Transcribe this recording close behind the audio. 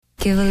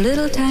Give a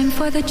little time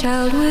for the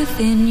child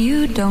within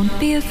you. Don't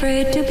be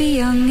afraid to be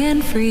young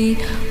and free.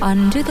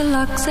 Undo the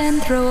locks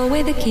and throw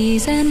away the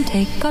keys and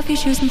take off your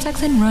shoes and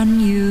socks and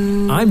run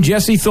you. I'm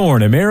Jesse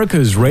Thorne,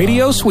 America's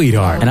radio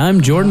sweetheart. And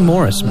I'm Jordan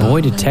Morris,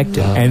 boy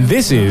detective. And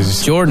this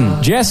is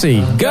Jordan. Jesse,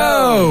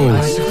 go!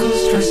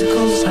 Bicycles,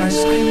 tricycles,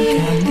 ice cream,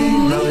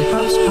 candy,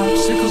 lollipops,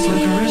 popsicles,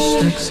 licorice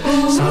sticks,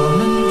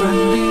 Solomon,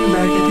 Grundy,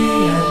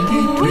 Raggedy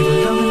Andy,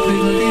 Tweedledum and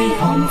Tweedledee,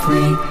 home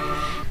free.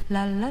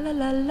 La la la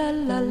la la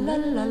la la la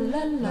la la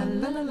la la.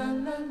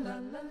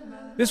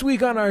 This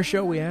week on our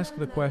show, we ask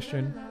the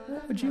question,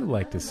 what would you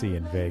like to see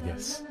in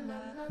Vegas?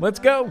 Let's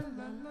go!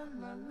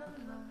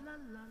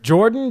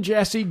 Jordan,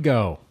 Jesse,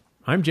 go.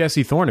 I'm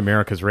Jesse Thorne,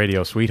 America's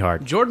radio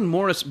sweetheart. Jordan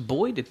Morris,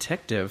 boy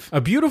detective.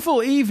 A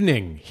beautiful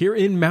evening here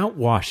in Mount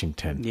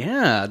Washington.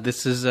 Yeah,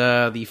 this is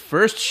the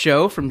first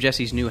show from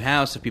Jesse's new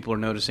house. If people are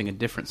noticing a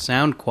different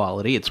sound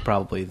quality, it's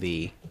probably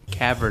the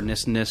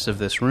cavernousness of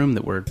this room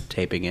that we're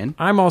taping in.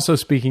 I'm also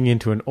speaking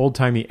into an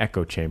old-timey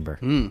echo chamber.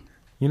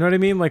 You know what I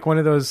mean? Like one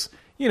of those,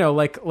 you know,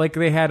 like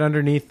they had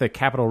underneath the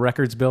Capitol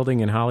Records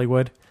building in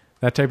Hollywood.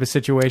 That type of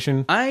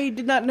situation. I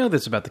did not know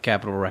this about the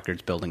Capitol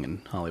Records building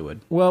in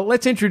Hollywood. Well,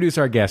 let's introduce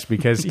our guest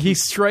because he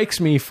strikes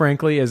me,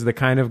 frankly, as the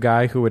kind of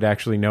guy who would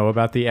actually know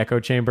about the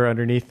echo chamber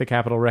underneath the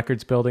Capitol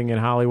Records building in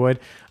Hollywood.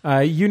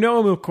 You know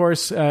him, of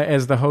course,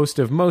 as the host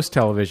of most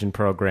television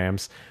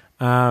programs.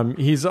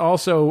 He's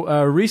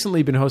also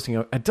recently been hosting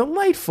a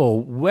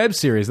delightful web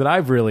series that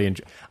I've really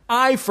enjoyed.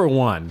 I, for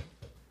one,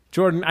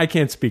 Jordan, I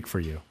can't speak for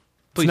you.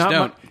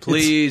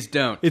 Please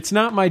don't. It's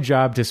not my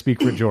job to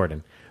speak for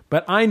Jordan.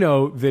 But I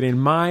know that in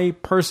my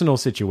personal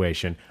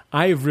situation,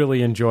 I have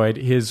really enjoyed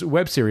his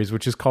web series,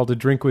 which is called A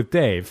Drink with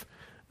Dave.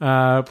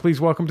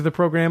 Please welcome to the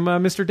program,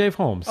 Mr. Dave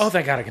Holmes. Oh,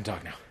 thank God I can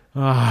talk now.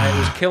 It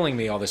was killing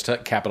me, all this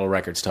Capitol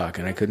Records talk,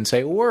 and I couldn't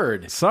say a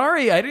word.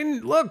 Sorry, I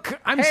didn't look.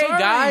 Hey, sorry.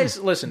 guys,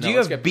 listen. Do you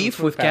have beef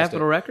with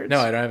Capitol Records? No,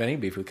 I don't have any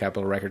beef with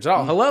Capitol Records at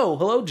all.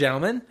 Hello,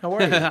 gentlemen. How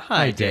are you?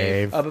 Hi,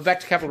 Dave. But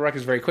back to Capitol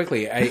Records very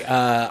quickly.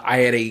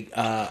 I had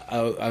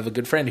a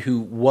good friend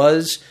who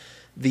was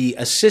the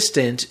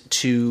assistant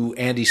to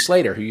Andy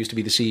Slater, who used to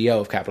be the CEO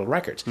of Capitol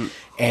Records,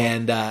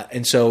 and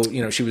so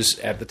she was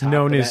at the top.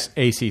 Known as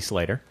AC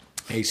Slater.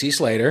 AC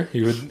Slater,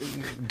 he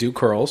would do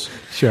curls,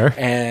 sure,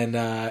 and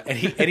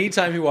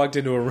anytime he walked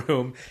into a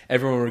room,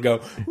 everyone would go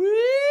woo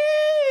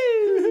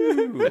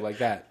like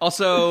that.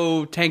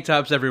 Also, tank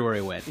tops everywhere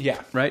he went.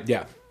 Yeah, right.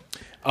 Yeah.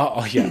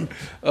 Oh yeah.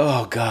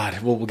 Oh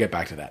God. We'll get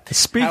back to that.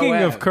 Speaking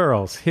of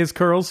curls, his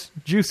curls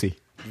juicy.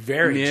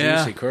 Very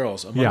juicy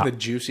curls. Among the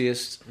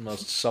juiciest,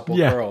 most supple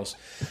curls.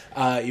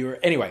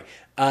 Anyway.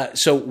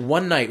 So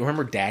one night,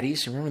 remember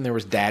Daddy's? Remember when there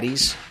was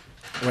Daddy's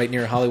right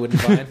near Hollywood and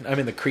Vine? I'm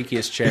in the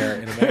creakiest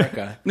chair in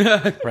America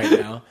right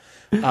now.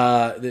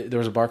 There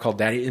was a bar called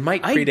Daddy. It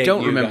might predate. I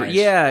don't you remember. guys.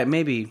 Yeah,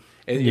 maybe.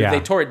 They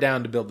tore it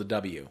down to build the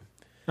W.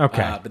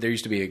 Okay. But there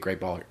used to be a great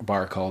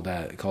bar called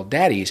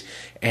Daddy's,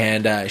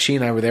 and she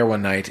and I were there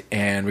one night,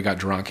 and we got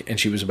drunk, and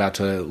she was about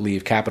to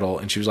leave Capitol,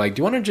 and she was like,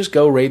 "Do you want to just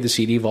go raid the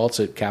CD vaults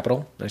at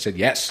Capitol?" And I said,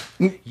 "Yes,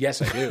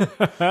 yes, I do."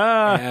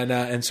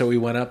 and so we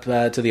went up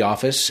to the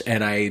office,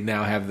 and I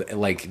now have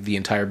like the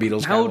entire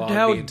Beatles catalog.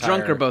 How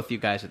drunk are both you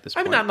guys at this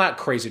point? I mean, I'm not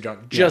crazy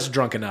drunk, just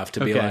drunk enough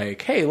to be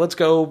like, "Hey, let's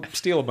go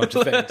steal a bunch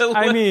of things."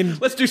 I mean,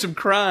 let's do some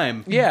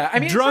crime. Yeah, I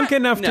mean, drunk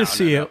enough to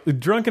steal,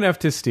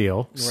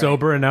 right.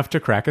 Sober enough to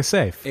crack a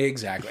safe.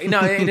 Exactly. No,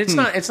 and it's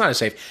not a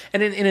safe.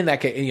 And in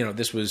that case,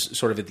 this was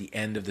sort of at the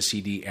end of the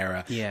CD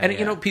era. Yeah.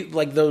 And people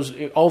like those,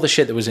 all the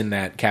shit that was in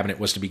that cabinet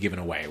was to be given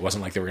away. It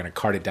wasn't like they were going to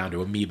cart it down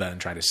to Amoeba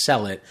and try to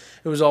sell it.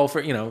 It was all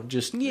for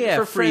just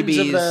for friends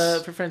of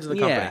the company.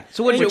 Yeah.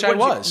 So what'd you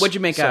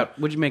make out?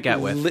 What'd you make out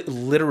with?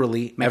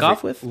 Literally make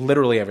off with?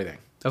 Literally everything.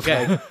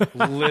 Okay.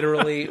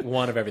 Literally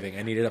one of everything.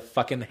 I needed a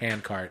fucking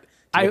hand cart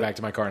to get back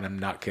to my car, and I'm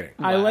not kidding.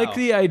 I like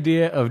the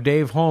idea of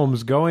Dave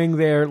Holmes going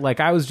there. Like,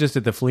 I was just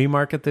at the flea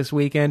market this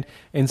weekend,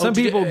 and some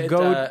people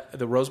go...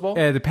 the Rose Bowl?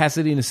 The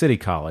Pasadena City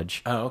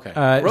College. Oh,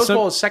 okay. Rose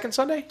Bowl is second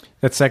Sunday?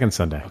 That's second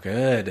Sunday. Oh,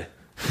 good.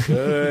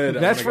 Good.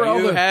 That's for all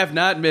you have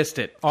not missed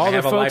it. All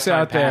the folks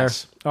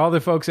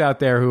out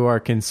there who are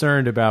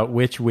concerned about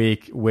which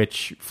week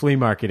which flea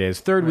market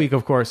is. Third week,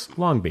 of course,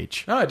 Long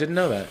Beach. Oh, I didn't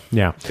know that.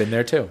 Yeah. Been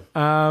there too.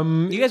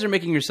 You guys are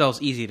making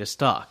yourselves easy to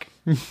stalk.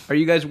 Are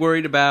you guys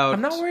worried about?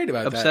 I'm not worried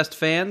about obsessed that.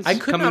 fans. I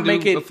could coming not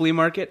make to it the flea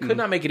market. Could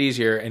not make it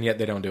easier, and yet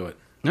they don't do it.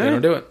 They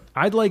don't do it.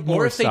 I'd like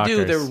more. Or if stalkers.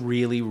 they do, they're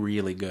really,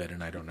 really good,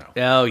 and I don't know.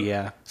 Oh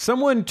yeah.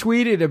 Someone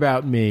tweeted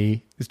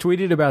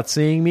about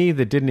seeing me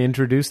that didn't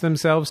introduce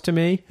themselves to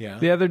me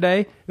the other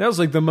day. That was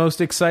like the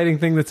most exciting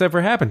thing that's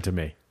ever happened to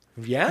me.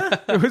 Yeah.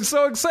 It was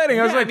so exciting.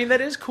 I was like, I mean,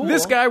 that is cool.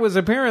 This guy was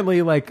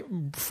apparently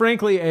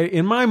frankly,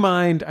 in my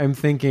mind, I'm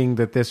thinking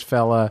that this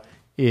fella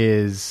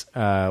is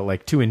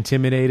too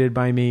intimidated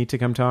by me to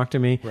come talk to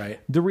me. Right.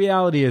 The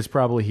reality is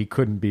probably he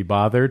couldn't be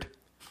bothered.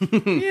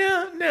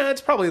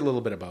 It's probably a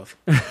little bit of both.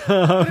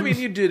 I mean,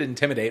 you did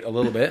intimidate a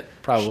little bit,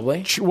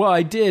 probably. Well,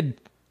 I did.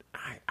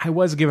 I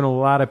was giving a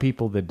lot of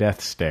people the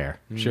death stare.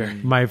 Sure.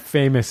 My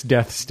famous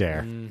death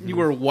stare. You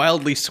were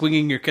wildly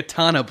swinging your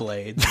katana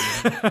blades.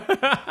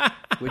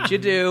 Which you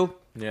do.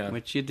 Yeah.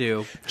 Which you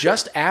do.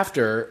 Just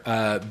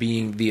after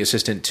being the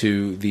assistant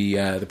to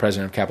the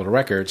president of Capitol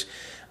Records,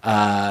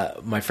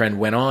 my friend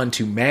went on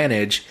to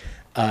manage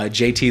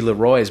JT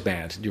Leroy's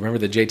band. Do you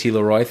remember the JT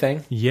Leroy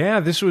thing? Yeah,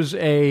 this was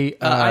a...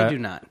 I do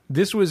not.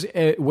 This was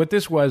what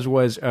this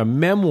was a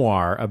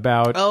memoir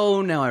about...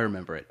 Oh, now I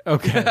remember it.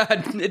 Okay.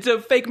 It's a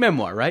fake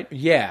memoir, right?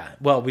 Yeah.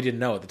 Well, we didn't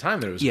know at the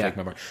time that it was a Yeah. fake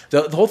memoir.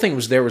 The whole thing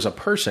was there was a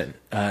person,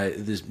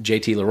 this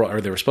JT Leroy, or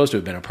there was supposed to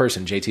have been a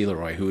person, JT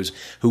Leroy,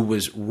 who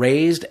was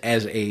raised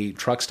as a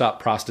truck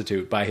stop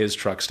prostitute by his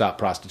truck stop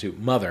prostitute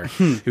mother.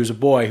 He was a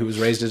boy who was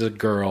raised as a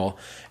girl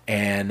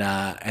and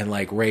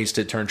like raised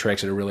to turn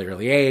tricks at a really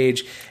early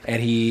age.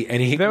 And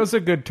he That was a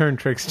good turn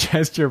tricks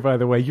gesture, by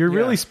the way. You're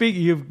really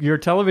speaking. Your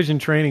television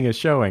training is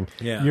showing.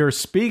 Yeah. You're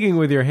speaking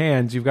with your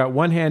hands. You've got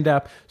one hand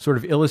up, sort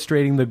of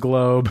illustrating the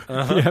globe.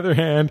 The other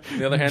hand,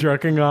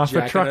 jerking off a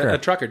jacking trucker. a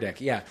trucker dick.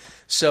 Yeah.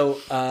 So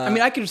I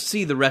mean, I can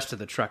see the rest of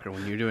the trucker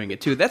when you're doing it,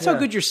 too. That's how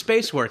good your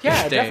space work is,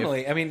 yeah, Dave.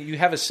 definitely. I mean, you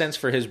have a sense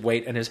for his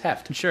weight and his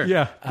heft. Sure.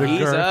 Yeah, the He's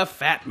girth. a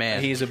fat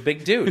man. He's a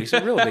big dude. He's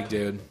a real big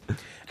dude.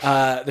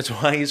 That's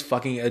why he's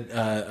fucking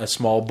a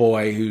small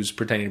boy who's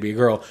pretending to be a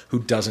girl who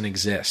doesn't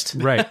exist.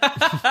 Right.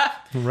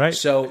 Right.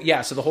 So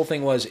yeah, so the whole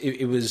thing was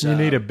it was You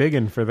need a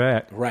biggin for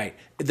that. right.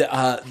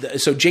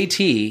 So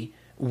JT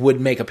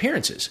would make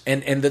appearances,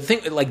 and the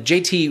thing like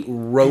JT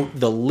wrote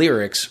the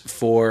lyrics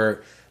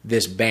for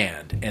this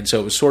band, and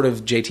so it was sort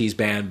of JT's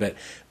band,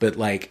 but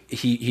like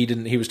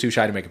he was too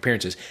shy to make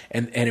appearances,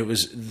 and it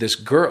was this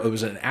girl, it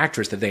was an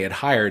actress that they had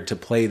hired to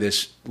play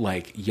this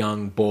like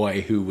young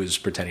boy who was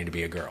pretending to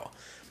be a girl.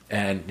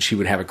 And she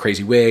would have a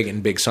crazy wig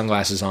and big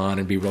sunglasses on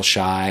and be real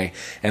shy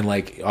and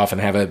like often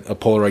have a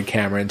Polaroid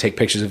camera and take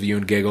pictures of you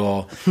and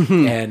giggle.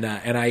 and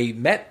I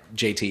met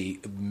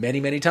JT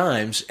many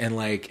times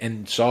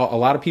and saw a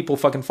lot of people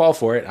fucking fall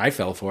for it. I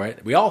fell for it.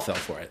 We all fell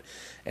for it.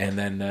 And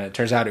then it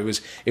turns out it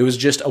was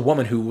just a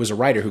woman who was a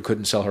writer who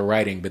couldn't sell her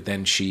writing, but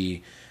then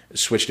she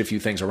switched a few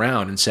things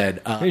around and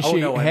said, And she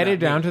headed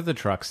down to the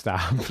truck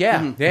stop. Yeah.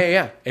 I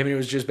mean, it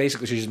was just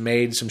basically she just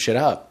made some shit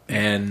up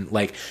and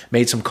like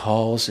made some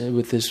calls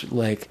with this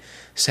like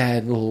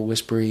sad little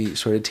whispery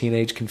sort of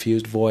teenage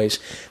confused voice,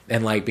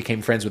 and like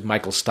became friends with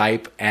Michael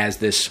Stipe as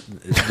this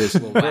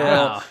little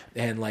girl,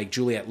 and like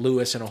Juliette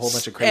Lewis and a whole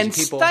bunch of crazy and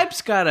people.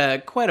 Stipe's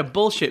got quite a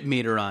bullshit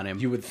meter on him.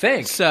 You would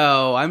think.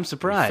 So I'm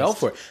surprised. Fell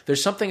for it.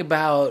 There's something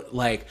about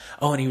like,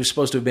 and he was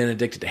supposed to have been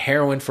addicted to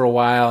heroin for a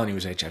while, and he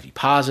was HIV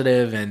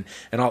positive, and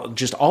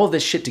all of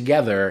this shit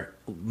together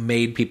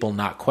made people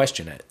not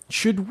question it.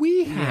 Should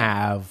we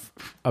have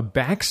a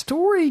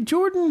backstory,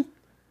 Jordan?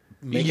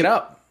 Make it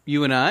up.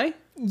 You and I?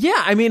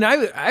 Yeah, I mean,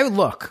 I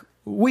look.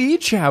 We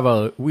each have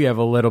a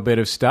little bit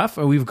of stuff,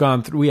 and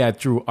we had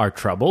through our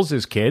troubles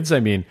as kids. I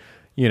mean,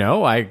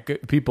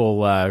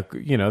 people,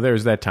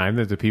 there's that time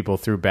that the people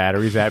threw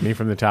batteries at me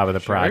from the top of the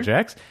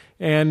projects,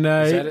 and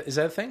Is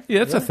that a thing? yeah,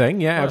 that's a thing.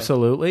 Yeah,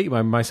 absolutely.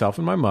 Myself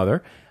and my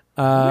mother.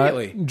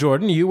 Really?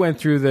 Jordan, you went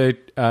through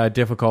the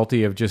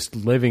difficulty of just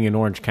living in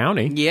Orange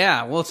County.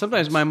 Yeah, well,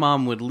 sometimes my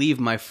mom would leave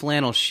my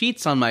flannel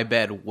sheets on my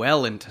bed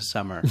well into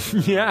summer.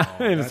 Yeah,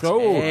 and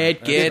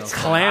It gets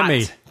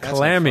clammy. hot. That's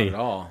Clammy. not fun at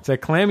all. It's a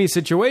clammy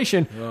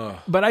situation.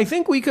 But I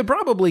think we could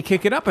probably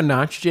kick it up a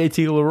notch,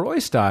 JT Leroy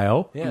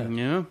style. Yeah.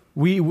 Yeah.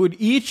 We would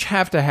each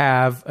have to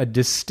have a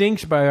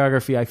distinct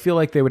biography. I feel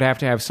like they would have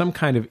to have some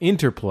kind of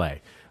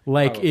interplay.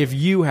 Like if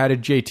you had a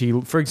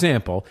JT, for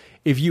example,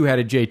 if you had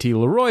a JT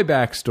Leroy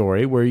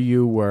backstory where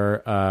you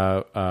were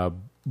a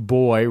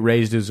boy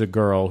raised as a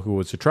girl who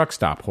was a truck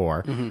stop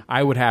whore,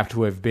 I would have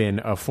to have been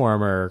a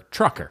former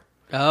trucker.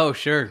 Oh,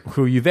 sure.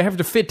 They have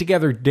to fit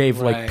together, Dave,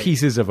 like Right.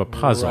 pieces of a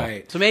puzzle.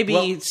 Right. So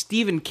maybe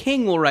Stephen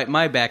King will write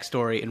my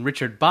backstory and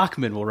Richard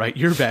Bachman will write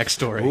your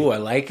backstory. Ooh, I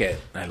like it.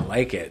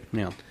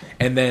 Yeah.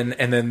 And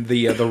then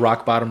the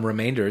rock bottom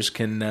remainders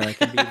can be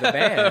the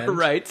band,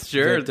 Right,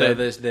 sure.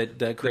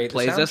 That create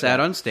Plays the us soundtrack. out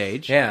on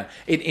stage. Yeah,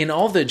 in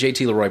all the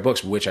JT Leroy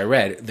books, which I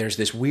read, there's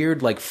this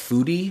weird like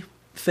foodie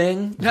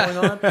thing going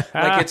on.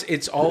 Like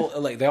it's all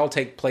like they all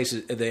take place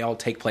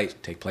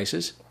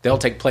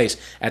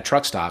at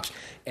truck stops.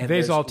 And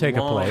They's there's all take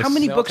a place. How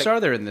many they all books take- are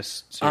there in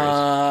this series?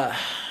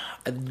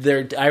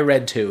 I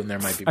read 2, and there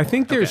might be more. I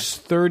think there's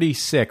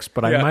 36,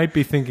 but I Yeah. might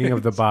be thinking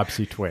of the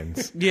Bobbsey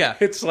twins. yeah.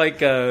 it's like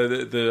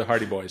the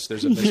Hardy Boys.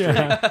 There's a mystery.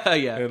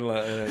 yeah. And,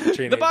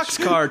 The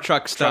boxcar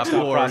truck stop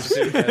wars.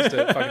 prostitute has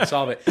to fucking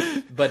solve it.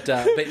 But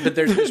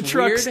there's this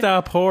Truck weird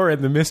stop whore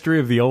and the mystery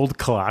of the old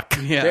clock.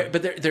 Yeah.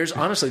 there's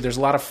honestly there's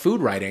a lot of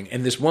food writing,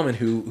 and this woman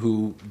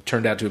who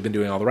turned out to have been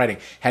doing all the writing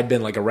had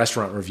been like a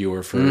restaurant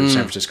reviewer for San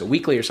Francisco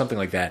Weekly or something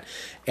like that,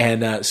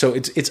 and so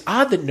it's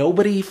odd that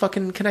nobody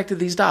fucking connected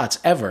these dots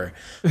ever,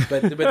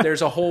 but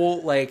there's a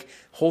whole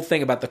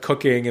thing about the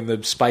cooking and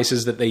the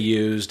spices that they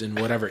used and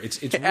whatever.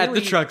 It's really, At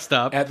the truck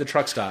stop. At the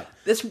truck stop.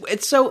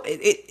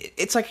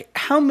 It's like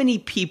how many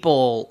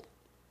people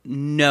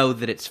know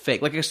that it's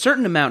fake? Like a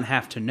certain amount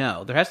have to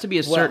know. There has to be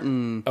a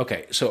certain.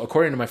 Okay, so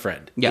according to my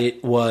friend, Yeah.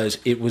 it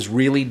was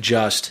really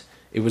just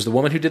It was the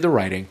woman who did the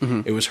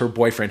writing. It was her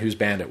boyfriend whose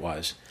band it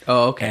was.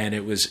 Oh, okay. And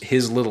it was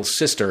his little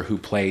sister who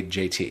played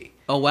JT.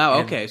 Oh, wow.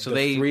 And okay, so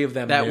the three of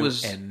them that knew,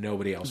 was and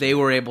nobody else. They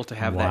were able to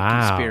have that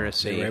Wow.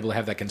 conspiracy. They were able to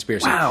have that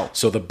conspiracy. Wow.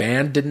 So the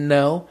band didn't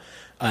know.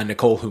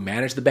 Nicole, who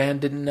managed the band,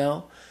 didn't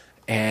know,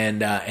 and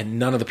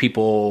none of the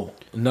people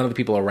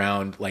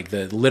around, like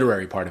the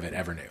literary part of it,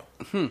 ever knew.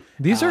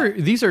 These are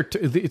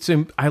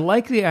I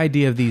like the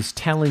idea of these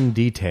telling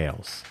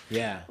details.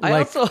 Yeah. I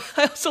Like-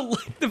 also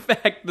like the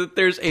fact that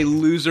there's a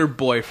loser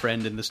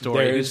boyfriend in the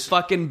story There's- whose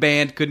fucking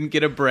band couldn't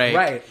get a break.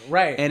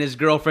 Right. And his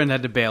girlfriend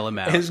had to bail him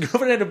out. His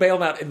girlfriend had to bail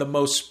him out in the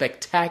most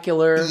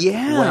spectacular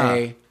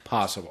way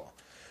possible.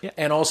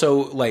 And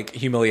also, like,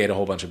 humiliate a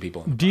whole bunch of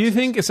people. Do you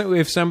think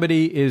if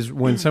somebody is,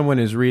 when someone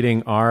is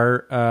reading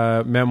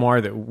our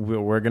memoir that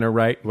we're going to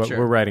write, Sure.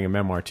 we're writing a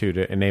memoir too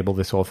to enable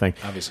this whole thing.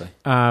 Obviously.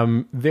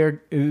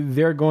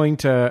 They're going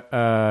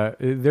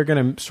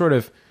to sort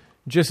of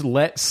just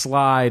let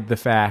slide the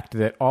fact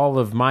that all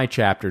of my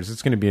chapters,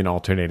 it's going to be an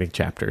alternating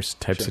chapters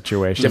type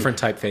situation.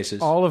 Different typefaces.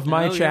 All of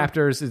my Oh, yeah.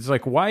 chapters, it's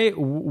like,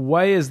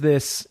 why is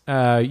this,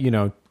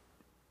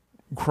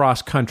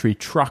 cross-country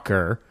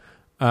trucker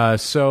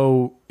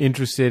so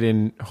interested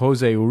in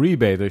Jose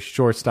Uribe, the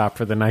shortstop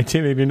for the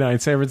 1989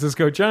 San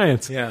Francisco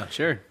Giants? Yeah.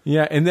 Sure.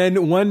 Yeah, and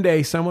then one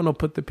day someone will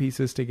put the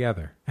pieces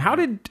together. How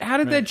did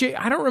that?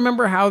 I don't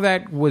remember how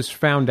that was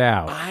found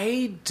out.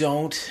 I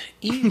don't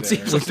either.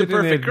 Seems Was the it an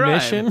perfect crime.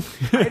 admission?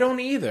 I don't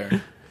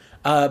either.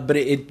 But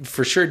it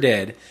for sure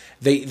did.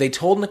 They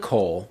told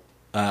Nicole,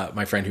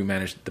 my friend who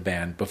managed the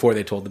band, before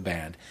they told the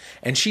band,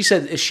 and she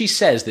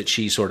says that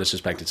she sort of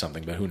suspected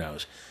something, but who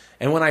knows?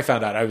 And when I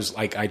found out, I was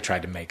like, I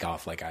tried to make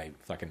off like I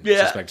fucking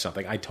suspected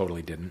something. I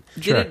totally didn't.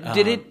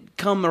 Did it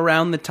come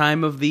around the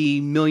time of the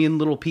Million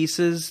Little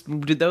Pieces?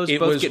 Did those It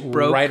both was get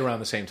broke? right around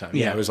the same time.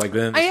 Yeah, it was like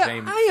the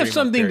same. I have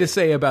something to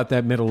say about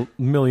that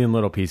Million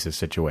Little Pieces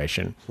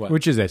situation, What?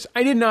 which is this.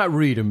 I did not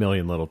read A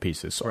Million Little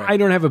Pieces, so Right. I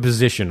don't have a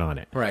position on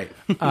it. Right.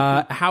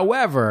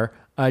 However,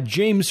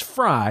 James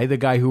Fry, the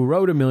guy who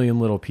wrote A Million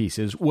Little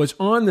Pieces, was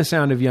on The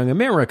Sound of Young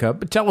America,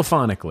 but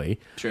telephonically,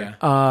 Sure.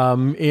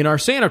 in our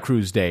Santa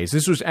Cruz days.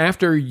 This was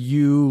after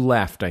you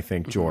left, I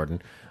think,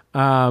 Jordan.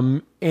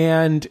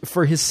 And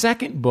for his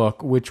second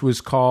book, which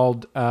was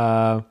called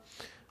My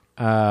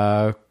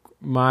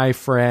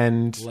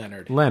Friend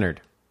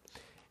Leonard.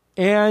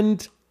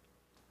 And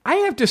I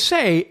have to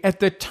say, at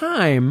the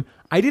time,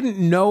 I didn't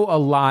know a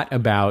lot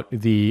about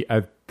the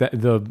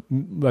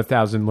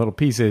 1,000 Little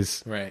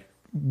Pieces Right.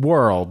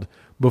 world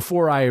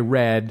before I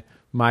read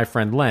My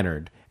Friend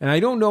Leonard. And I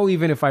don't know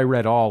even if I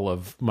read all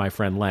of My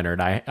Friend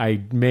Leonard.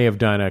 I may have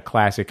done a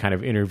classic kind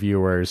of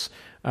interviewers,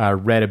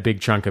 read a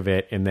big chunk of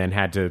it, and then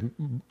had to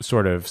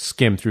sort of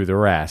skim through the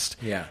rest.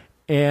 Yeah.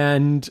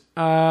 And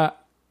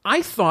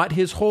I thought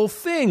his whole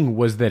thing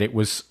was that it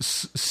was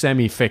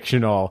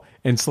semi-fictional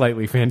and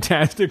slightly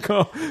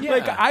fantastical. Yeah.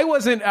 Like,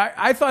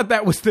 I thought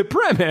that was the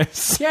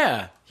premise.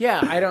 Yeah. Yeah,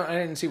 I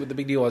didn't see what the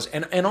big deal was,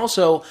 and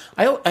also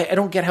I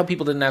don't get how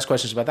people didn't ask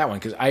questions about that one,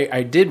 because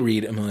I did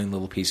read A Million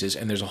Little Pieces,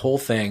 and there's a whole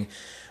thing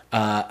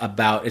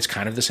about, it's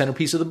kind of the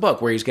centerpiece of the book,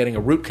 where he's getting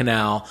a root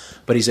canal,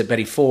 but he's at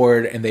Betty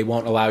Ford, and they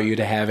won't allow you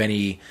to have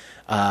any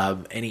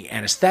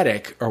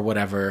anesthetic or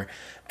whatever,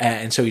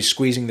 and so he's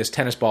squeezing this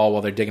tennis ball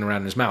while they're digging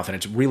around in his mouth, and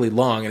it's really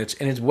long, and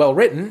it's well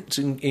written.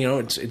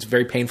 It's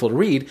very painful to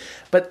read.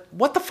 But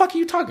what the fuck are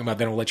you talking about?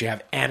 They don't let you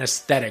have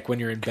anesthetic when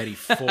you're in Betty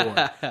Ford.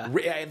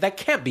 That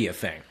can't be a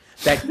thing.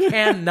 That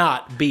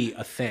cannot be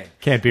a thing.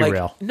 Can't be Like,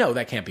 real. No,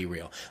 that can't be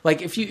real.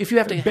 Like if you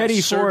have to have Betty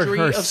Ford surgery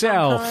of some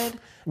herself kind,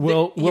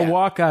 will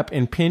walk up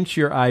and pinch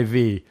your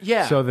IV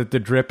Yeah. so that the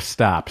drip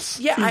stops.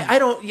 Yeah, I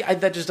don't. Yeah,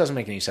 that just doesn't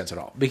make any sense at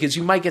all, because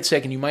you might get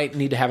sick and you might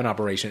need to have an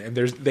operation, and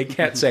they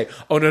can't say,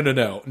 "Oh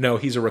no,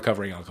 he's a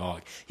recovering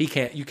alcoholic. You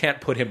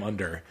can't put him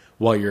under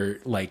while you're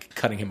like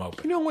cutting him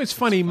open." You know what's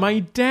funny? My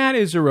dad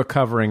is a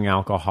recovering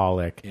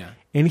alcoholic. Yeah.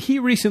 And he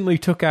recently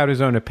took out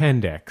his own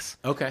appendix.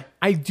 Okay.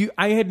 I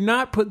had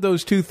not put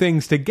those two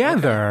things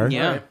together.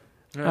 Yeah.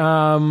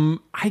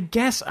 I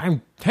guess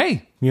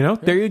hey,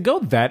 there you go.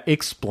 That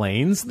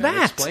explains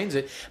that. explains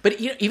it. But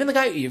even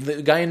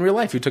the guy in real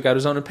life who took out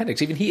his own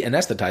appendix, even he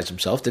anesthetized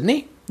himself, didn't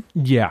he?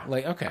 Yeah.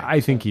 Like, okay. I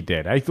think he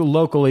did. I think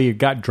locally he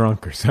got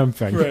drunk or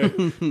something. Right.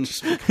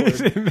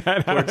 Isn't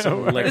that how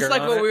it works? It's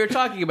like what we were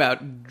talking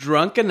about.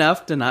 Drunk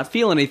enough to not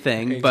feel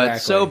anything, but Exactly.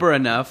 sober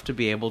enough to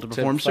be able to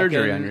perform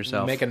surgery on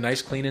yourself. Make a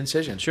nice, clean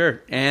incision.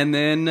 Sure. And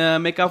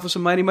then make off with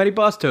some Mighty Mighty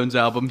Boss Tones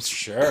albums.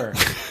 Sure.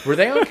 Were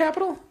they on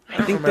Capitol?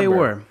 I think they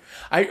were.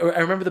 I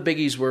remember the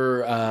biggies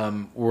were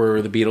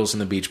the Beatles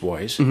and the Beach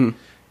Boys, Mm-hmm.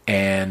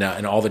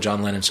 and all the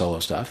John Lennon solo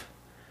stuff.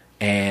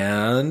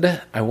 And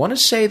I want to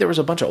say there was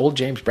a bunch of old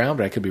James Brown,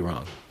 but I could be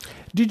wrong.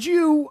 Did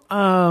you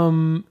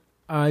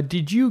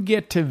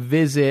get to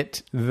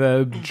visit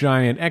the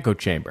giant echo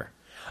chamber?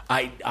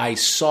 I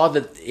saw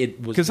that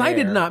it was Because I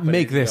did there, not but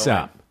make didn't this go in.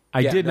 up.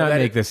 I did no, not that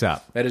make is- this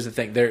up. That is the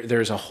thing. There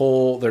are a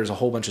whole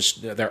bunch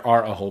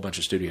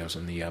of studios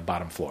on the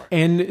bottom floor.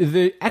 And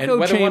the echo And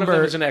whether chamber one of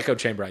them is an echo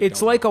chamber,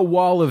 it's like a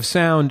wall of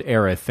sound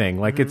era thing.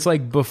 Like it's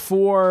like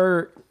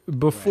before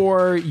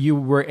before you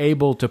were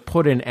able to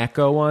put an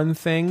echo on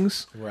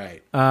things,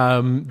 Right.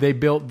 they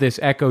built this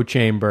echo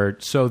chamber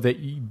so that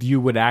you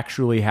would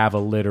actually have a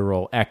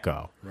literal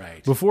echo.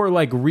 Right. Before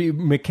like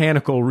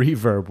mechanical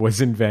reverb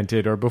was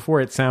invented, or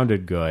before it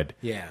sounded good.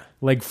 Yeah.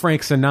 Like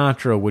Frank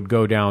Sinatra would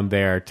go down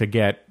there to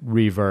get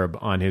reverb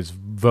on his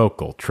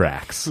vocal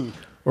tracks.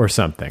 Or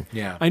something.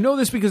 Yeah. I know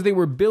this because they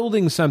were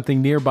building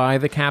something nearby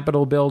the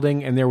Capitol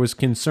building, and there was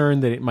concern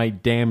that it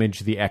might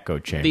damage the echo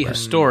chamber. The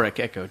historic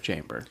echo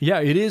chamber. Yeah,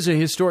 it is a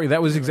historic.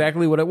 That was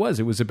exactly what it was.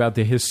 It was about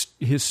the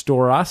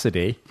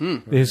historicity,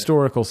 the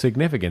historical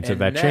significance of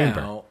that now,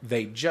 chamber.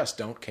 they just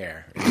don't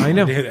care. I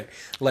know.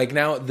 Like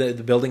now, the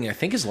building, I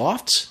think, is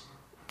lofts.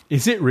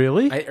 Is it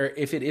really? Or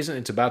if it isn't,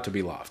 it's about to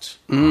be lofts.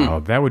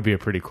 Oh, that would be a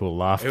pretty cool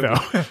loft, though.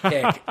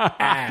 Kick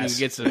ass. You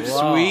get some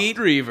sweet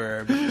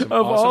reverb.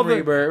 Of all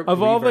the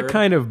reverb.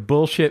 kind of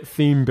bullshit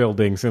theme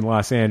buildings in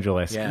Los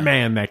Angeles, Yeah.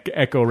 man, that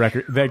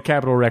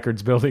Capitol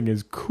Records building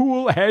is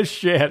cool as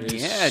shit.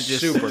 Yeah,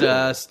 just Super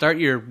cool. start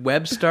your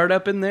web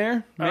startup in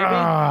there, maybe.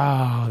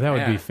 Oh, that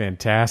would Yeah. be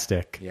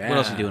fantastic. Yeah. What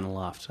else do you do in a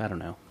loft? I don't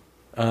know.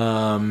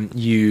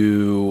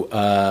 You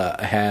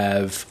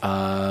have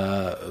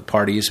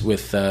parties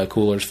with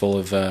coolers full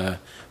of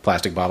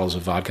plastic bottles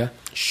of vodka.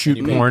 Shoot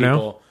You make porno.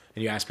 people-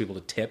 and you ask people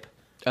to tip.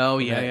 Oh,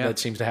 yeah, that, yeah. that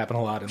seems to happen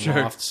a lot in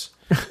lofts.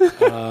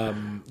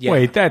 Yeah,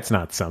 Wait, that's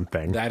not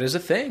something. that is a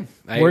thing.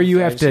 Where you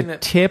have I've seen to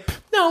that. tip.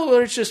 No,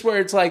 it's just where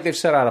it's like they've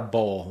set out a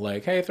bowl,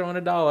 like, hey, throw in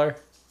 $1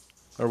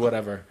 or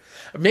whatever.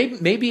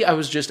 Maybe I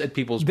was just at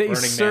people's They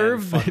Burning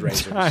serve Man the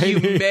fundraisers. tiny-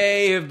 You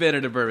may have been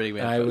at a Burning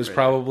Man. I was fundraiser.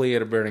 probably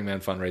at a Burning Man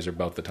fundraiser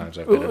both the times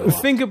I've been at a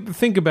loft.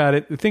 Think about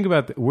it. Think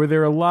about were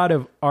there a lot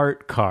of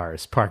art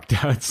cars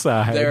parked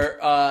outside?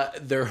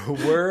 There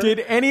were. Did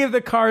any of the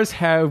cars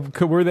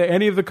were there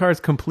any of the cars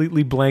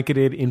completely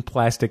blanketed in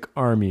plastic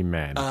army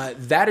men?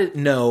 That is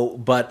no,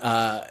 but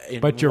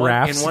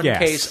giraffes, in one yes.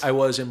 case, I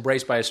was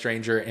embraced by a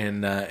stranger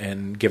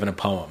and given a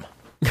poem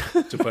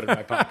to put in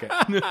my pocket.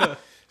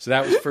 So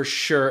that was for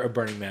sure a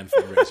Burning Man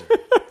fundraiser.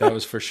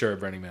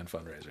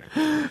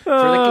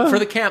 For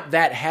the camp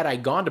that had I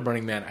gone to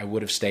Burning Man, I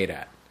would have stayed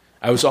at.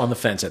 I was on the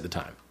fence at the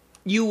time.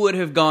 You would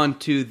have gone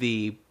to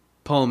the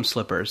poem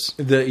slippers.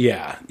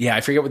 Yeah, I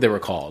forget what they were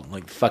called,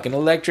 like fucking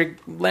electric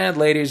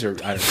landladies or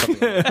I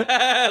don't know.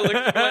 Something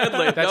like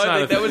that.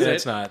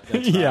 That's not.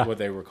 That's not what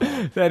they were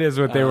called. That is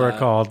what they were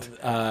called.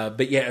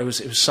 But yeah, it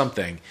was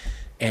something,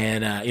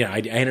 and I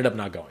ended up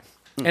not going.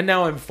 And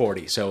now I'm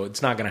 40, so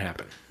it's not going to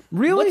happen.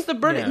 Really? What's the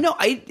Burning? Yeah. No,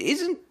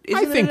 isn't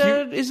I think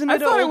isn't I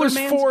it thought an it was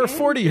older for man's game?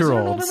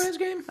 40-year-olds. Older man's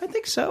game? I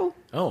think so.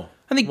 Oh,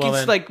 I think well, it's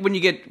then- like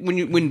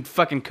when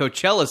fucking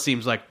Coachella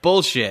seems like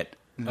bullshit.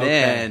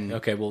 Then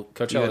okay. Well, you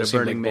Coachella had a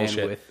seemed Burning like Man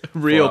bullshit with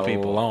real for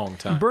people. a long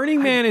time.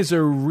 Burning Man is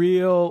a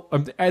real.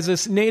 As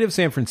a native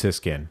San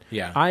Franciscan,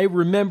 Yeah. I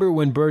remember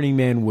when Burning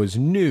Man was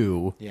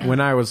new. Yeah. When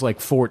I was like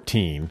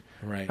 14,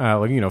 Right.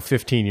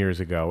 15 years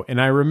ago,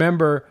 and I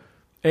remember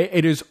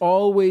it has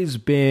always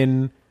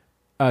been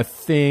a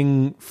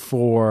thing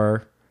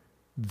for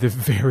the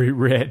very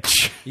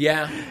rich.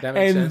 Yeah, that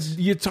makes And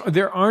sense.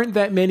 there aren't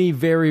that many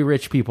very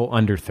rich people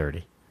under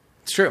 30.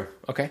 It's true.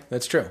 Okay,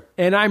 that's true.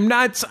 And I'm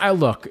not.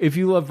 Look, if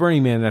you love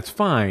Burning Man, that's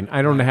fine.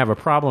 I don't have a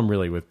problem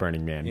really with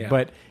Burning Man, Yeah.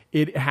 but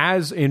it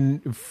has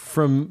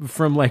from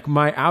like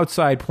my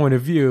outside point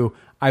of view,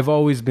 I've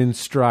always been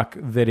struck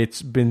that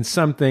it's been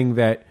something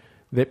that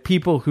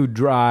people who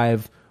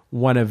drive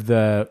one of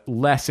the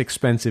less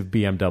expensive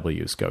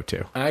BMWs go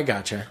to, I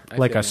gotcha.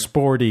 like a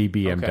sporty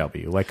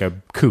BMW, like a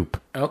coupe.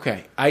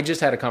 Okay, I just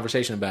had a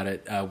conversation about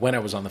it when I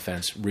was on the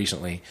fence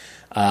recently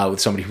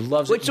with somebody who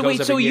loves it. So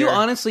wait, so you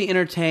honestly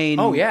entertain?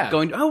 Oh yeah,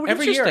 going. Oh,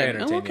 every year I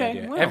interesting. entertain the Okay,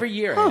 idea. wow. Every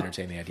year I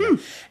entertain the idea.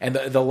 And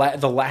the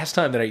last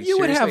time that I You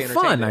would have seriously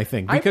fun, entertained I it,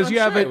 think, I'm because you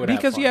sure have I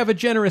would you have a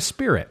generous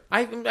spirit.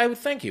 I would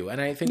thank you, and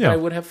I think Yeah. that I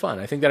would have fun.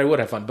 I think that I would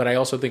have fun, but I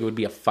also think it would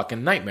be a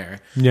fucking nightmare.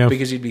 Yeah.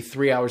 Because you'd be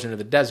 3 hours into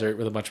the desert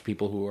with a bunch of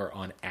people who are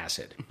on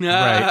acid,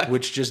 Right.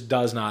 which just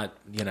does not,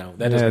 that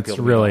doesn't appeal That's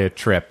to me really at all. a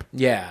trip.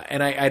 Yeah,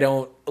 and I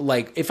don't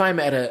like if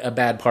I'm at a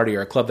bad party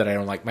or a club that I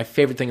don't like. My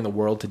favorite thing in the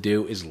world to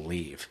do is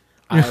leave.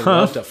 I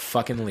love to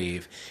fucking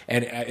leave,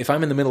 and if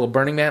I'm in the middle of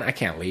Burning Man, I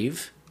can't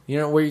leave. You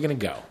know where are you going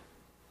to go?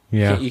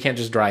 Yeah, You can't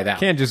just drive out.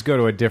 can't just go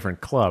to a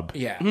different club.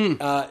 Yeah.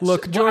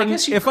 Look, I Jordan,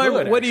 guess you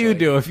what do you actually.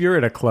 do if you're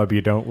at a club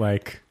you don't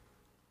like?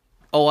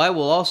 Oh, I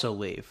will also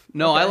leave.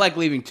 No, I like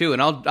leaving too,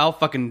 and I'll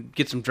fucking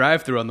get some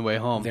drive-through on the way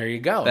home. There you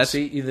go. That's-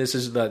 See,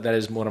 that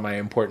is one of my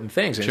important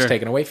things, and Sure. it's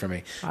taken away from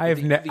me.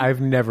 I've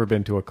never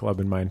been to a club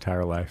in my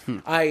entire life.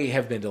 I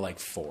have been to like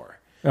 4.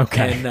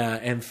 Okay.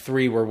 And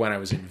 3 were when I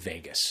was in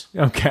Vegas.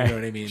 Okay. You know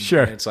what I mean?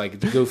 Sure. And it's like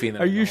it's goofy. And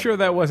then Are I'm you going sure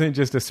that home. wasn't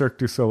just a Cirque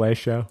du Soleil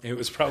show? It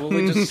was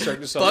probably just a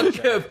Cirque du Soleil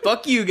show.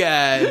 Fuck you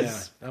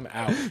guys. Yeah, I'm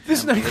out.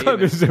 This I'm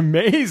nightclub leaving. is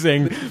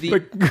amazing,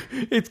 but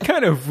it's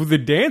kind of the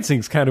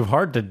dancing's kind of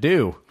hard to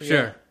do.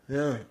 Sure.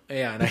 Yeah,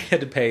 and I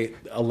had to pay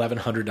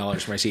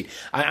 $1,100 for my seat.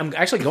 I'm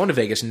actually going to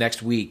Vegas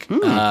next week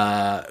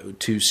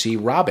to see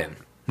Robin.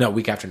 No,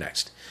 week after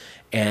next.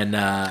 And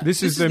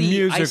This is the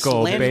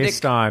musical Icelandic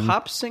based on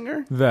pop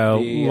singer. the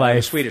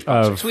life Swedish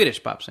pop of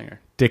Swedish pop singer.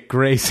 Dick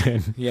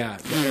Grayson. yeah,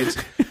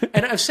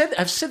 and I've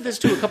said this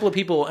to a couple of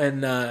people,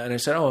 and I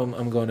said, "Oh,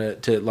 I'm going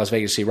to Las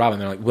Vegas to see Robin."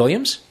 They're like,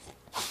 "Williams,"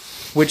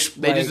 which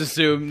They just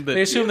assume that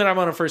that I'm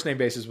on a first name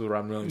basis with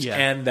Robin Williams, Yeah.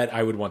 and that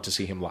I would want to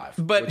see him live.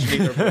 But which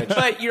neither of which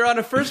but you're on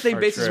a first name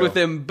are basis true. with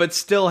him, but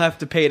still have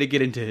to pay to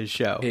get into his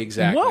show.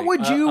 exactly. What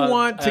would you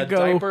want to a go-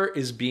 Diaper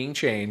is being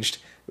changed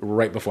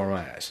right before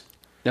my eyes,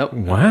 Nope.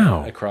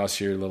 Wow.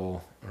 across your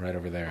little right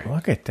over there.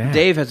 Look at that.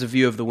 Dave has a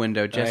view of the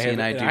window. Jesse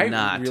and I do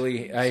not.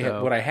 Really,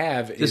 So- what I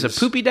have Is this a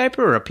poopy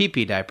diaper or a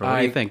pee-pee diaper? What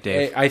do you think,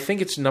 Dave? I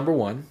think it's number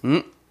one.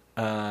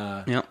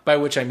 Yeah. By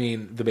which I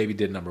mean the baby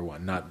did number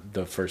one, not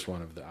the first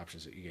one of the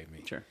options that you gave me.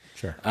 Sure.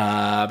 Sure.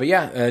 But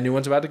yeah, a new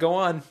one's about to go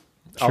on.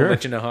 I'll Sure.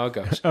 let you know how it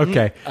goes.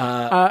 Okay.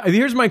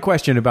 Here's my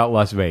question about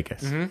Las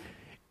Vegas. Mm-hmm.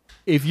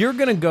 If you're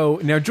going to go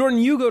now, Jordan,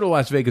 you go to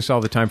Las Vegas all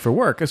the time for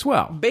work as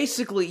well.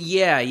 Basically,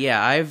 yeah.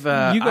 I You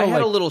go had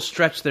like- a little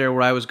stretch there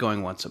where I was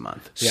going once a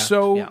month.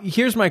 So Yeah.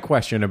 here's my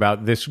question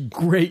about this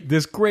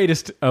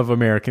greatest of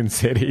American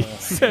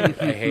cities. I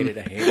hate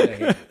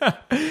it.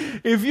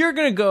 If you're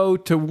going to go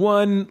to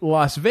one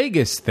Las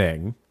Vegas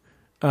thing,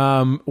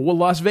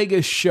 Las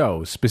Vegas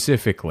show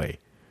specifically,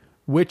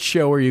 which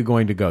show are you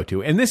going to go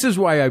to? And this is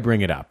why I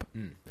bring it up.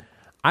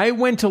 I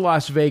went to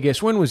Las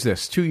Vegas. When was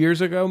this? 2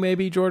 years ago,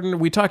 maybe, Jordan?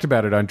 We talked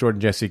about it on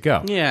Jordan Jesse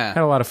Go. Yeah.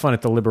 Had a lot of fun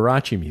at the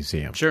Liberace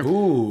Museum. Sure.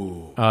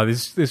 Ooh,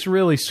 This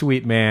really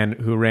sweet man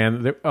who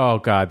ran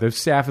the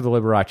staff of the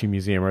Liberace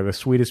Museum are the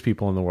sweetest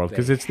people in the world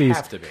because They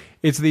have to be.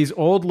 it's these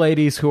old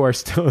ladies who are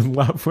still in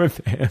love with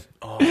him.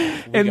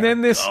 And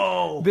then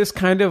this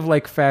kind of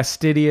like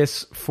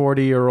fastidious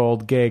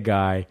 40-year-old gay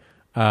guy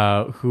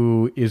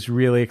who is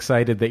really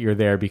excited that you're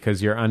there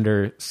because you're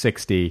under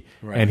 60,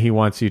 and he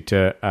wants you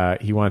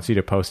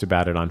to post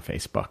about it on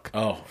Facebook.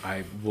 oh,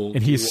 I will.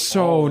 And he's do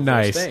so all of those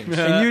nice, things.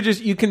 and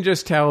you can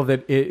just tell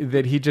that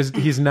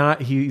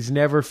he's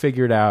never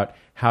figured out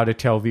how to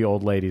tell the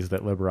old ladies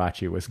that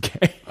Liberace was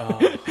gay.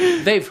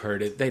 They've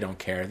heard it. They don't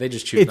care. They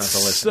just choose not to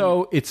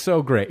listen. It's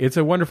so great. It's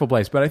a wonderful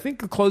place. But I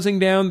think closing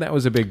down, that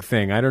was a big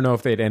thing. I don't know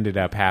if they'd ended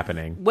up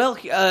happening. Well,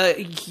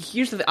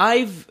 here's the thing.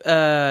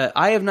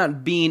 I have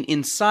not been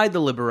inside the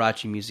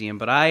Liberace Museum,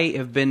 but I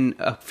have been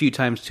a few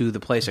times to the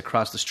place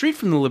across the street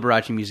from the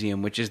Liberace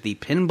Museum, which is the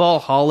Pinball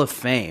Hall of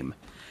Fame.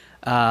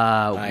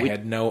 I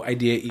had no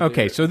idea. Either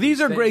Okay, so these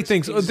are great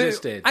things.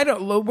 Existed.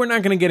 We're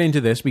not going to get into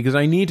this because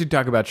I need to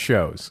talk about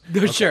shows.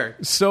 Sure.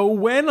 So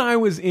when I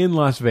was in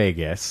Las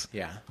Vegas,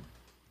 yeah.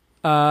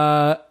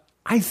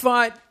 I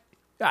thought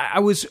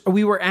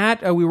we were at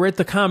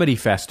the comedy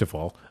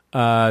festival,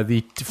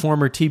 the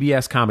former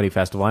TBS Comedy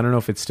Festival. I don't know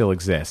if it still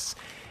exists.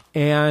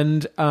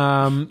 And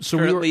so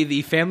Currently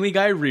the Family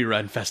Guy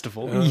Rerun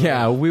Festival.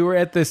 we were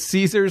at the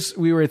Caesars.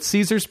 We were at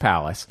Caesars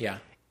Palace. Yeah.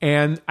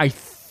 And I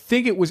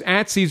think it was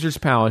at Caesars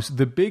Palace.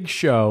 The big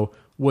show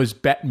was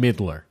Bette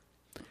Midler.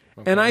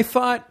 And I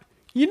thought,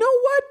 you know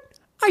what?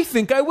 I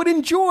think I would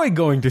enjoy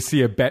going to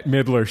see a Bette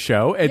Midler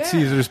show at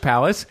Caesars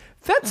Palace.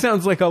 That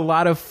sounds like a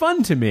lot of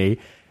fun to me.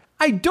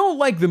 I don't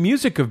like the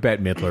music of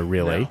Bette Midler,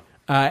 really,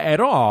 at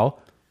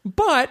all.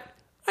 But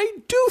I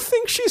do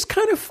think she's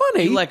kind of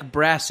funny. You like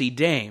brassy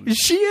dames.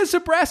 She is a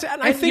brass,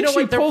 and I And think you know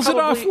she what? There pulls it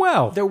off probably-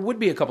 well. There would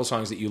be a couple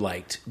songs that you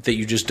liked that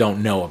you just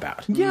don't know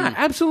about. Yeah,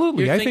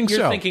 absolutely. I think you're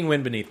so. thinking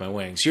 "Wind Beneath My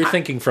Wings." You're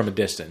thinking from a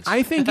distance.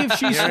 I think if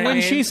she's know what I when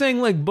mean? she's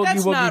saying like Boogie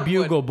That's Woogie not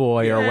Bugle what-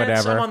 Boy or Yeah,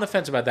 whatever, so I'm on the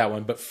fence about that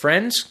one, but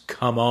Friends,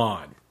 come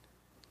on.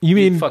 you You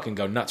mean fucking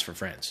go nuts for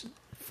Friends.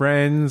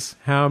 friends?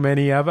 How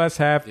many of us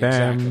have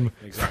them?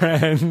 Exactly.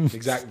 Friends,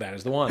 Exactly. That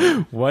is the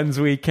one. ones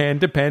we can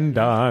depend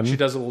on. She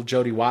does a little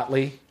Jodie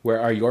Watley. Where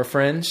are your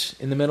friends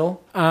in the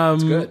middle?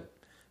 It's good.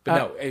 But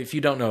no, if you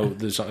don't know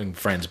the song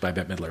 "Friends" by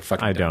Bette Midler,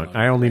 fucking I don't. download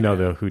I it. only know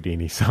the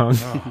Houdini song.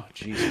 Oh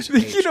Jesus!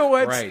 You know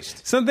what?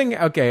 Christ. Something.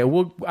 Okay.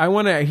 Well, I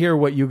want to hear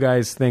what you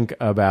guys think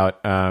about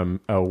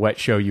what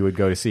show you would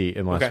go to see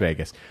in Las Okay.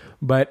 Vegas.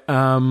 But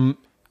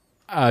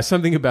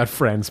something about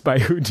Friends by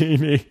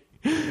Houdini.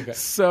 Okay.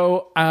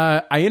 So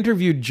I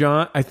interviewed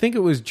John. I think it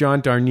was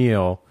John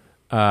Darnielle.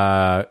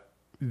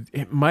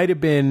 It might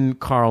have been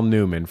Carl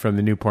Newman from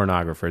the New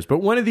Pornographers, but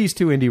one of these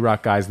two indie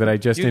rock guys that I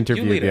just You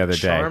interviewed lead the a other day.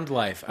 charmed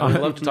life. I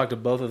would love to talk to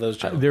both of those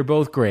gentlemen. They're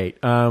both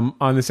great. On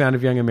The Sound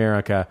of Young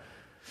America.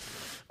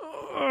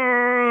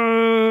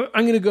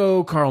 I'm going to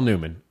go Carl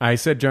Newman. I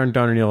said John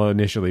Darnielle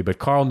initially, but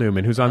Carl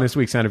Newman, who's on this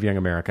week's Sound of Young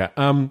America.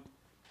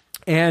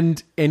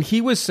 And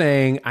he was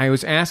saying, I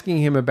was asking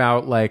him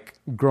about like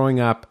growing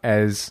up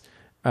and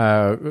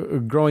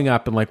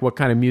like what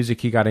kind of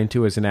music he got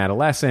into as an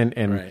adolescent,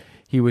 and Right.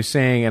 he was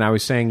saying, and I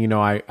was saying, you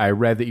know, I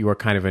read that you were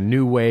kind of a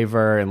new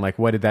waver, and like,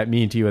 what did that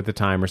mean to you at the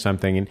time or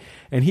something?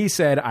 And he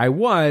said, I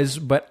was,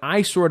 but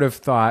I sort of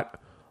thought,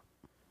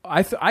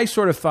 I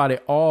sort of thought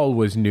it all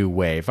was new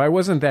wave. I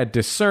wasn't that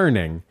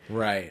discerning.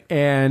 Right.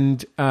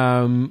 And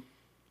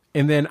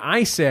then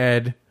I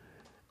said,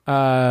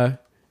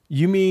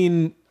 you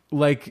mean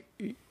like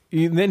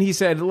And then he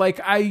said,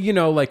 like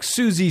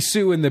Susie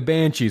Sue and the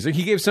Banshees.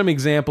 He gave some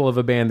example of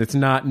a band that's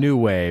not new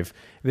wave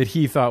that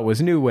he thought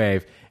was new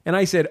wave. And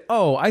I said,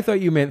 oh, I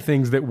thought you meant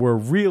things that were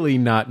really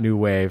not new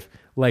wave,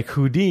 like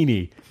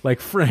Houdini, like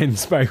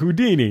Friends by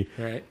Houdini.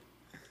 Right.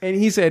 And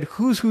he said,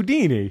 who's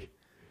Houdini?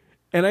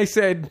 And I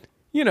said,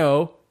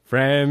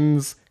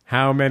 friends,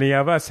 how many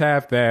of us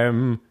have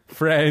them?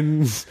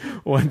 Friends,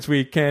 ones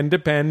we can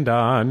depend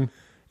on.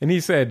 And he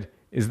said,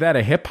 is that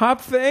a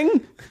hip-hop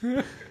thing?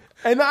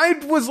 And I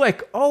was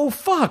like, oh,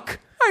 fuck.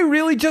 I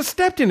really just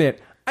stepped in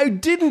it. I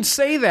didn't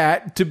say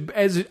that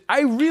as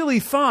I really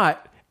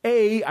thought,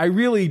 A, I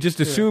really just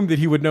assumed that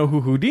he would know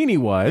who Houdini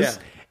was.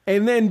 Yeah.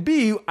 And then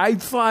B, I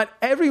thought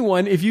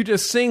everyone, if you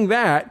just sing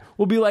that,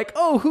 will be like,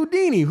 oh,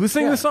 Houdini, who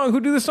do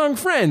the song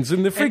Friends,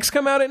 and the Freaks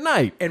come out at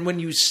night. And when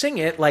you sing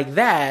it like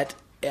that,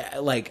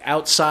 like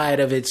outside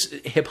of its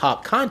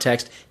hip-hop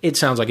context, it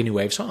sounds like a new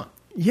wave song.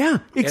 Yeah,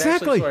 It exactly.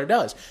 actually sort of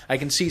does. I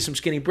can see some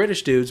skinny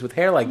British dudes with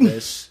hair like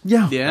this.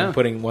 Yeah. I'm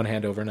putting one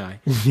hand over an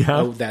eye. Yeah.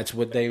 Oh, that's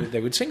what they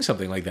would sing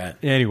something like that.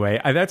 Anyway,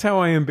 that's how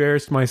I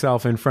embarrassed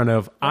myself in front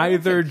of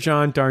either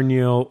John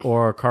Darnielle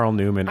or Carl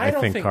Newman. I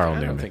think Carl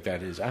Newman.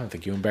 I don't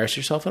think you embarrassed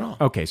yourself at all.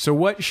 Okay, so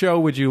what show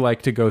would you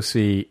like to go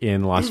see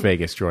in Las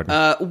Vegas,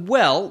 Jordan?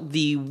 Well,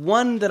 the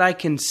one that I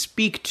can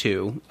speak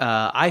to,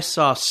 I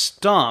saw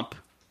Stomp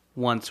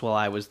once while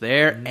I was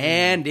there,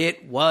 and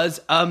it was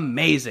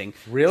amazing.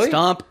 Really?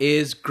 Stomp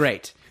is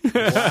great.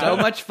 So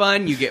much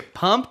fun. You get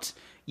pumped.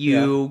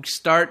 You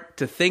start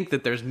to think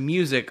that there's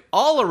music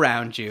all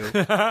around you.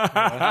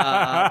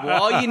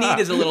 All you need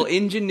is a little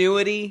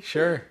ingenuity,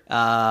 Sure.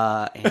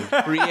 and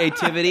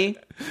creativity.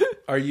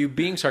 Are you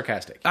being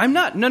sarcastic? I'm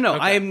not. No. Okay.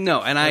 I am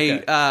no, and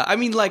Okay. I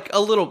mean, like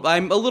a little.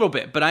 I'm a little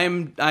bit, but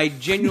I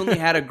genuinely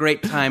had a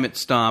great time at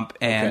Stomp,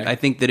 and Okay. I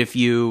think that if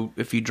you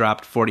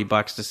dropped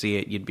 $40 to see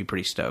it, you'd be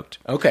pretty stoked.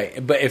 Okay,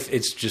 but if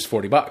it's just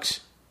 $40.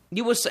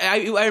 It was.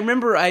 I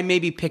remember I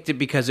maybe picked it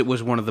because it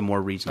was one of the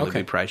more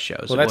reasonably priced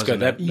shows. Well, It that's good.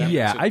 wasn't a-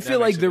 Yeah, I feel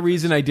like the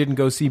reason I didn't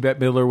go see Bette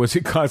Midler was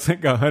it cost like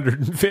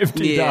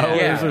 $150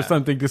 Yeah. or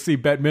something to see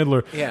Bette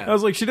Midler. Yeah. I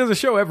was like, she does a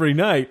show every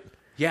night.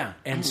 Yeah,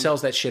 and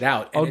sells that shit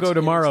out. And I'll it's- go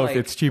tomorrow like- if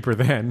it's cheaper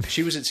then.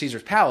 She was at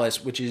Caesar's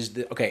Palace, which is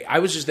I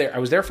was just there. I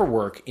was there for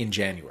work in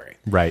January,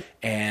 Right.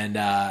 And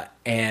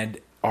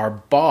our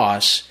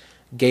boss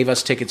gave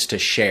us tickets to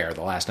Cher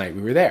the last night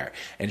we were there,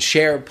 and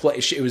Cher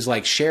it was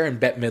like Cher and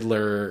Bette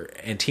Midler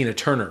and Tina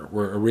Turner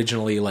were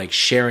originally like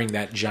sharing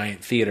that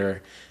giant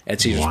theater at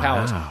Caesar's Wow.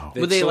 Palace. Wow.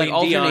 that Would they, like,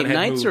 Celine Dion alternate had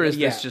nights, moved- or is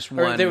this just Or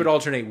one? they would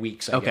alternate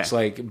weeks. I Okay. guess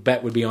like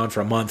Bette would be on for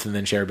a month, and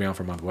then Cher would be on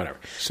for a month, whatever.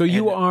 So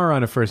you are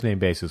on a first name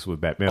basis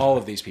with Bette Midler. All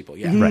of these people,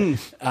 yeah.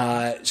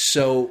 Right.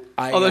 So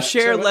I Although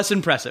Cher, so- less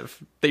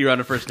impressive that you're on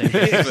a first name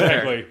basis with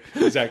her.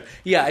 Exactly.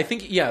 Yeah, I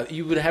think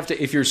you would have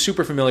to, if you're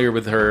super familiar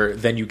with her,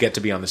 then you get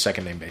to be on the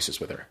second name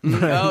basis with her. Oh,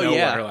 know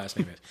yeah. what her last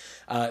name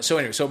is. So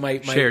anyway, so my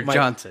Cher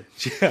Johnson.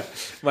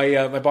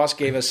 my boss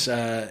gave us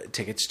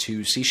tickets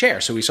to see Cher,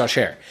 so we saw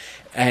Cher,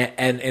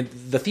 and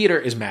the theater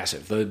is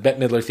massive. The Bette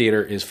Midler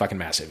theater is fucking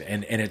massive,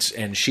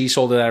 and she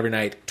sold it out every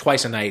night,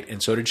 twice a night,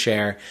 and so did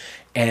Cher,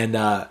 and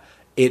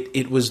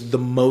it was the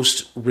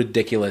most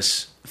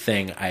ridiculous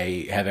thing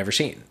I have ever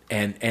seen,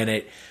 and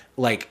it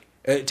like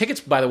tickets,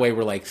 by the way,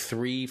 were like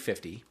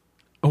 $350.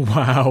 Oh,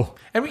 wow.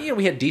 And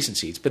we had decent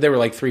seats, but they were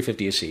like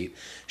 $350 a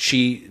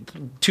seat.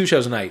 2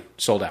 shows a night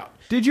sold out.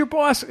 Did your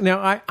boss...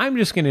 Now, I'm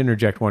just going to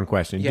interject one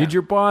question. Yeah. Did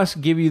your boss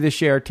give you the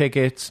Cher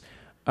tickets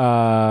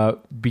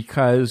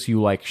because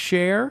you like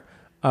Cher?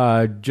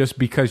 Just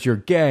because you're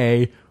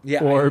gay?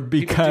 Yeah, or people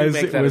because do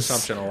make it that was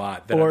assumption a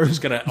lot that or- I'm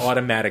just going to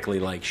automatically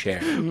like Cher.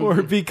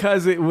 or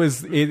because it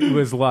was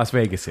Las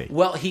Vegas-y?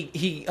 Well,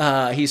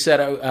 he said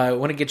I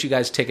want to get you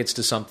guys tickets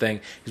to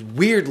something. He's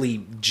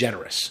weirdly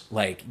generous,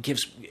 like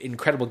gives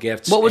incredible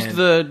gifts. What was and,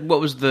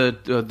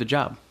 the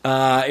job?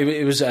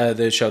 It was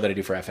the show that I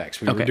do for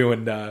FX. We were Okay.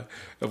 doing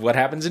of What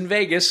Happens in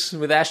Vegas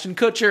with Ashton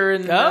Kutcher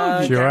and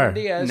Sure. Cameron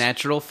Diaz.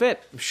 Natural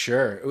fit.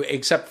 Sure,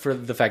 except for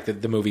the fact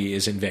that the movie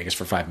is in Vegas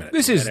for 5 minutes.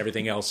 This is- and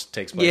everything else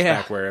takes place Yeah.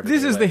 back wherever.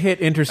 This they is the live. hit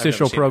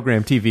interstitial seen it.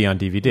 program TV on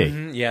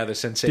DVD. Yeah, the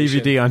sensation.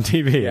 DVD on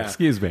TV. Yeah.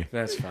 Excuse me.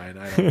 That's fine.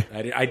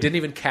 I didn't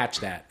even catch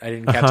that. I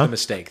didn't catch the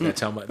mistake.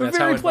 That's how much. A That's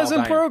how very involved pleasant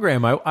I am.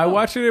 program. I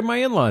watched it at my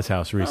in-laws'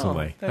 house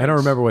recently. I don't thanks.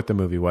 remember what the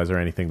movie was or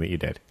anything that you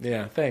did.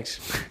 Yeah, thanks.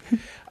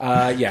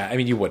 Yeah, I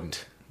mean you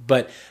wouldn't.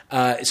 But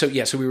so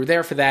we were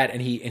there for that,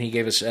 and he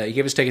gave us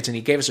tickets, and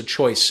he gave us a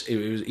choice.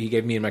 He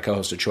gave me and my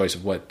co-host a choice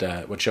of what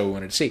show we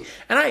wanted to see,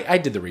 and I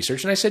did the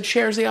research, and I said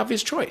Cher is the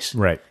obvious choice,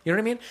 Right. You know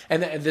what I mean?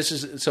 And that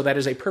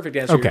is a perfect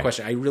answer to Okay. your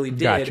question. I really did.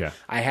 Gotcha.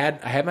 I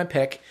had my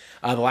pick.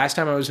 The last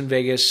time I was in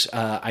Vegas,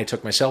 I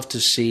took myself to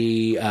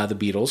see the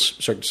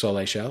Beatles Cirque du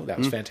Soleil show. That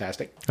was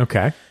fantastic.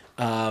 Okay.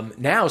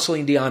 Now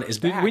Celine Dion is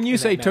back. When you in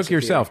say that took massive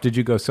yourself, theater. did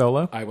you go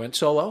solo? I went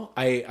solo.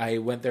 I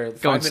went there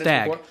 5 Going minutes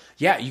stag. before.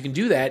 Yeah, you can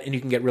do that, and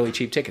you can get really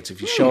cheap tickets.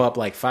 If you show up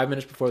like 5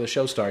 minutes before the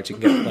show starts, you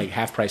can get like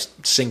half-price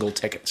single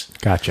tickets.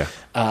 Gotcha.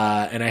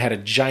 And I had a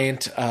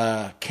giant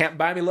 "Can't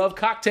Buy Me Love"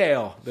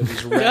 cocktail that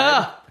was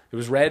red. It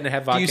was red and it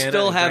had vodka Do you in it.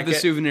 still I have drank the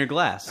it. souvenir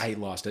glass? I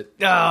lost it.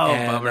 Oh,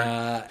 bummer.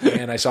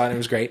 And I saw it and it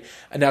was great.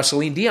 And now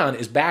Celine Dion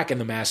is back in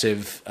the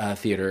massive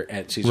theater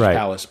at Caesar's Right.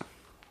 Palace.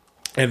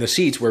 And the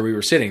seats where we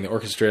were sitting, the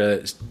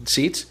orchestra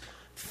seats,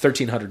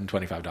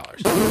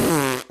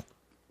 $1,325.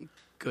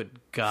 Good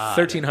God.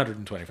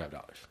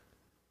 $1,325.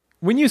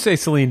 When you say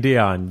Celine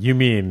Dion, you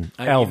mean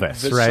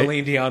Elvis, the right?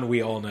 Celine Dion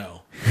we all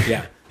know.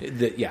 Yeah.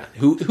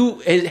 Who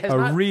has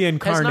not,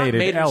 reincarnated has not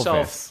made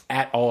herself Elvis.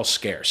 at all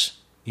scarce.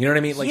 You know what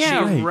I mean? Like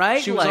Yeah, she,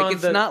 right? She was Like, on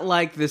it's the, not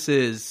like this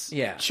is...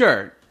 Yeah.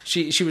 Sure.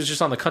 She was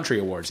just on the Country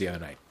Awards the other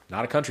night.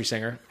 Not a country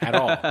singer at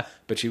all,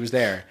 but she was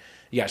there.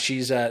 Yeah,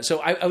 she's...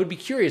 so I would be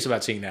curious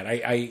about seeing that.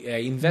 I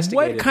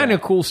investigated What kind that.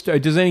 of cool stuff?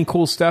 Does any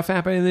cool stuff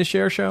happen in this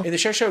Cher show? In the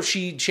Cher show,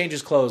 she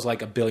changes clothes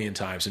like a billion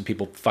times, and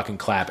people fucking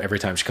clap every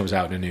time she comes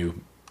out in a new...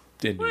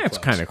 That's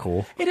kind of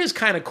cool. It is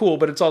kind of cool,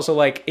 but it's also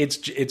like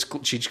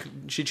she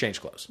changed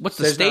clothes. What's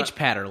the There's stage not-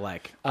 patter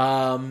like?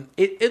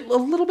 It a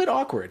little bit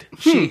awkward.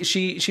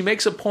 She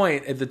makes a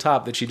point at the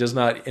top that she does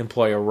not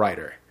employ a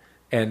writer,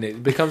 and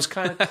it becomes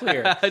kind of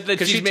clear That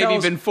she's maybe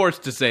been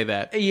forced to say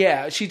that.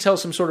 Yeah, she tells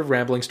some sort of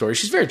rambling story.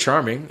 She's very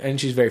charming and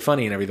she's very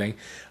funny and everything.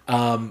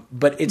 But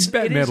Bette it is-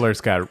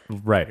 Midler's got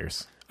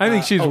writers. I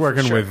think she's for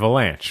working sure. with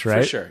Valanche,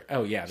 right? For sure.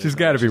 Oh yeah, She's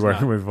got to be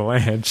working with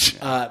Valanche.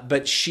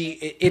 But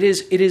it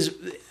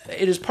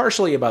is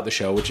partially about the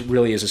show, which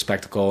really is a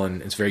spectacle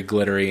and it's very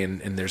glittery and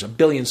there's a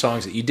billion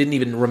songs that you didn't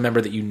even remember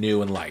that you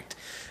knew and liked.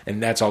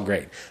 And that's all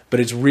great.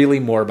 But it's really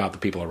more about the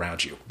people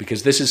around you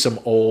because this is some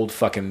old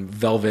fucking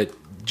velvet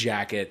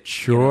jacket.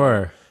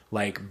 Sure.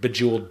 Like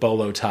bejeweled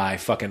bolo tie,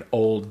 fucking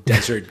old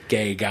desert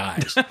gay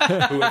guys who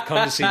have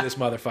come to see this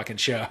motherfucking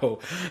show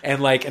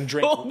and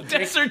drink. Oh,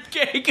 desert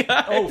gay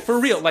guy. Oh, for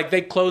real. Like,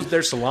 they closed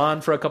their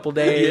salon for a couple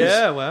days.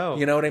 Yeah, wow.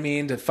 You know what I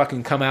mean? To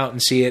fucking come out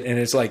and see it. And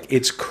it's like,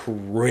 it's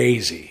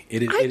crazy.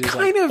 It is kind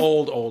like of-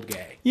 old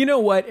gay. You know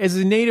what? As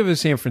a native of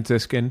San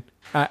Franciscan,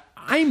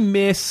 I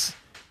miss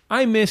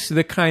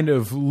the kind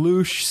of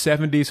louche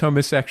 70s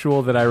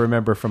homosexual that I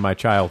remember from my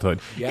childhood.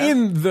 Yeah.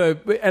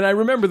 And I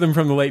remember them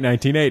from the late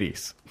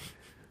 1980s.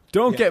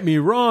 Don't get me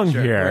wrong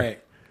here.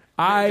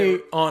 Right. They're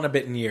on a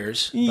bit in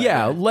years. But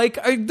Yeah, like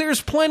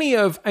there's plenty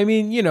of. I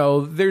mean,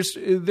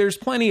 there's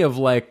plenty of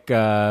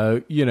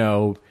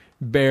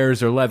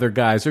bears or leather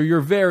guys or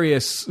your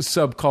various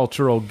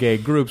subcultural gay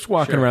groups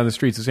walking around the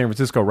streets of San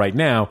Francisco right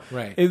now.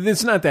 Right.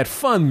 It's not that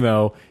fun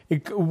though.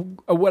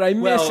 What I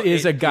miss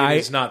is a guy.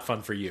 It's not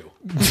fun for you.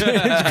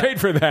 It's great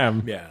for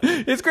them. Yeah.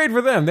 It's great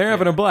for them. They're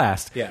having a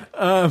blast. Yeah.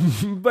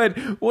 But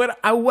what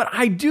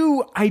I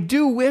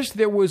do wish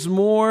there was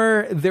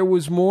more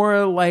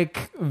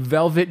like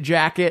Velvet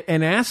Jacket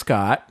and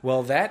Ascot.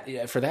 Well,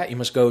 for that you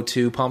must go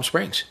to Palm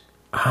Springs.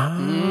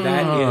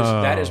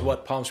 That is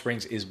what Palm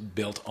Springs is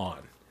built on.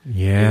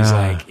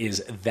 Yeah.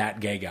 Is that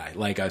gay guy,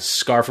 like a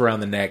scarf around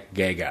the neck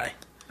gay guy.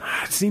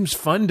 It seems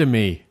fun to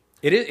me.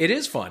 It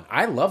is fun.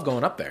 I love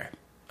going up there.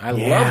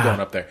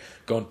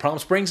 Going to Palm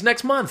Springs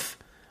next month.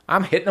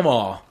 I'm hitting them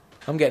all.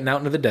 I'm getting out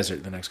into the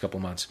desert the next couple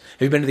of months.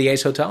 Have you been to the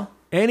Ace Hotel?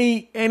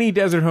 Any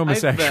desert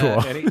homosexual.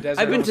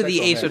 I've been to the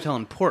Ace Hotel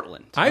in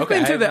Portland. I've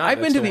been to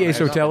the Ace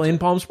Hotel in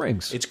Palm. Palm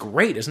Springs. It's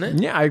great, isn't it?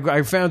 Yeah,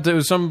 I found there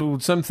was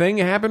something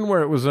happened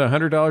where it was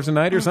 $100 a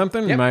night or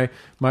something. Yep. And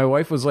my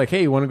wife was like,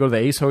 "Hey, you want to go to the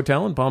Ace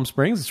Hotel in Palm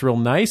Springs? It's real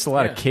nice. A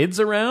lot of kids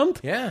around.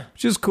 Yeah.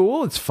 which is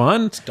cool. It's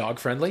fun. It's dog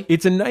friendly.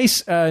 It's a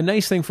nice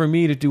thing for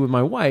me to do with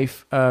my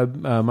wife.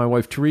 My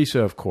wife Teresa,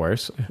 of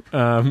course.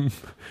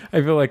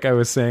 I feel like I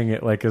was saying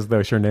it like as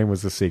though her name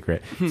was a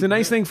secret. It's a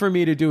nice thing for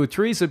me to do with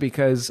Teresa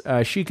because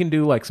she can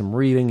do like some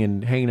reading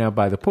and hanging out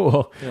by the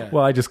pool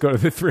while I just go to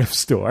the thrift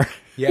store.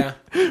 Yeah.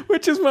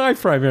 Which is my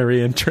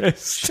primary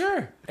interest.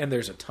 Sure. And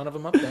there's a ton of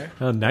them up there.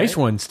 Nice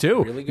ones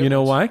too. Really good you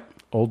know ones. why?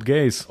 Old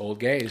gays. Old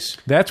gays.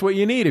 That's what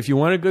you need. If you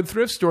want a good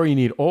thrift store, you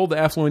need old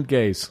affluent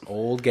gays.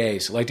 Old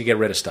gays. Like to get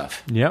rid of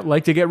stuff. Yeah,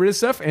 like to get rid of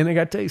stuff, and they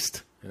got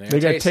taste. they They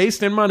got taste.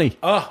 taste and money.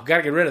 Oh, got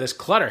to get rid of this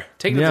clutter.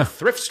 Take it to Yeah. the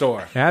thrift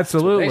store.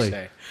 Absolutely. That's what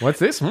they say. What's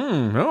this?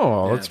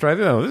 Let's try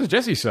this. Oh, this is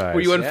Jesse's size.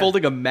 Were you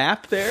unfolding a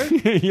map there?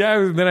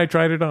 Yeah, then I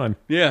tried it on.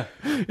 Yeah.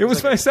 It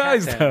was my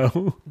size, cat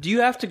though. Do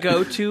you have to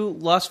go to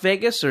Las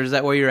Vegas, or is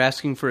that why you're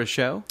asking for a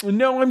show?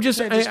 No, I'm just.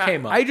 It just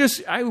came up.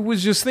 I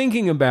was just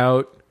thinking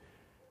about.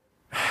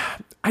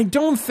 I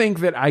don't think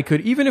that I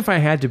could, even if I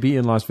had to be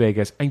in Las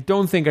Vegas, I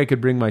don't think I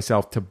could bring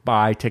myself to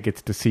buy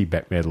tickets to see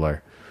Bette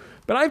Midler.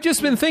 But I've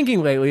just been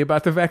thinking lately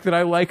about the fact that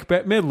I like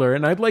Bette Midler,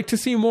 and I'd like to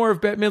see more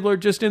of Bette Midler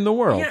just in the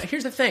world. Yeah,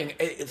 here's the thing.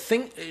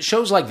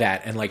 Shows like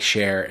that and like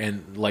Cher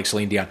and like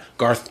Celine Dion.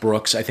 Garth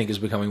Brooks, I think, is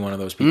becoming one of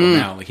those people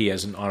now. Like he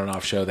has an on and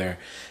off show there.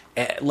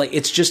 Like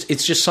it's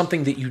just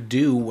something that you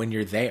do when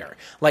you're there.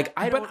 Like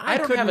I don't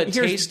have a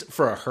taste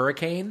for a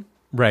hurricane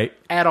Right.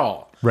 at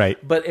all. Right.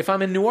 But if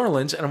I'm in New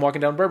Orleans and I'm walking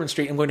down Bourbon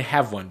Street, I'm going to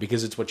have one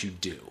because it's what you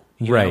do.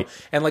 You Right. know?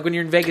 And like when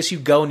you're in Vegas, you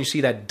go and you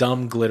see that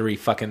dumb, glittery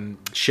fucking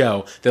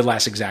show that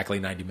lasts exactly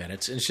 90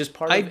 minutes. And it's just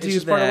part of, I it's do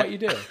just that. part of what you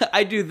do.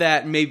 I do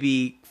that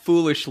maybe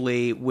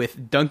foolishly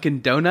with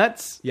Dunkin'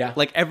 Donuts. Yeah.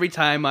 Like every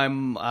time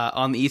I'm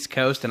on the East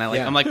Coast and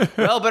Yeah. I'm like,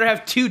 well, better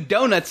have 2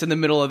 donuts in the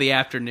middle of the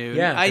afternoon.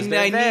 Yeah, 'cause they're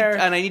I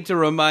there. need to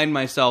remind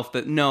myself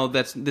that no,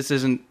 this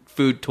isn't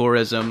food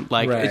tourism.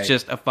 Like Right. it's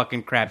just a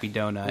fucking crappy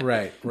donut.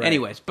 Right.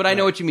 Anyways, but I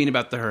know what you mean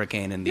about the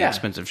hurricane and the Yeah.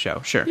 expensive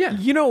show. Sure. Yeah.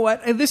 You know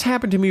what? And this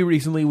happened to me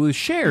recently with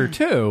Cher,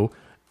 too.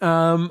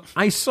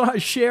 I saw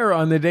Cher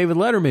on the David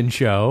Letterman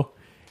show,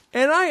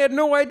 and I had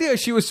no idea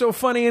she was so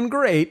funny and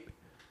great.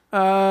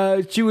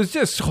 She was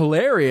just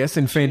hilarious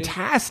and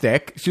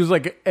fantastic. She was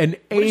like an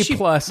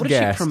A-plus What is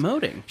guest. she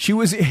promoting? It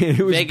was Vegas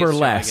show, I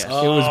burlesque.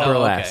 guess. It was Oh,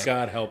 burlesque. okay.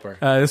 God help her.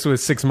 This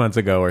was 6 months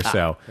ago or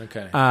so.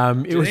 Okay.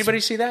 It Did was, anybody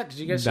see that? Did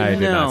you guys see I that?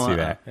 did not No, see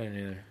that. I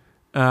didn't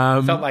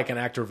either. Felt like an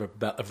actor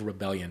of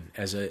rebellion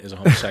as a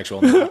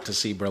homosexual not to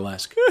see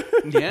burlesque.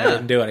 I Yeah.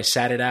 didn't do it. I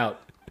sat it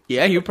out.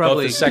 Yeah, you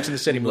probably Both the Sex and the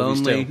City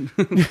movies,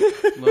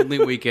 lonely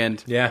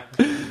weekend. Yeah.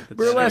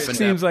 Burlesque That's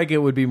seems like it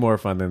would be more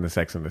fun than the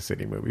Sex and the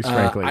City movies,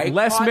 I frankly.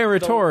 Less caught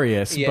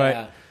meritorious, yeah.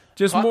 but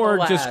just Caught the more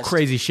just last.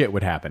 crazy shit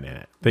would happen in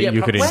it that Yeah,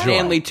 you could probably. enjoy.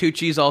 Stanley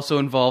Tucci's also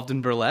involved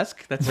in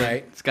burlesque. That's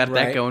Right. It's got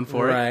that going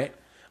for it. Right.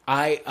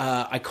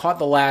 I caught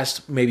the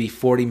last maybe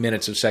 40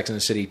 minutes of Sex and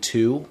the City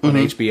 2 on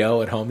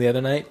HBO at home the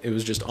other night. It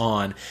was just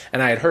on,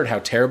 and I had heard how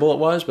terrible it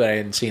was, but I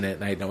hadn't seen it,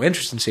 and I had no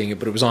interest in seeing it.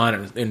 But it was on,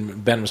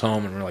 and Ben was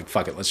home, and we are like,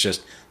 "Fuck it, let's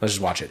just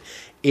watch it."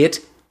 It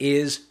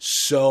is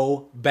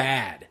so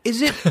bad.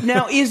 Is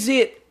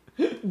it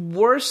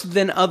worse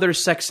than other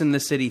Sex and the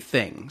City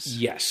things?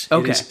 Yes.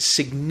 Okay. It is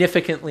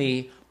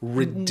significantly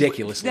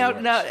ridiculously Now,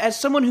 worse. as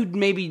someone who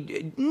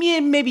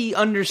maybe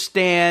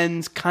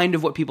understands kind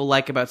of what people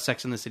like about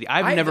Sex and the City,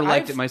 I've never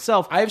liked it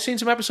myself. I've seen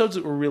some episodes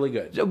that were really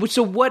good.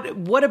 So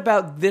what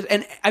about this?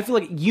 And I feel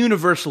like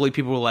universally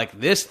people were like,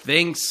 "This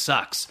thing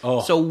sucks."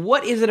 Oh. So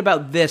what is it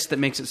about this that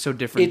makes it so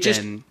different?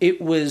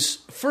 It was,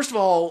 first of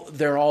all,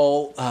 they're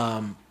all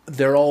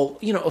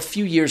a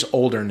few years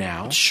older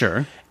now.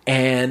 Sure.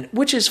 And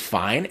which is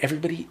fine.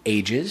 Everybody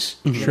ages,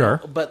 you Sure.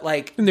 know, but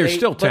like, And they're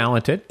still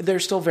talented. They're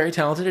still very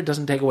talented. It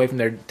doesn't take away from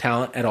their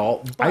talent at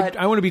all. But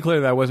I want to be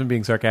clear that I wasn't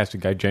being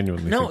sarcastic. I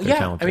genuinely think they're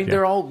talented. I mean,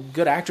 they're all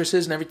good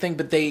actresses and everything,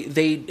 but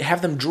they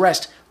have them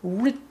dressed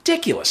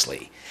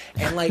ridiculously,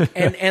 and like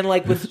and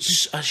like with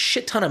a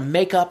shit ton of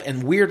makeup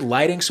and weird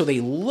lighting, so they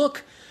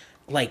look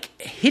like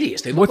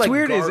hideous. They look What's like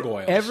weird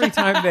gargoyles. is every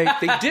time they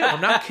they do. I'm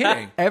not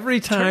kidding. every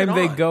time Turn it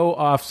they on. go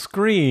off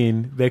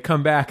screen, they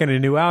come back in a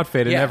new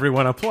outfit and Yeah.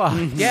 everyone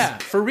applauds. Yeah,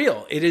 for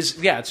real. It is.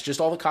 Yeah, it's just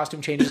all the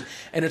costume changes,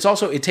 and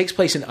it takes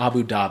place in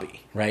Abu Dhabi,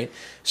 right?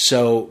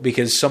 So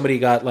because somebody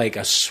got like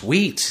a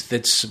suite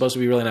that's supposed to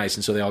be really nice,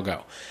 and so they all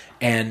go,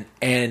 and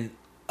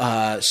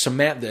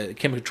Samantha,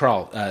 Kim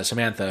Cattrall,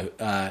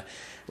 Samantha,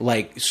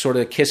 like sort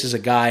of kisses a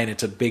guy, and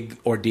it's a big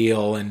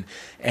ordeal,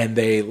 and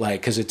they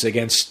like because it's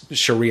against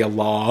Sharia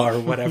law or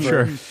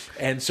whatever, Sure.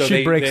 and so She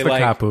they breaks they the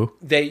like, kapu.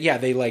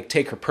 They like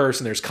take her purse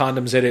and there's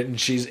condoms in it,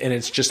 and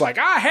it's just like,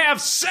 I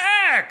have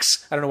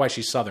sex. I don't know why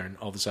she's Southern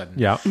all of a sudden.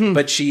 Yeah.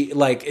 But she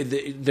like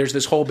there's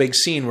this whole big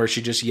scene where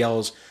she just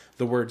yells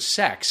the word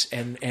sex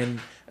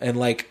and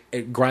like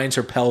it grinds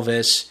her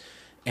pelvis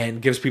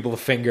and gives people the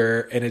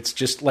finger, and it's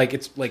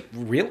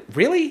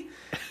really,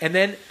 and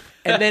then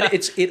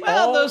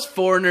all Those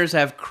foreigners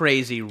have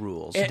crazy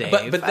rules, Dave.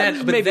 but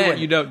then what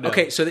you don't know.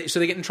 Okay, so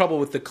they get in trouble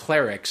with the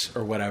clerics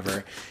or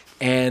whatever,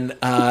 and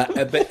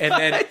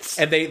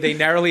they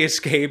narrowly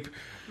escape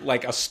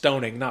like a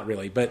stoning, not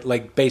really, but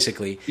like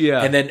basically,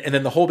 Yeah. And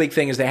then the whole big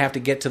thing is they have to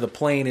get to the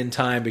plane in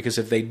time, because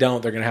if they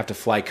don't, they're going to have to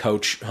fly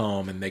coach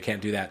home, and they can't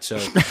do that. So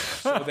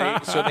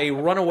they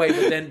run away.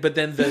 But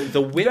then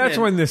the women. That's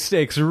when the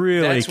stakes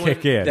really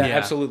kick in. Yeah,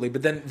 absolutely.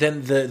 But then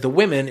the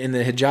women in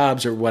the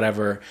hijabs or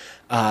whatever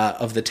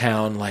of the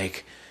town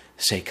like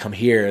say, "Come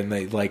here," and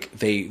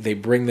they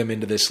bring them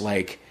into this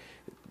like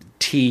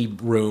tea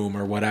room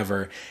or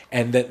whatever,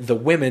 and the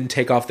women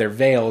take off their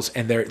veils,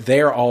 and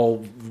they're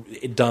all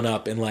done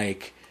up in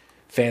like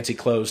fancy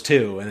clothes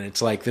too, and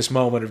it's like this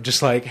moment of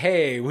just like,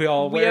 hey, we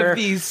have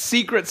these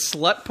secret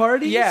slut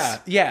parties.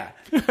 yeah,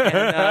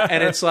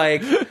 and it's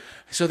like.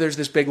 So there's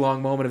this big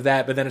long moment of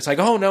that, but then it's like,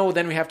 oh no,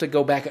 then we have to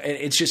go back. And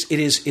it's just it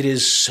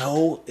is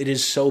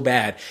so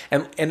bad.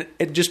 And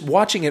just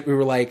watching it, we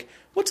were like,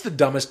 what's the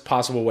dumbest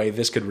possible way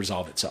this could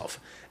resolve itself?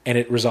 And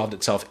it resolved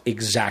itself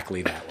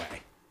exactly that way.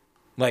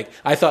 Like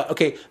I thought,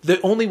 okay, the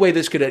only way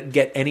this could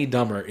get any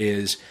dumber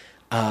is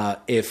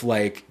if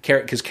like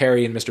because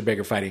Carrie and Mr. Big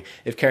are fighting.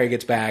 If Carrie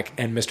gets back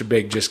and Mr.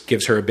 Big just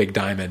gives her a big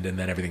diamond, and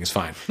then everything is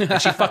fine.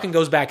 And she fucking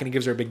goes back and he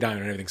gives her a big diamond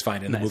and everything's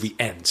fine, and the movie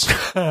ends.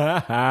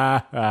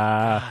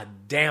 God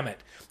damn it.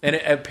 And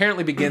it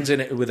apparently begins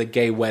with a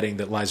gay wedding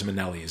that Liza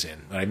Minnelli is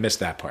in. I missed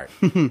that part.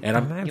 And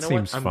I'm, That you know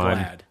seems what? I'm fun.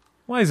 glad.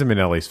 Liza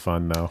Minnelli's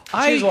fun though.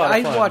 She's a lot of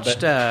I fun,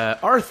 watched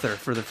Arthur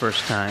for the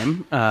first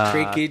time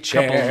Creaky a couple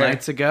chair. of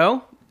nights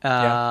ago.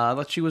 Yeah. I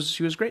thought she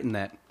was great in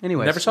that.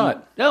 Anyway, Never saw it.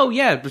 Oh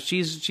yeah, but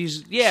she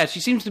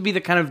seems to be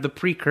the kind of the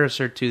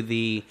precursor to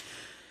the,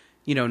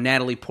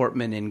 Natalie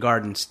Portman in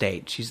Garden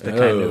State. She's the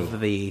kind of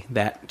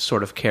that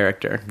sort of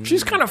character.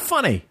 She's kind of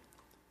funny.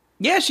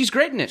 Yeah, she's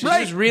great in it. She's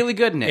Right. just really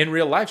good in it. In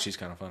real life, she's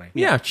kind of funny.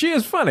 Yeah, she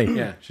is funny.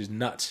 Yeah, she's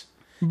nuts.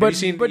 But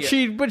Have you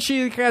seen,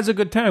 she has a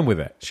good time with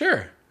it.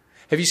 Sure.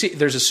 Have you seen?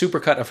 There's a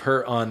supercut of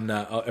her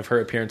of her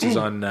appearances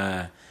on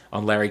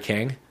Larry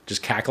King,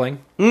 just cackling.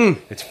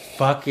 It's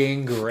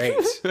fucking great.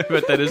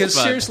 But that is Because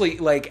fun. seriously,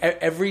 like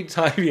every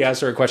time he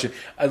asked her a question,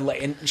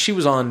 and she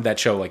was on that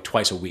show like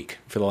twice a week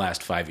for the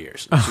last 5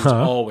 years. She was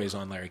always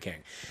on Larry King.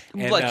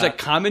 And, like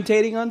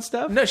commentating on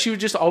stuff? no, she would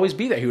just always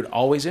be there. He would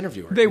always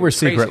interview her. They It were was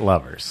crazy. secret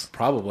lovers.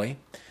 Probably.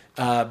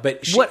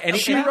 But she, What- and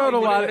She and wrote a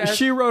when lot. it asked-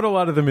 She wrote a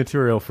lot of the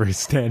material for his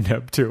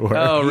stand-up tour.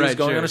 Oh, he was right,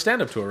 going sure. on a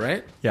stand-up tour,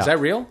 right? Yeah. Is that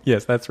real?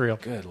 Yes, that's real.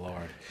 Good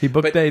Lord. He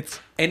booked But- dates.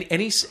 And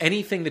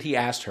anything that he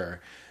asked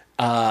her,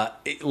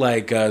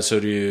 so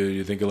do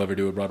you think you'll ever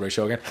do a Broadway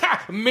show again?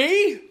 Ha!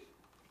 Me?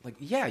 Like,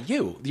 yeah,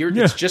 you.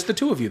 It's just the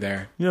two of you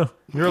there. Yeah,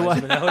 you're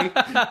Liza Minnelli.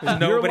 There's You're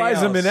nobody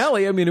Liza else.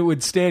 Minnelli. I mean, it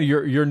would stand.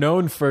 You're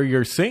known for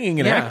your singing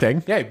and Yeah.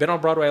 acting. Yeah, you've been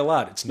on Broadway a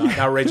lot. It's not an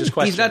outrageous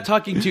question. He's not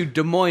talking to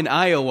Des Moines,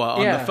 Iowa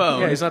on Yeah, the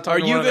phone. yeah, he's not Are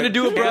talking to you one of going to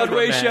the do a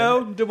Broadway cameramen.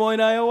 show, Des Moines,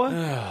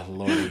 Iowa? Oh,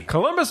 Lordy.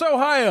 Columbus,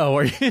 Ohio.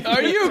 Are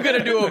you going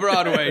to do a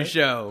Broadway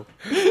show?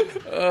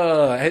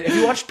 Have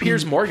you watched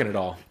Piers Morgan at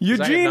all? 'Cause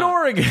I have Eugene, not.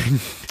 Oregon.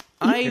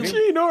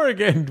 Eugene,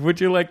 Oregon.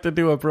 Would you like to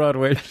do a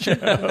Broadway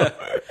show?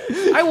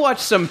 I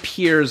watched some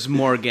Piers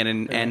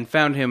Morgan and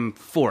found him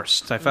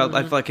forced. I felt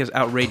like his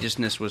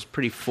outrageousness was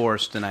pretty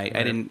forced, and I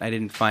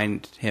didn't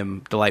find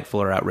him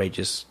delightful or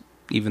outrageous,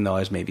 even though I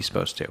was maybe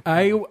supposed to.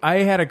 I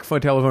had a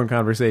telephone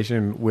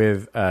conversation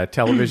with a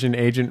television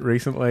agent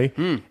recently,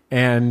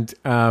 and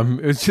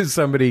it was just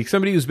somebody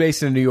who's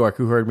based in New York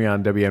who heard me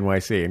on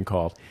WNYC and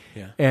called,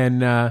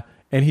 and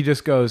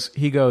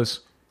he goes,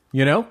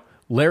 you know,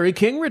 Larry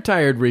King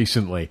retired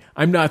recently.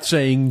 I'm not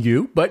saying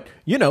you, but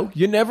you know,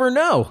 you never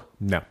know.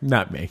 No,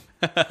 not me.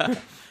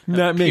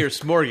 Not me.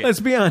 Piers Morgan.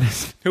 Let's be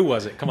honest. Who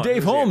was it? Come on.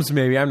 Dave who's it? Holmes,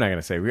 maybe. I'm not going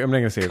to say. I'm not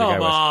going to say who the guy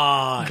Come was.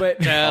 on.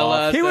 But Tell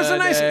us he was a the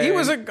nice. name. He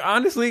was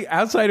honestly,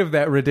 outside of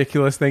that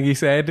ridiculous thing he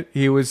said,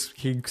 he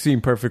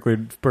seemed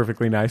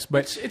perfectly nice.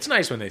 But It's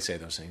nice when they say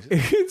those things.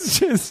 it's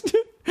just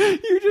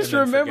you just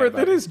And then remember forget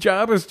that about his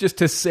job is just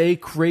to say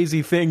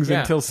crazy things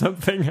Yeah. until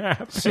something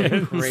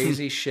happens.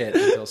 Crazy shit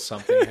until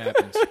something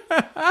happens.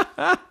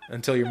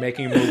 Until you're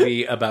making a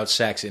movie about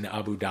sex in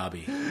Abu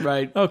Dhabi.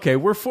 Right. Okay,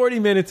 we're 40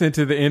 minutes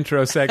into the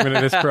intro segment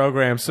of this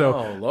program, so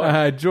Oh,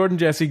 Lord. Jordan,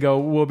 Jesse, go.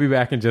 We'll be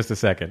back in just a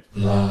second.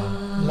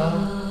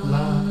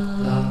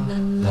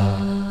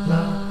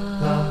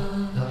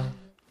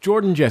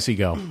 Jordan, Jesse,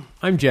 go.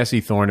 I'm Jesse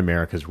Thorne,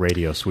 America's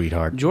radio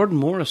sweetheart. Jordan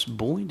Morris,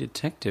 boy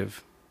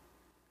detective.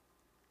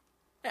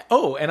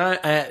 Oh, and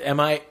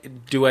I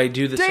do I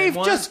do the same Dave,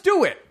 one? just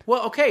do it.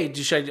 Well, okay.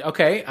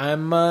 Okay,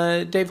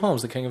 I'm Dave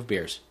Holmes, the king of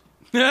beers.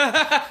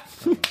 Oh,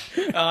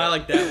 I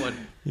like that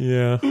one.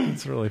 Yeah,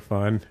 it's really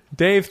fun.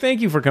 Dave,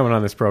 thank you for coming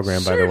on this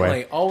program, by the way.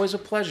 Certainly, always a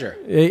pleasure.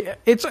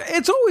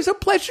 It's always a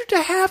pleasure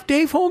to have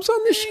Dave Holmes on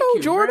the show, Thank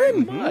you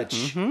Jordan.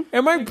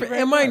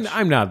 very much.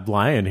 I'm not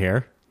lying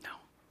here.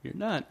 You're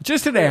not.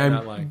 Just today,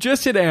 not lying.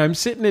 I'm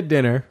sitting at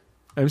dinner.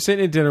 I'm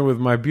sitting at dinner with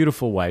my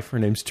beautiful wife. Her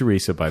name's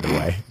Teresa, by the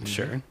way.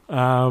 Sure.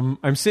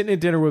 I'm sitting at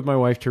dinner with my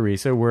wife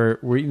Teresa. We're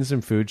eating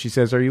some food. She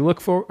says, Are you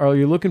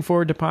looking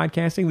forward to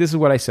podcasting?" This is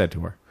what I said to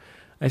her.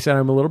 I said,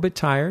 "I'm a little bit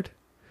tired.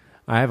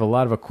 I have a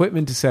lot of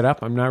equipment to set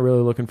up. I'm not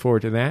really looking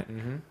forward to that.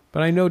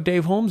 But I know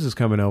Dave Holmes is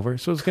coming over,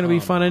 so it's going to be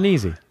fun and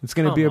easy. It's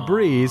going to be a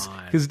breeze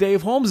because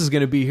Dave Holmes is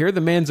going to be here.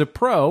 The man's a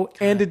pro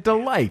and a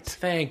delight."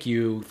 Thank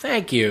you.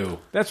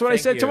 That's what I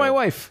said to my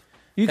wife.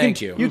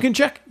 Thank you. You can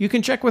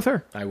check with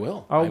her. I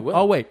will.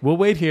 I'll wait. We'll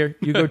wait here.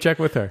 You go check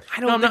with her. I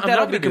don't think I'm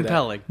that'll not be gonna do that.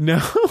 compelling.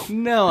 No.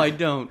 No, I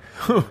don't.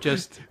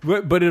 Just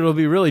But it'll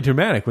be really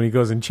dramatic when he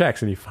goes and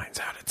checks and he finds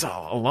out it's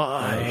all a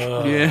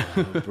lie. yeah.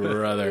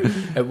 Brother.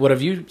 What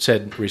have you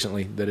said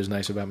recently that is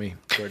nice about me,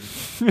 Jordan?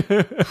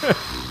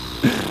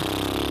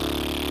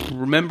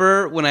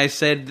 Remember when I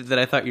said that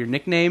I thought your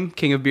nickname,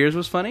 King of Beers,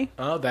 was funny?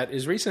 Oh, that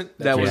is recent.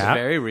 That was Yeah.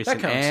 very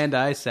recent, counts. and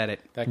I said it.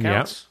 That Yeah,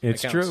 counts.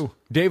 it's That counts. true.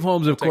 Dave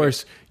Holmes, of take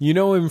course, you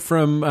know him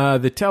from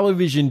the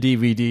television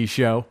DVD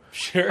show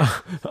Sure.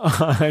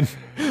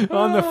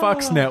 on the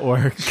Fox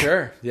network.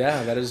 Sure.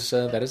 Yeah, that is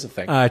a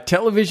thing.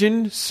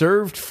 Television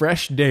served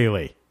fresh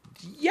daily.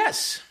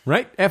 Yes.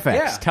 Right? FX.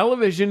 Yeah.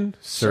 Television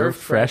served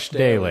fresh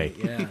daily.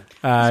 Yeah.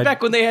 It's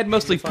back when they had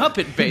mostly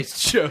puppet-based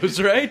shows,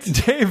 right?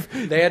 Dave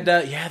They had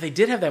they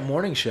did have that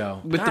morning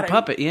show With God, the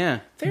puppet, yeah.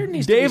 There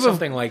needs to Dave be of-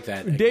 something like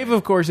that. Dave,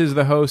 of course, is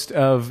the host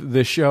of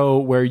the show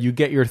where you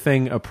get your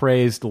thing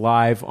appraised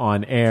live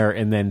on air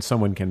and then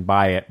someone can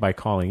buy it by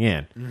calling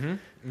in.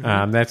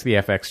 That's the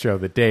FX show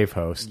that Dave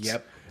hosts.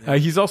 Yep.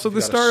 He's also the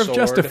got a star of sword.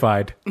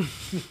 Justified.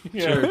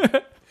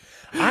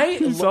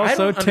 He's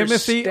also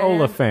Timothy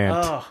Oliphant.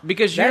 Oh,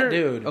 Because that you're...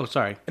 dude. Oh,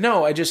 sorry.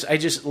 No, I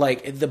just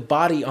like the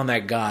body on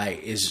that guy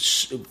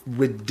is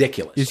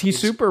ridiculous. Is he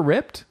It's- super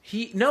ripped?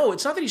 No,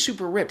 it's not that he's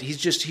super ripped. He's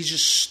just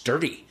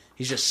sturdy.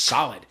 He's just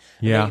solid.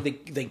 Yeah.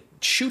 They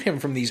shoot him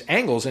from these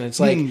angles, and it's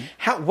like,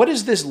 what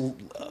is this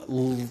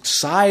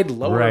side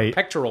lower Right.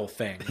 pectoral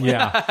thing?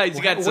 Yeah. He's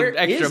got some Where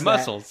extra is that?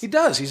 muscles. He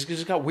does. He's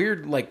just got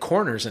weird like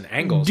corners and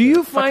angles. Do you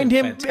that are find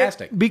fucking him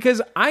fantastic?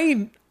 Because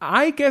I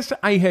guess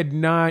it had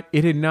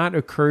not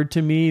occurred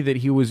to me that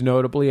he was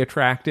notably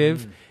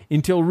attractive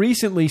until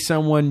recently.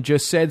 Someone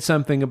just said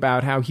something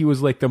about how he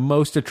was like the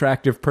most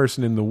attractive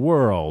person in the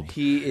world.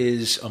 He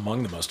is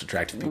among the most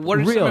attractive people. What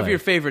are some of Really? your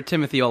favorite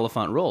Timothy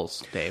Oliphant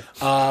roles, Dave?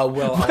 Well,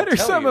 What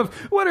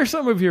are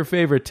some of your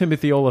favorite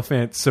Timothy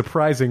Oliphant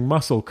surprising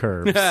muscle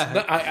curves?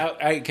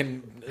 I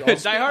can. I'll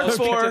Die Hard I'll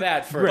speak 4, to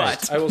that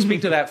first. but- I will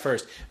speak to that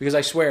first because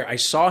I swear I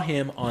saw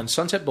him on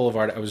Sunset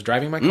Boulevard. I was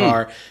driving my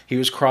car. He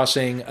was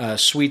crossing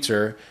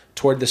Sweetser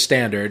toward the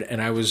Standard, and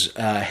I was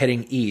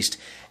heading east.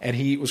 And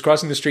he was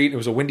crossing the street. It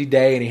was a windy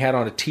day, and he had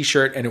on a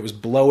T-shirt, and it was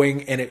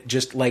blowing, and it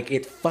just like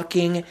it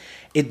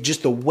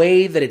just the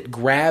way that it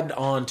grabbed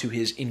onto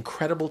his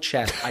incredible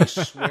chest. I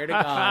swear to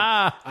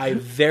God, I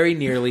very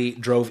nearly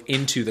drove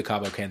into the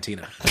Cabo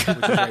Cantina, which was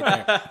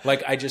right there.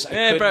 Like I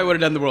Probably would have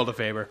done the world a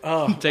favor.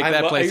 Take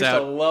that I place used to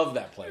out. love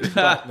that place.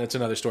 But that's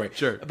another story.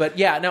 Sure. But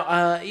yeah, no,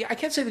 I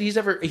can't say that he's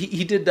ever.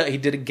 He did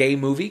a gay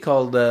movie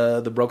called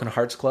The Broken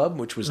Hearts Club,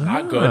 which was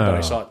not good, but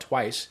I saw it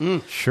twice.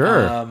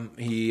 Sure.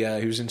 He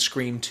was in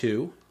Scream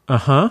 2,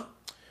 Uh-huh.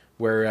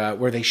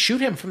 where they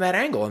shoot him from that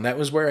angle, and that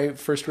was where I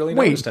first really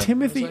Wait, noticed him.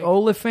 Timothy I was like,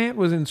 Oliphant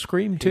was in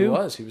Scream 2? He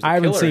was the I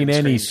haven't killer seen in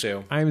any.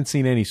 Scream 2. I haven't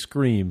seen any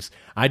Screams.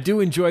 I do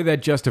enjoy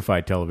that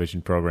Justified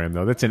television program,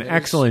 though. That's an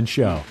excellent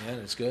show. Yeah,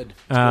 it's good.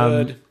 It's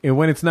good. And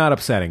when it's not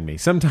upsetting me,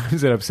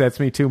 sometimes it upsets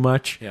me too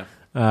much. Yeah.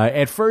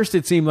 At first,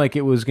 it seemed like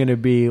it was going to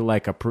be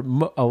like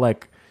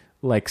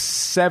like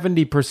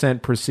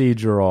 70%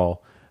 procedural,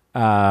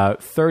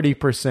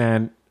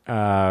 30%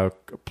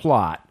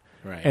 plot,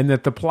 Right. and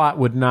that the plot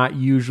would not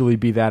usually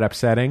be that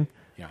upsetting.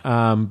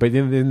 Yeah. But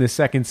in the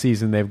second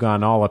season, they've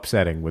gone all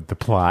upsetting with the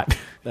plot.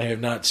 I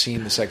have not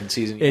seen the second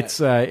season yet.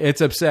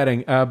 It's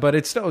upsetting, but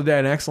it's still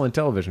an excellent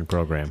television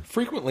program.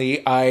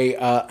 Frequently,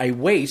 I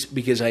wait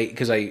because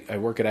I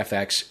work at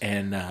FX,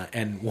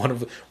 and one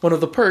of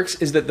the perks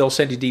is that they'll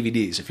send you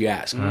DVDs if you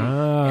ask,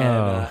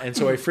 and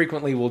so I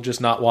frequently will just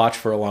not watch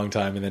for a long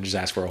time and then just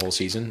ask for a whole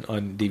season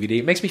on DVD.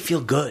 It makes me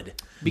feel good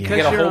Because I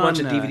get a you're whole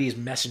bunch on, of DVDs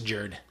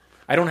messengered.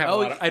 I don't have a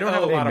lot. I don't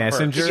have a They lot of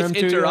messenger perks. them It's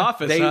to you?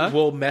 inter-office, They huh?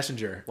 will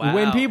messenger. Wow.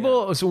 When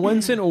people, so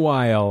once in a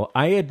while,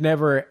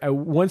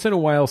 once in a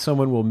while,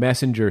 someone will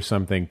messenger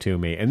something to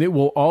me, and it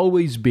will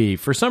always be,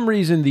 for some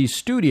reason, these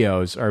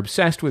studios are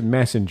obsessed with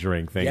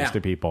messengering things Yeah.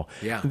 to people.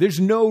 Yeah. There's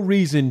no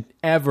reason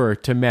ever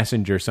to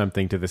messenger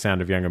something to the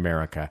Sound of Young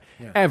America.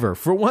 Ever.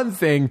 For one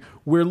thing,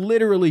 we're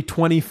literally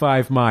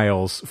 25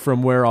 miles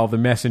from where all the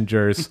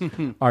messengers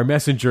are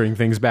messengering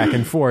things back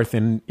and forth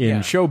in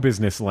Yeah. show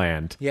business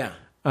land. Yeah,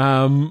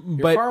 You're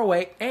you're far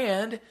away,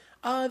 and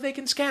they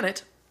can scan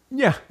it.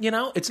 Yeah. You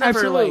know, it's never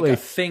Absolutely. like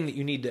a thing that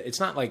you need to. It's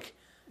not like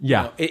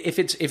Yeah. You know, if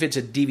it's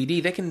a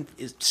DVD, they can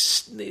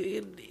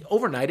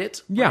overnight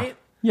it. Yeah. Right?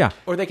 Yeah.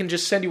 Or they can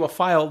just send you a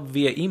file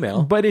via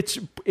email. But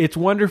it's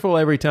wonderful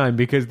every time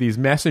because these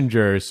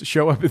messengers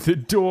show up at the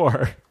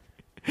door.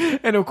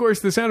 And of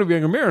course, the Sound of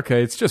Young America,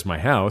 it's just my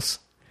house.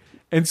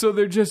 And so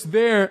they're just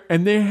there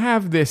and they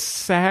have this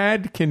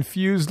sad,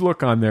 confused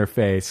look on their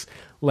face.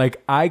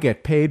 Like, I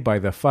get paid by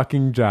the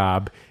fucking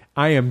job.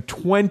 I am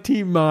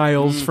 20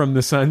 miles from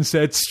the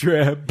Sunset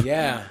Strip.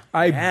 Yeah.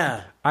 I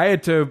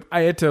had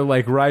to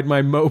like ride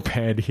my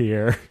moped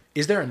here.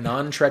 Is there a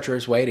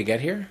non-treacherous way to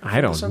get here? I from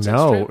the don't Sunset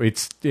know. Strip?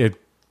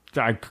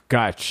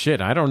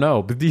 I don't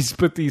know. But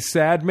these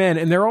sad men,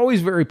 and they're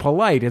always very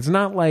polite. It's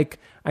not like,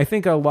 I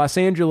think a Los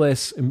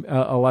Angeles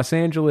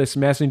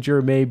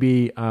messenger may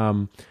be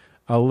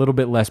a little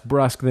bit less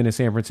brusque than a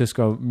San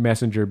Francisco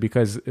messenger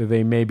because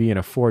they may be in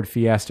a Ford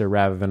Fiesta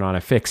rather than on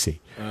a Fixie.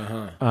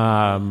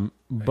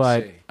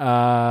 But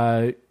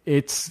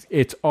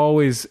it's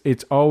always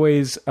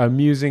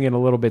amusing and a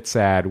little bit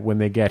sad when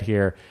they get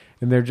here.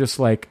 And they're just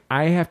like,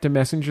 I have to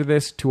messenger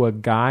this to a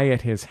guy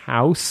at his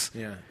house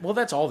Yeah. Well,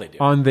 that's all they do.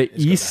 on the is go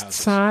to east houses.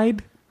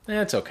 side.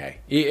 That's okay.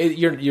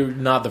 You're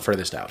not the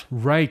furthest out.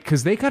 Right,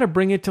 because they got to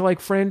bring it to like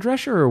Fran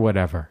Drescher or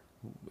whatever.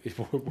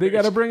 They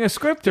got to bring a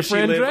script to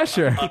Fran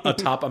Drescher.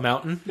 atop a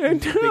mountain. And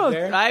Big no,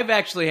 there? I've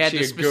actually had She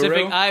to a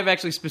guru? I've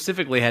actually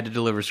specifically had to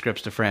deliver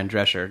scripts to Fran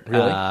Drescher.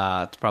 Really?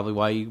 It's probably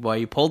why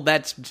you pulled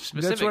that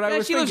specific. That's what I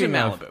was She lives in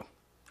thinking of. Malibu.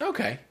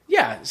 Okay.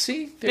 Yeah.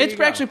 See, there It's you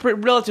go. actually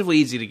relatively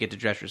easy to get to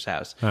Drescher's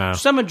house. Oh.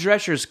 Some of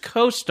Drescher's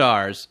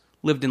co-stars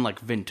lived in like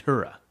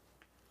Ventura.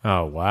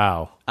 oh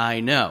wow, I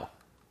know.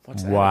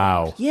 What's that?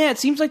 wow. Yeah, it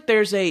seems like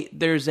there's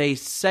a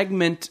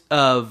segment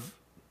of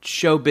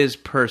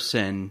showbiz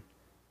person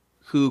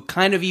who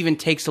kind of even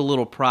takes a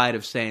little pride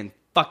of saying,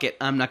 "Fuck it,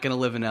 I'm not going to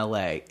live in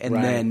L.A." And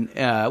Right.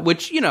 then,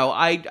 which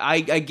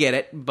I get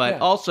it, but Yeah.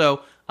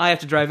 also I have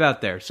to drive out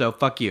there, so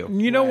fuck you.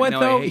 You know what No, I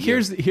though? hate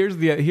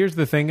you. Here's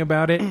the thing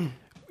about it.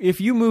 if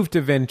you move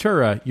to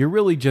Ventura, you're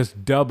really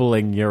just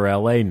doubling your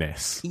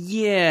LA-ness.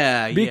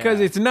 Yeah, Because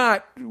it's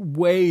not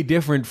way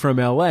different from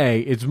LA.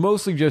 It's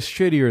mostly just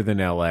shittier than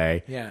LA.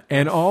 Yeah,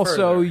 And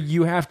also, further.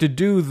 you have to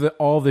do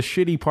all the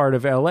shitty part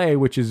of LA,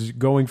 which is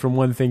going from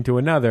one thing to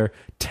another,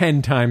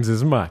 10 times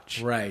as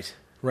much. Right.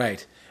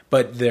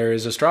 But there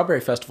is a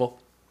strawberry festival.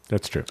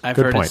 That's true. I've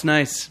Good heard point. it's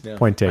nice.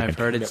 Point taken. I've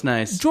heard it's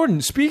nice.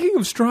 Jordan, speaking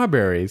of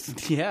strawberries,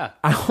 Yeah.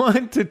 I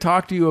want to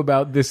talk to you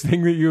about this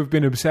thing that you have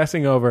been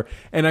obsessing over.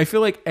 And I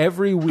feel like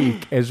every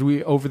week,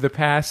 over the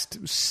past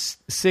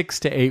 6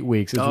 to 8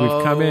 weeks, as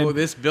we've come in.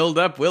 this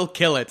build-up will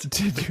kill it.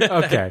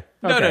 Okay.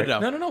 No.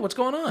 No. What's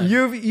going on?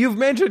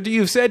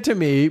 You've said to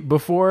me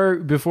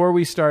before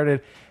we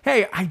started,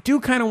 hey, I do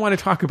kind of want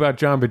to talk about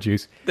Jamba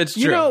Juice. That's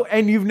You true. know,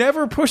 and you've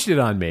never pushed it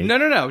on me.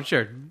 No,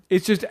 sure.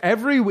 It's just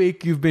every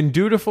week you've been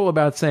dutiful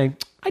about saying,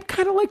 I'd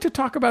kind of like to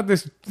talk about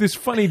this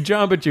funny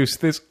Jamba Juice,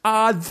 this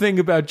odd thing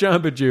about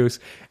Jamba Juice.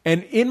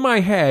 And in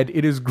my head,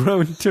 it has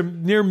grown to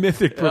near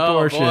mythic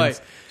proportions. Oh, boy.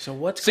 So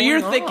what's So going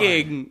you're on?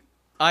 thinking,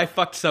 I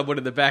fucked someone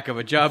in the back of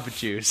a Jamba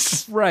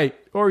Juice. Right.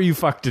 Or you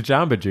fucked a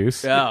Jamba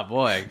Juice. Oh,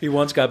 boy. He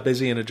once got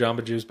busy in a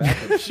Jamba Juice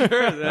package.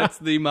 Sure, that's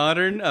the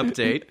modern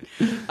update.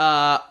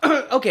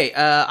 Okay,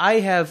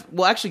 I have...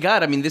 Well, actually,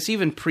 God, I mean, this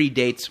even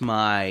predates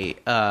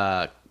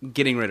my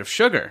getting rid of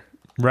sugar.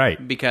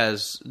 Right.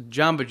 Because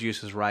Jamba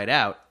Juice is right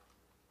out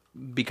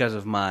because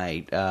of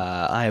my...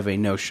 I have a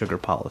no-sugar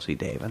policy,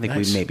 Dave. I think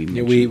we maybe...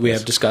 Yeah, mentioned we this.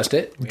 have discussed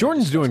it.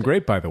 Jordan's doing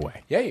great, by the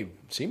way. Yeah, you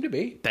seem to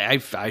be. I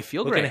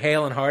feel Looking great.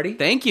 hale and hearty.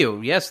 Thank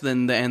you. Yes,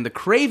 and the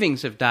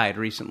cravings have died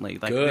recently.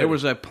 Like Good. there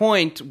was a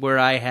point where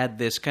I had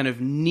this kind of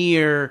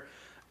near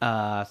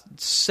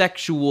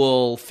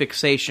sexual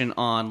fixation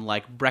on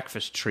like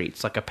breakfast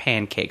treats, like a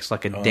pancakes,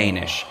 like a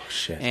Danish.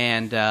 shit.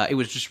 And it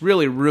was just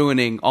really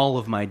ruining all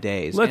of my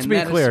days. Let's And be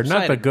that has clear, not the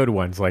subsided. good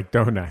ones like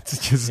donuts,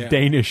 just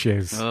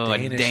Danishes. Oh,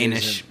 a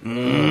Danish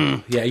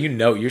Danish. Yeah, you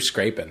know you're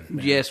scraping.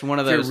 man. Just one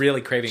of If those. You're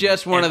really craving.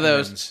 Just one of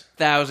those Entenmann's.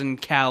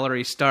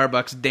 1,000-calorie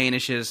Starbucks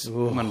Danishes.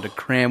 Wanted to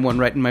cram one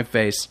right in my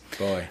face.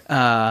 Boy,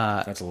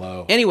 that's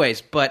low.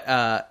 Anyways, but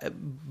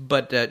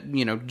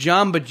you know,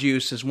 Jamba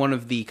Juice is one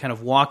of the kind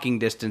of walking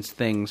distance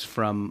things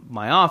from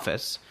my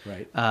office.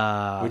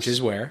 Right. Which Which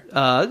is where?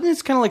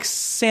 it's kind of like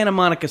Santa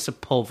Monica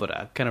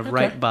Sepulveda, kind of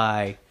right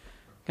by,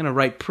 kind of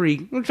right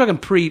we're talking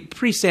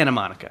pre Santa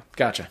Monica.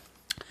 Gotcha.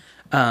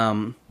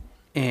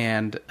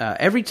 And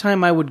every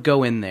time I would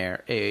go in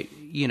there,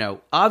 you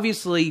know,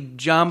 obviously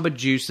Jamba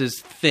Juice's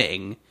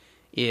thing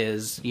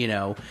is, you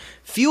know,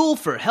 fuel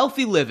for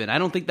healthy living. I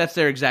don't think that's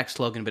their exact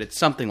slogan, but it's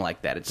something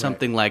like that. It's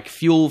something like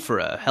fuel for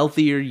a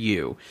healthier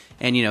you.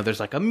 And, you know, there's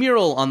like a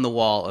mural on the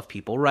wall of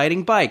people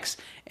riding bikes.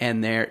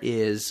 And there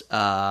is,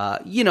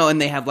 you know, and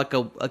they have like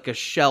a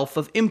shelf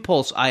of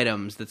impulse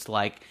items that's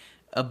like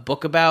a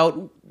book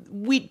about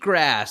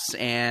wheatgrass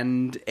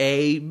and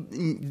a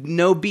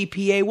no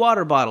BPA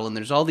water bottle. And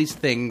there's all these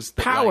things.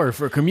 That, Power like,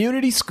 for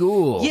community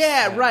schools.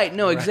 yeah, right.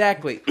 No,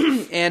 exactly.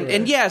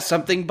 and yeah,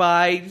 something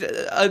by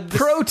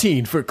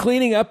Protein for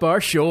cleaning up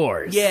our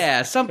shores.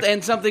 yeah,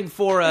 something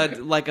for a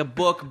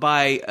book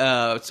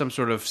by some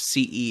sort of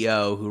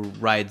CEO who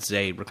rides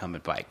a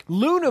recumbent bike.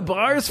 Luna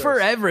bars for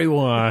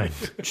everyone.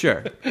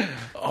 Sure.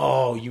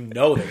 Oh, you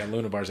know they got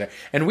Luna bars there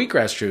and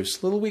wheatgrass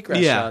juice, little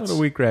wheatgrass Yeah. shots.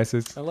 Little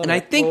wheatgrasses. I love And I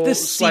it. think Little the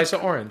slice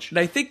of orange. And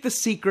I think the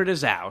secret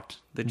is out.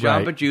 The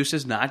Jamba Right. Juice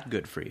is not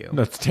good for you.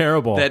 That's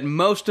terrible. That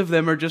most of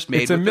them are just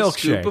made It's a with a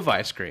scoop milkshake. of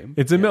ice cream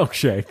It's a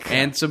milkshake.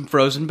 and some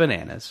frozen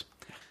bananas.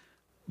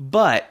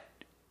 But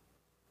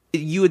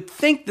you would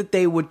think that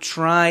they would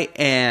try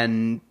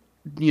and,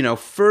 you know,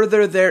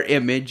 further their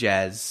image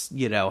as,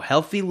 you know,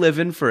 healthy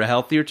living for a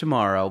healthier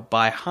tomorrow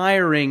by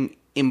hiring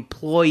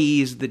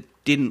employees that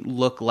didn't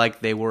look like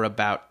they were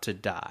about to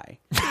die.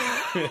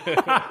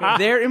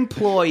 Their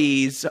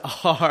employees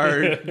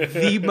are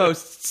the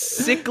most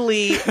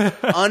sickly,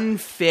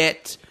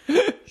 unfit,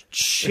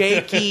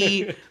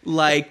 shaky,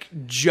 like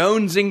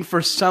jonesing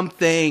for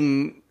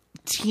something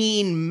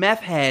teen meth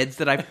heads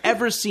that I've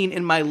ever seen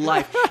in my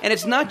life. And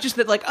it's not just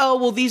that, like, oh,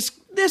 well, this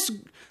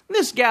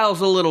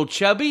gal's a little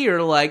chubby,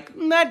 or like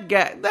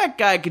that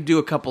guy could do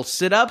a couple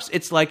sit-ups.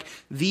 It's like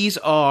these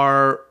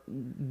are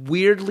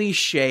weirdly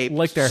shaped,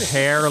 Like their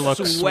hair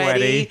looks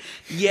sweaty.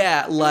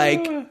 Yeah,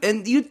 like,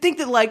 and you'd think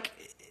that, like,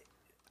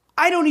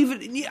 I don't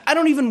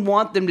even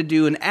want them to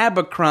do an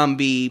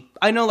Abercrombie.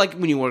 I know, like,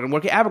 when you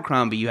work at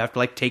Abercrombie, you have to,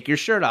 like, take your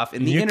shirt off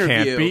in the You interview.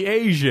 can't be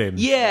Asian.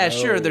 Yeah,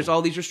 sure. There's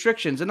all these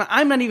restrictions, and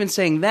I'm not even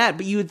saying that,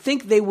 but you would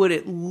think they would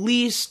at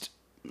least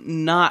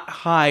not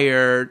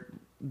hire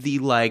the,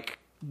 like,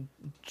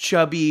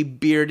 chubby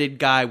bearded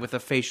guy with a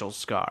facial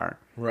scar.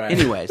 Right.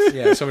 Anyways.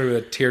 Yeah, somebody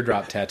with a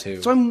teardrop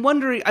tattoo. So I'm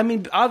wondering, I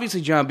mean,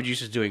 obviously Jamba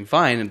Juice is doing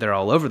fine and they're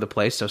all over the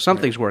place, so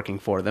something's working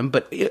for them,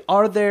 but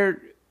are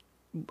there,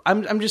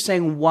 I'm just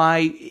saying,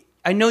 why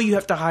I know you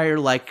have to hire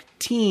like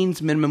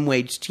teens, minimum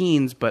wage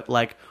teens, but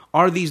like,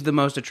 are these the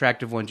most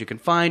attractive ones you can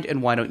find,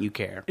 and why don't you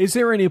care? Is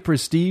there any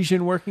prestige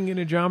in working in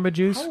a Jamba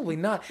Juice? Probably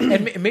not.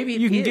 And maybe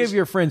You can give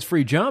your friends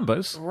free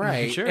Jambas.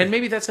 right, Sure. and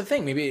maybe that's the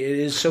thing. Maybe it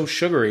is so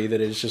sugary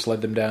that it's just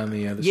led them down the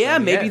Yeah,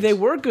 stony maybe ends. they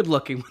were good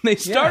looking when they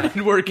started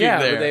working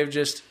yeah, there. but they've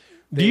just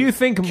Do you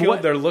think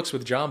killed their looks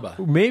with Jamba?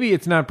 maybe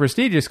it's not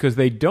prestigious because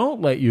they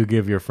don't let you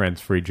give your friends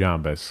free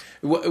Jambas?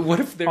 What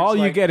if there's All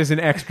you like- get is an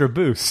extra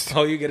boost.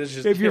 all you get is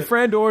just If your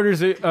friend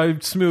orders a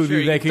smoothie, Sure,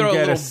 you they can can throw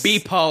get a little bee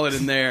pollen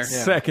in there.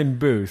 second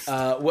boost.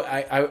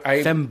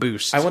 I Fem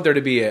boost. I want there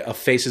to be a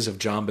Faces of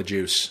Jamba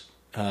Juice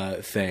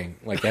thing,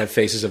 like they have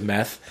Faces of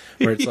Meth,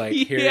 where it's like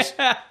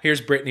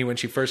here's Brittany when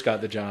she first got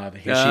the job,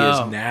 here she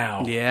Oh. is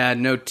now. Yeah,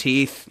 no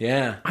teeth.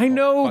 Yeah, I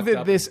know fucked that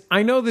up. this.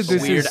 I know that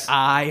this Weird is.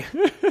 eye.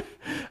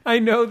 I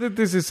know that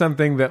this is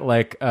something that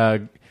like a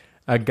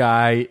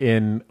guy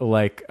in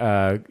like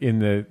in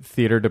the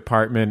theater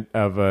department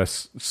of a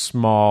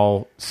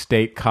small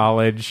state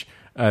college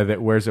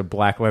that wears a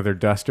black leather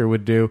duster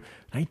would do.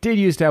 I did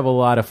used to have a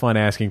lot of fun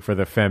asking for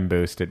the Fem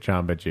Boost at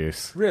Jamba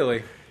Juice.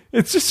 Really.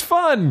 It's just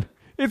fun.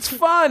 It's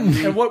fun.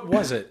 And what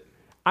was it?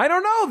 I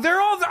don't know. They're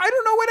all. I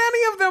don't know what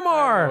any of them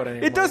are. what any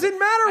of It them are. doesn't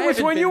matter I which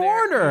haven't one been you there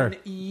order.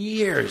 in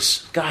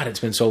years. God,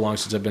 it's been so long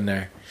since I've been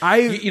there. I-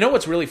 You know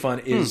what's really fun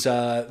is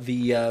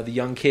the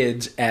young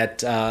kids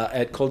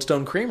at Cold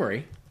Stone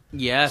Creamery.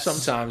 Yes.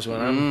 Sometimes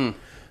when I'm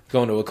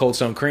going to a Cold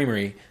Stone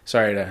Creamery,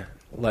 sorry to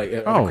like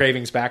are Oh. the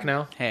cravings back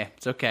now. Hey,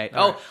 it's okay.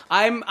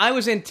 I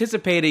was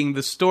anticipating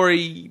the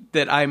story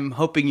that I'm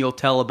hoping you'll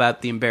tell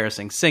about the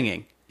embarrassing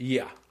singing.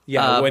 Yeah.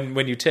 Yeah,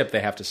 when you tip,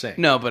 they have to sing.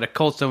 No, but a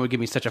Cold Stone would give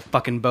me such a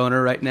fucking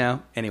boner right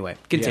now. Anyway,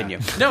 continue.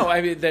 Yeah. No,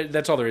 I mean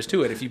that's all there is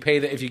to it. If you pay,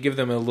 if you give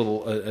them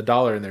a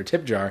dollar in their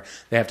tip jar,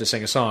 they have to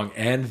sing a song,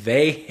 and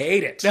they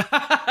hate it.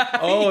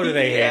 Oh, do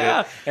they hate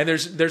it? And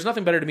there's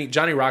nothing better to me.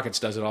 Johnny Rockets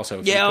does it also.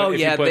 If you put,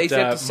 they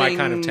have to My sing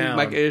Kind of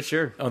Town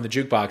sure. on the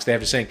jukebox. They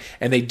have to sing,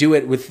 and they do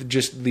it with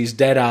just these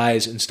dead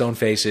eyes and stone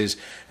faces,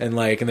 and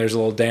there's a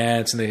little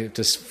dance, and they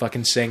just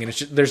fucking sing, and it's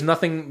just, there's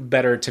nothing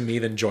better to me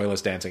than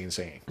joyless dancing and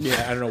singing.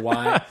 Yeah, I don't know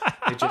why.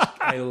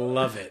 I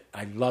love it.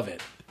 I love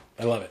it.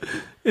 I love it.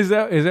 Is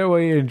that what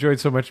you enjoyed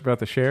so much about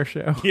the Cher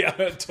show? Yeah,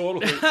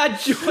 totally.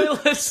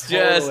 Joyless,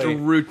 just Totally.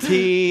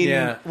 routine.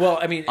 Yeah. Well,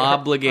 I mean,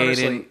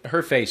 Obligated. Honestly,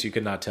 her face, you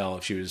could not tell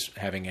if she was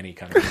having any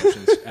kind of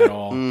emotions at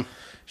all.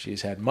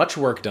 She's had much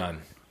work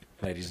done,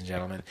 ladies and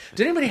gentlemen.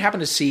 Did anybody happen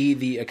to see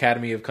the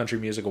Academy of Country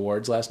Music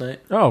Awards last night?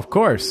 Oh, of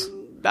course.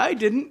 I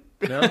didn't.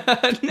 No.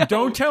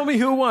 Don't tell me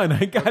who won.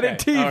 I got it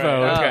TiVo.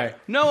 All right, okay.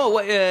 No,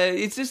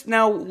 it's just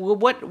now.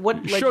 What led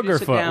you to sit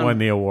Sugarfoot down? won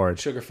the award.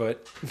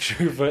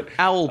 Sugarfoot.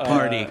 Owl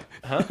Party.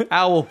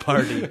 Owl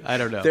Party. I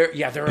don't know.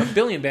 There are a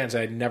billion bands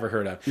I'd never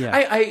heard of. Yeah.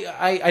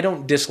 I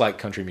don't dislike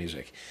country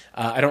music.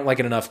 I don't like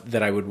it enough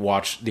that I would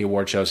watch the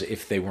award shows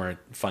if they weren't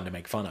fun to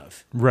make fun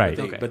of. Right.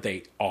 But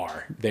they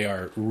are. They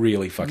are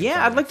really fucking Yeah,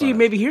 fun I'd make like to fun of.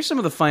 maybe hear some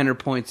of the finer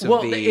points of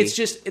Well, the. it's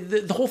just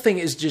the whole thing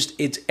is just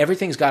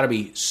everything's got to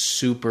be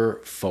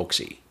super folksy.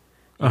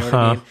 You know what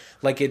I mean?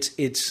 Like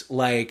it's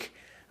like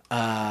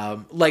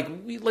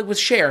with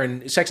Cher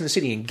and Sex and the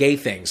City and gay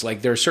things.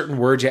 Like there are certain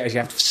words you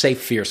have to say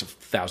fierce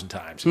 1,000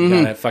 times. You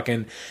gotta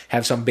fucking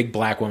have some big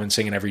black woman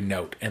singing every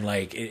note, and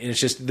it's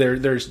just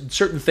there's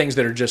certain things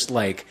that are just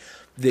like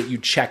that you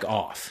check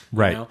off,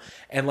 Right. You know?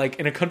 And like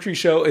in a country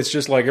show, it's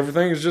just like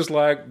everything is just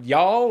like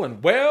y'all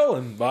and well,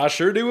 and I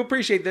sure do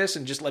appreciate this,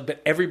 and just like,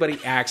 but everybody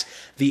acts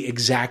the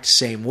exact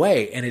same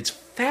way, and it's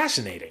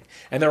fascinating.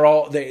 And they're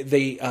all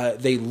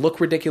they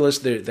look ridiculous.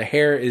 The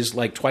hair is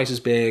like twice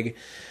as big.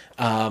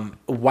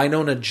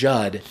 Winona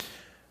Judd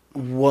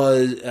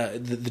was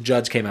the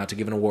Judds came out to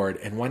give an award,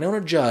 and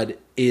Winona Judd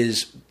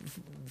is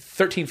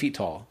 13 feet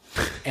tall,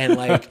 and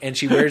and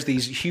she wears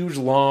these huge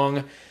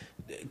long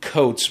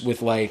coats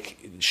with like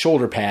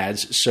shoulder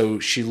pads, so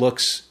she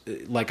looks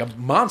like a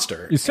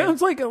monster. It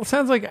sounds like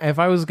if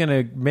I was going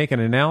to make an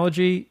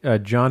analogy,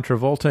 John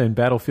Travolta in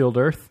Battlefield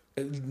Earth.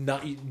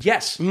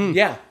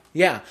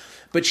 Yeah.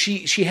 But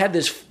she had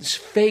this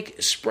fake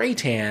spray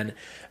tan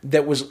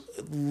that was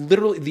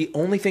literally the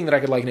only thing that I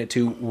could liken it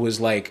to was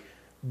like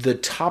the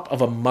top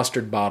of a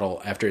mustard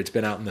bottle after it's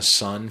been out in the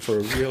sun for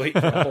a whole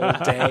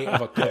day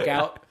of a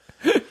cookout.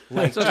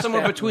 Like so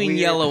somewhere between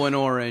yellow and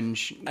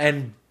orange.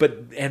 and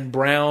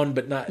brown,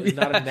 but not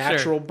a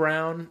natural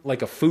brown,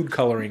 like a food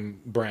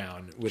coloring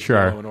brown with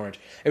yellow and orange.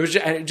 It was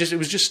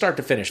just start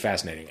to finish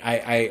fascinating.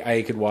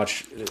 I could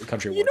watch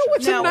country. You know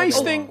what's Now- a nice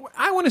oh. thing?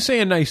 I want to say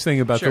a nice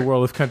thing about the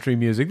world of country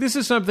music. This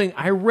is something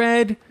I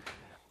read.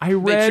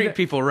 They treat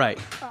people right.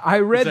 I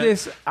read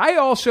this.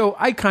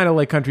 I kind of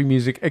like country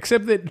music,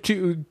 except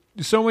that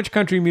so much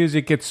country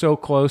music gets so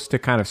close to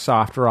kind of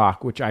soft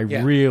rock, which I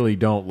really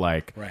don't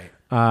like. Right.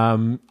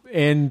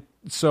 And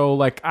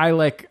so I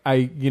like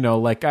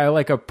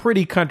a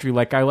pretty country.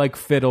 Like I like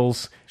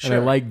fiddles and I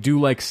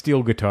like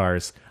steel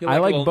guitars. You I like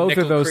a like little both of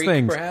Nickel those Creek,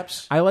 things.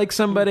 perhaps? I like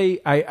somebody.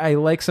 I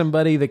like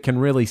somebody that can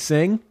really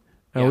sing,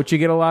 which you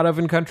get a lot of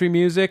in country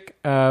music.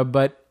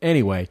 But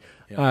anyway,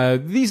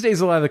 These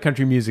days, a lot of the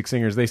country music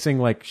singers, they sing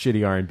like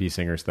shitty R&B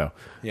singers, though.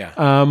 Yeah.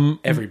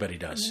 Everybody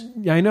does.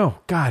 Yeah, I know.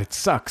 God, it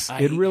sucks.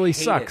 It really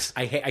hate sucks.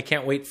 it. I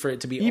can't wait for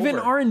it to be Even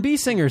over. R&B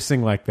singers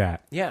sing like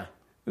that. Yeah.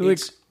 Like,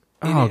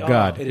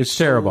 God, it it's is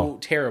terrible. So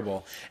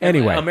terrible. And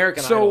Anyway,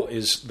 American Idol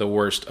is the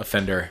worst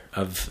offender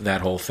of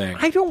that whole thing.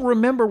 I don't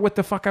remember what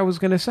the fuck I was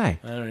going to say.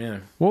 I don't know.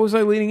 What was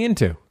I leading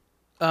into?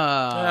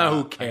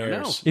 Who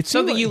cares? It's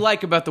Something you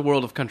like about the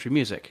world of country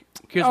music.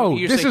 Here's Oh,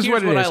 you're this saying, is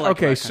what here's it I is. like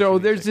Okay, about so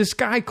country there's music. this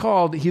guy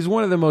called, he's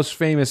one of the most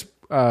famous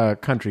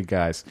country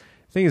guys.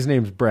 I think his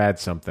name's Brad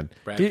something.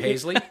 Brad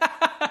Paisley?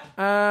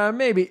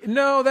 Maybe.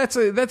 No, that's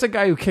a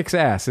guy who kicks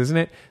ass, isn't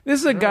it? This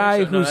is a guy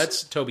No, who's...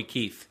 that's Toby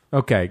Keith.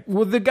 Okay.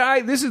 Well, the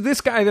guy,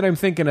 this guy that I'm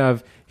thinking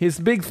of, his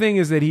big thing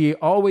is that he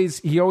always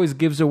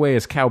gives away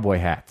his cowboy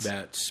hats.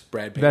 That's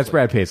Brad Paisley. That's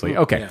Brad Paisley.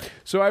 Okay. Yeah.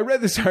 So I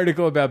read this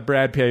article about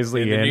Brad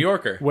Paisley In the New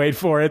Yorker. Wait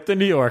for it, the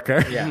New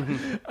Yorker.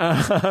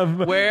 Yeah.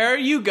 Where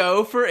you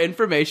go for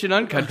information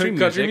on country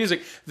music. Country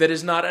music that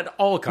is not at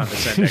all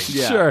condescending.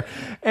 Sure.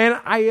 And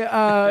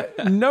I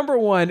number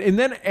one, and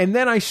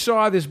then I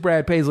saw this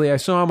Brad Paisley. I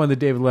saw him on the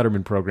David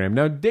Letterman program.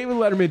 Now, David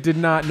Letterman did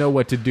not know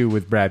what to do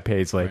with Brad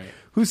Paisley,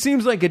 who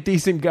seems like a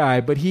decent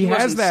guy, but he has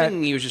wasn't that.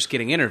 singing, he was just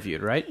getting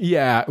interviewed, right?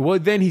 Yeah, well,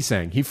 then he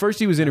sang. He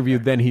was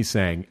interviewed, then he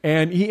sang.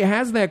 And he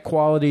has that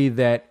quality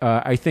that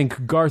I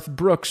think Garth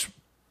Brooks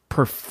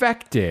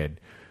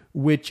perfected,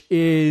 which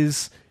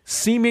is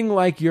seeming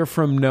like you're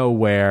from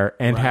nowhere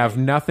and have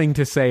nothing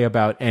to say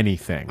about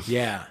anything.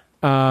 Yeah.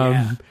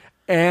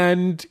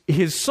 And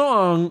his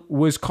song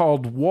was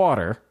called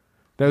Water.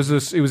 It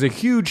was a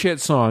huge hit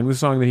song, the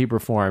song that he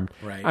performed.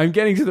 Right. I'm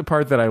getting to the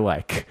part that I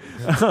like.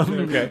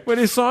 But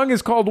his song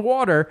is called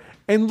Water,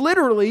 and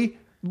literally,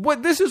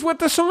 this is what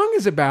the song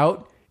is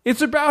about.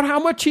 It's about how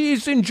much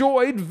he's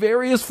enjoyed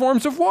various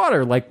forms of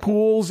water, like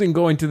pools and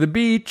going to the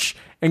beach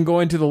and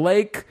going to the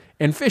lake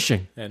and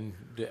fishing. And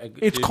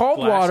It's called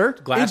water.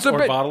 Glass It's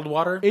or bottled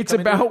water? It's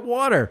coming about in?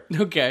 water.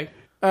 Okay.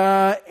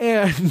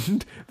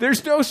 And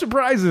there's no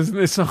surprises in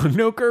this song,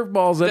 no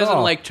curveballs It at doesn't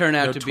all. like turn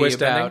out No to be twist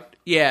about... ending?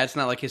 Yeah, it's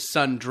not like his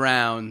son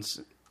drowns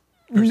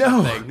or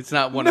No. something. It's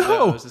not one of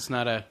No. those. It's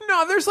not a...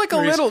 No, there's like a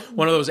Or he's little...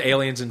 one of those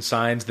aliens and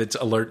signs that's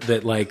alert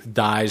that like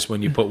dies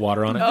when you put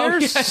water on it. Oh,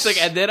 There's- yes.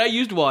 Like, and then I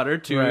used water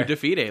to Right.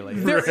 defeat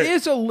aliens. There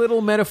is a little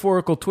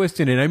metaphorical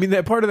twist in it. I mean,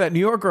 that part of that New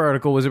Yorker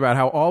article was about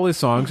how all his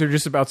songs are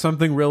just about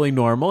something really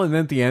normal, and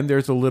then at the end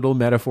there's a little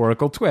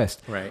metaphorical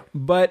twist. Right.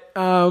 But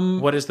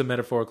What is the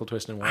metaphorical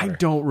twist in water? I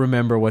don't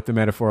remember what the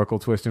metaphorical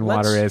twist in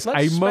water is.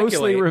 Let's I mostly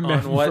speculate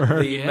remember... on what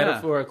the Yeah.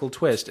 metaphorical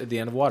twist at the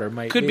end of water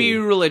might Could be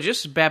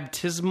religious,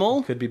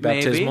 baptismal. Could be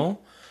maybe. baptismal.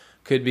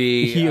 Could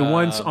be He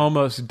once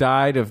almost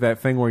died of that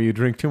thing where you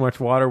drink too much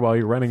water while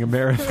you're running a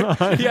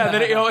marathon. Yeah,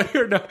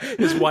 then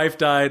his wife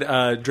died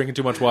drinking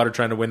too much water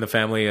trying to win the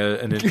family a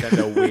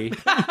Nintendo Wii.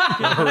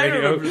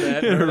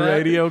 In a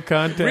radio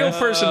contest. Real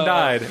person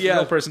died. yeah.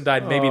 Real person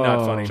died. Maybe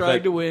not funny.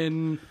 Tried to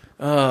win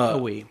a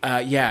Wii.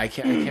 Yeah, I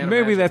can't Maybe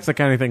imagine. that's the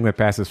kind of thing that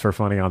passes for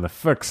funny on the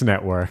Fox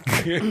network.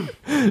 Dave,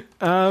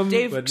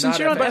 but since not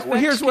you're on at- FX,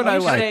 here's what can I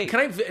you like. say- Can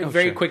I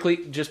very quickly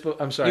just?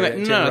 I'm sorry. You to might-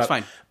 no, interrupt, it's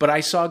fine. But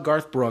I saw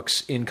Garth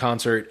Brooks in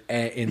concert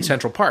in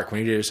Central Park when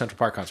he did a Central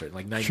Park concert, in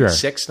like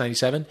 96,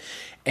 97,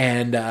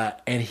 and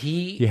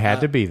he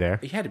had to be there.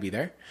 He had to be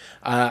there.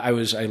 I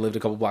lived a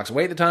couple blocks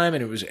away at the time,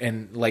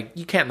 and like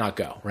you can't not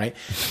go, right?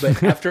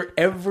 But after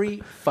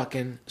every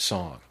fucking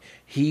song,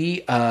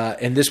 he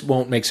and this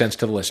won't make sense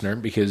to the listener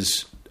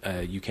because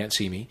you can't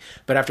see me,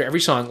 but after every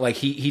song, like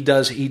he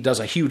does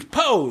a huge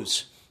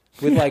pose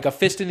with like a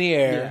fist in the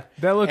air,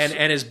 That looks-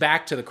 and his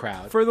back to the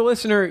crowd. For the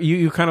listener,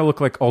 you kind of look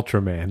like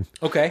Ultraman.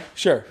 Okay,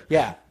 sure,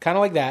 yeah, kind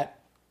of like that,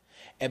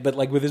 but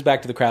like with his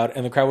back to the crowd,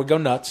 and the crowd would go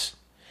nuts,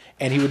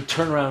 and he would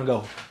turn around and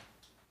go,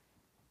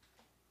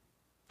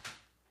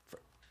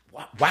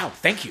 "Wow,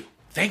 thank you,"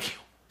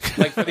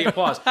 like for the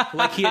applause,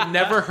 like he had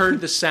never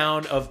heard the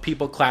sound of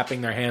people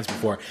clapping their hands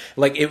before.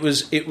 Like it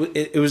was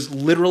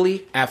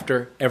literally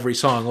after every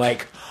song,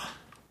 like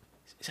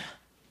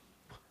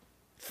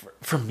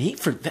for me,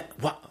 for that.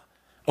 Wow.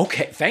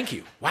 Okay, thank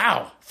you.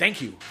 Wow, thank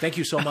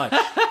you so much.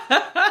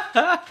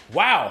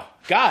 Wow,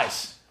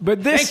 guys.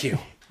 But this, Thank you.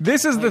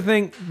 This is the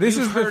thing. This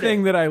is the heard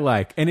thing it. that I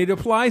like, and it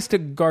applies to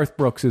Garth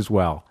Brooks as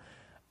well.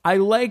 I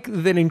like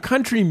that in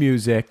country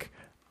music,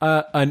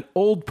 an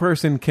old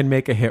person can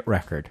make a hit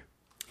record.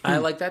 I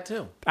like that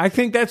too. I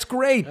think that's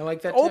great. I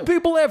like that, Old too.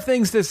 people have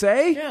things to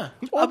say. Yeah.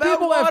 Old About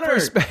people have water.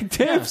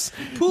 perspectives.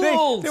 Yeah.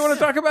 Pools. They want to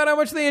talk about how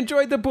much they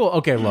enjoyed the pool.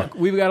 Okay, look,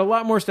 we've got a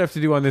lot more stuff to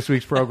do on this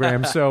week's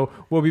program, so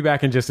we'll be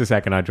back in just a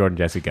second on Jordan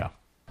Jesse Go.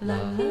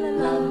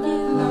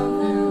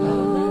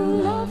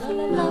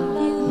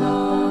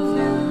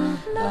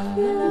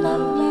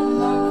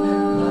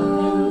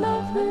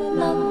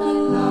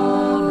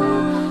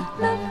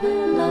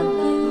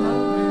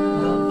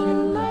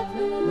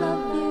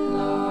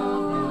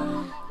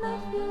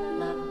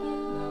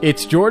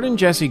 It's Jordan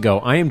Jesse Go.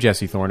 I am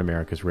Jesse Thorne,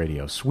 America's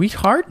radio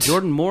sweetheart.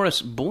 Jordan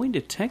Morris, boy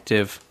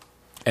detective.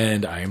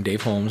 And I am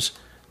Dave Holmes,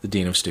 the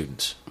Dean of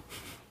Students.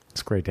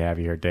 It's great to have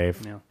you here, Dave.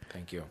 Yeah.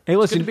 Thank you. Hey,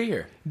 listen, Good to be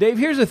here. Dave,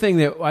 here's the thing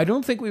that I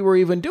don't think we were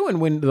even doing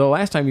when the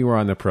last time you were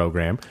on the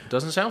program.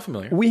 Doesn't sound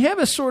familiar. We have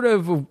a sort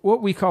of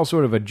what we call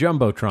sort of a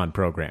Jumbotron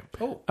program.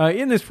 Oh.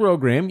 In this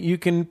program, you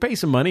can pay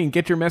some money and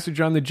get your message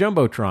on the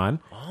Jumbotron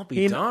I'll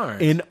be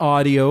darned. in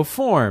audio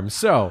form.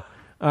 So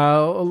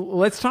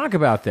let's talk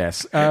about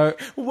this.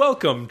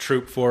 Welcome,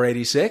 Troop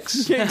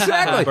 486.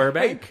 Exactly.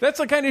 Burbank. Hey, that's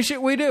the kind of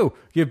shit we do.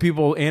 Give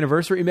people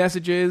anniversary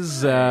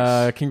messages,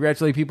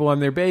 congratulate people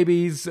on their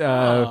babies,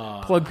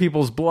 plug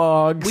people's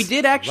blogs. We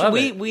did Love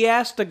actually. it. We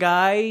asked the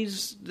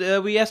guys.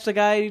 We asked a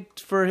guy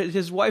for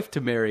his wife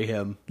to marry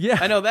him. Yeah.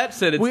 I know that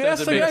sentence We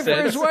asked doesn't the make guy for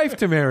sense. his wife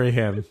to marry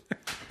him.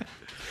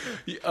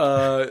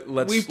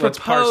 Let's proposed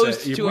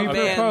parse it. to a Okay.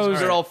 man's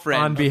proposed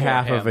girlfriend on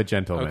behalf before of him. a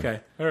gentleman. Okay.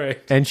 All right.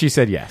 And she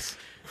said yes.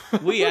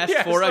 We asked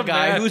Yes, for a a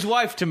guy man. whose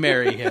wife to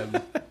marry him.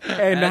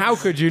 And how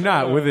could you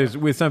not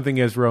with something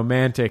as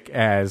romantic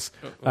as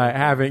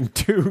having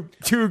two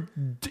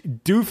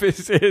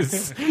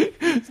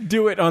doofuses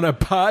do it on a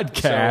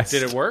podcast? So,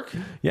 did it work?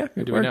 Yeah,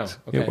 it Do we know? worked.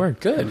 Okay. It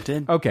worked.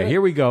 Good. Okay,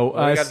 here we go.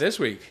 What do we got this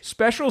week?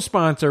 Special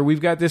sponsor.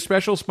 We've got this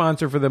special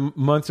sponsor for the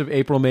months of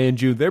April, May, and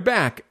June. They're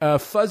back.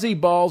 Fuzzy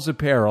Balls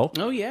Apparel.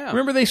 Oh, yeah.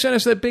 Remember they sent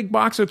us that big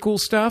box of cool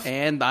stuff?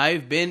 And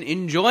I've been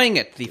enjoying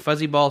it. The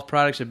Fuzzy Balls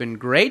products have been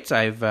great.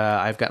 I've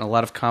gotten a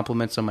lot of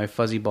compliments on my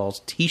Fuzzy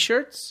Balls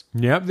T-shirts.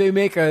 Yep, they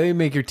make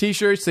your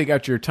T-shirts. They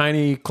got your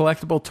tiny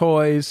collectible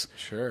toys.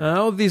 Sure.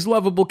 All these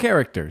lovable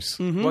characters.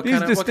 What These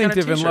kind of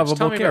distinctive and t-shirts? lovable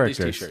Tell me about these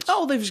characters. t-shirts.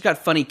 Oh, they've just got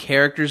funny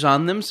characters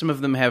on them. Some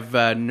of them have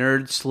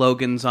nerd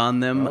slogans on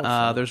them.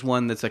 There's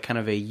one that's a kind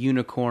of a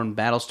unicorn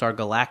Battlestar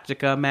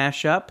Galactica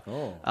mashup.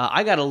 Oh.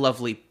 I got a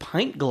lovely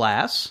pint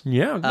glass.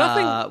 Yeah,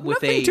 nothing,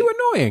 with nothing too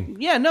annoying.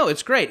 Yeah, no,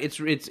 it's great.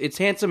 It's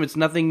handsome. It's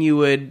nothing you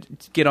would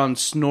get on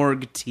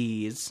Snorg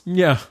Tees.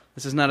 Yeah.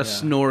 This is not a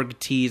Snorg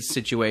Tees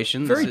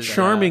situation. Very This is,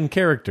 charming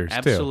characters, too.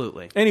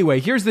 absolutely. Anyway,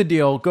 here's the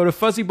deal. Go to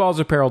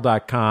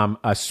fuzzyballsapparel.com.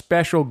 A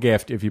special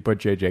gift if you put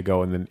JJ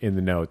Go in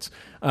the notes.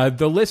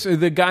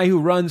 The guy who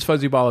runs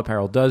Fuzzy Ball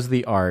Apparel does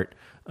the art.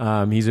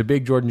 He's a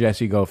big Jordan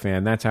Jesse Go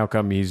fan. That's how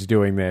come he's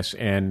doing this,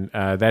 and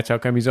that's how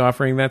come he's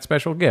offering that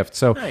special gift.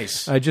 So,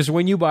 Nice. Just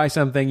when you buy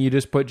something, you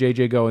just put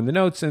JJ Go in the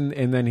notes, and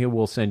then he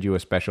will send you a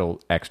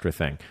special extra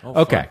thing.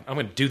 Okay. Fun. I'm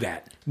going to do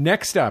that.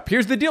 Next up,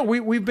 here's the deal.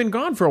 We've been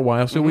gone for a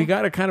while, so we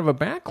got a kind of a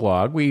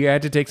backlog. We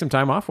had to take some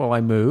time off while I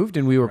moved,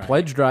 and we were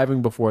pledge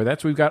driving before that.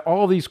 So we've got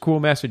all these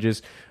cool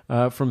messages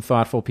from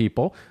thoughtful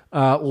people.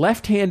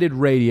 Left-Handed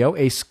Radio,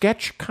 a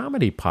sketch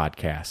comedy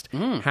podcast.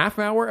 Half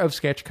hour of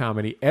sketch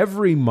comedy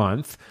every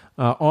month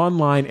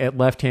online at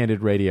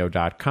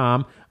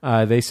lefthandedradio.com.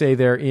 They say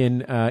they're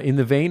in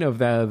the vein of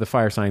the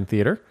Firesign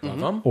Theater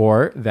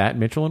or that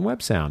Mitchell and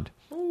Webb sound.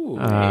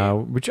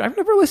 Which I've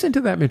never listened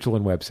to that Mitchell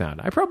and Webb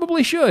sound. I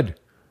probably should.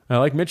 I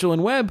like Mitchell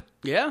and Webb.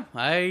 Yeah,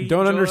 I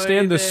Don't enjoy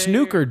understand the their-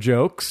 snooker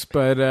jokes,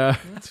 but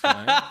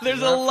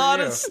There's a lot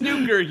of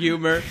snooker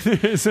humor.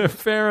 there's a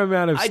fair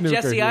amount of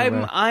snooker Jesse,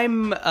 humor.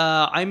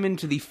 I'm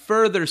into the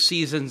further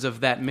seasons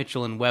of that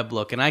Mitchell and Webb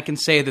look, and I can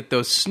say that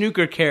those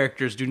snooker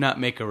characters do not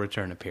make a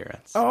return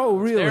appearance. Oh,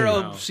 really? They're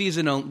a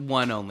season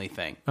one only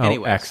thing. Oh,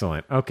 Anyways.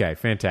 excellent. Okay,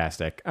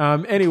 fantastic.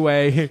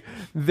 Anyway,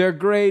 they're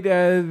great.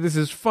 This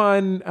is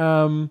fun.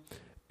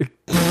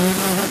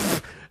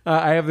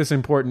 I have this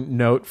important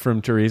note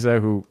from Teresa,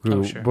 who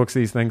sure. books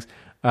these things.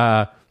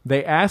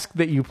 They ask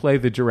that you play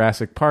the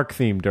Jurassic Park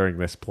theme during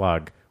this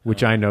plug,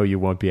 which I know you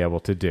won't be able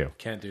to do.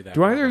 Can't do that.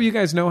 Do either of you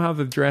guys know how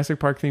the Jurassic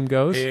Park theme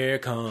goes? Here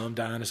come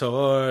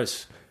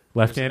dinosaurs.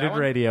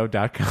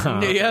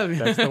 Lefthandedradio.com. Yeah.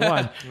 That's the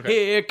one.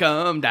 Here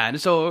come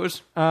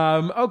dinosaurs.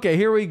 Okay,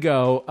 here we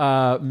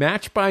go.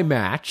 Match by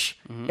Match,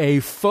 a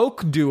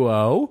folk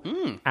duo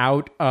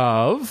out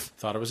of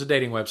Thought it was a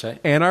dating website.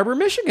 Ann Arbor,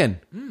 Michigan,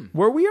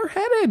 where we are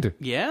headed.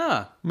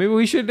 Yeah. Maybe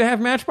we should have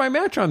Match by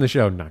Match on the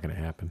show. Not going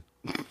to happen.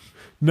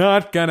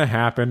 Not going to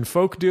happen.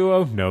 Folk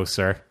duo? No,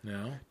 sir.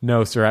 No.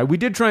 No, sir. We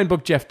did try and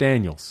book Jeff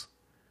Daniels,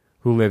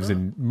 who lives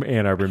in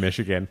Ann Arbor,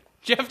 Michigan.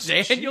 Jeff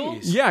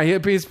Daniels? Yeah,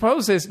 his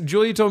publicist,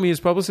 Julia told me his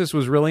publicist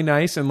was really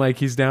nice and like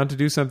he's down to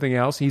do something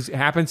else. He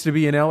happens to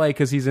be in LA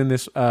because he's in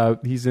this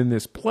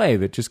play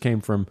that just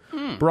came from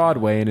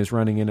Broadway and is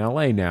running in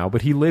LA now,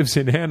 but he lives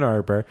in Ann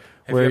Arbor.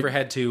 Have you ever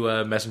had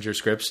to messenger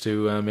scripts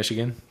to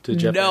Michigan to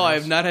Jeff? No, I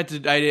Daniels? have not had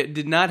to. I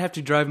did not have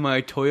to drive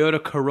my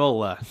Toyota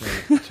Corolla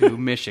to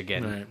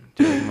Michigan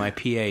during my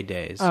PA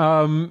days.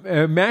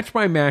 Match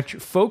by Match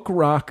folk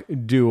rock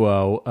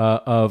duo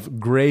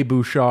of Gray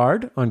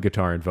Bouchard on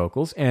guitar and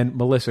vocals and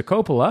Melissa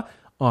Coppola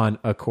on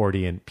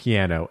accordion,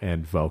 piano,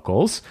 and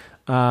vocals.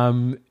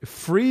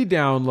 Free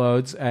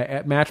downloads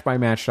at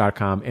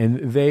matchbymatch.com,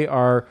 and they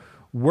are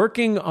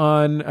working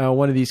on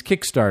one of these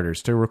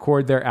Kickstarters to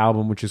record their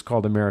album, which is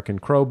called American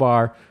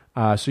Crowbar.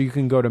 So you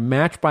can go to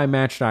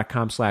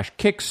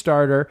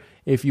matchbymatch.com/Kickstarter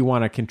if you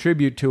want to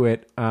contribute to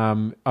it.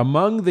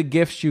 Among the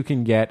gifts you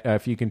can get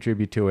if you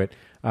contribute to it,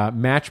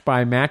 Match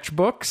by Match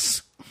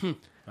books,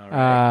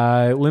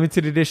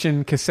 limited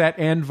edition cassette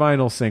and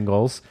vinyl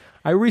singles,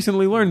 I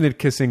recently learned that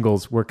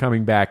Kissingles were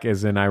coming back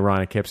as an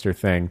ironic hipster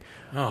thing.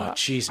 Oh,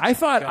 Jesus. I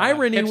thought God,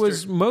 irony hipster.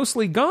 was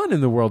mostly gone in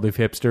the world of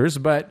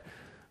hipsters, but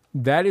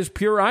that is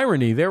pure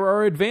irony. There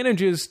are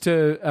advantages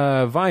to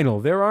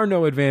vinyl. There are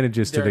no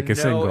advantages to the There are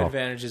Kissingle. no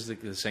advantages to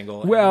the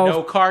single. Well- and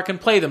no car can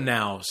play them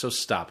now, so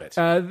stop it.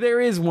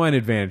 There is one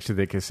advantage to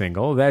the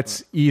Kissingle.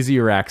 That's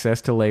easier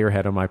access to Lay Your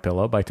Head on My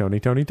Pillow by Tony.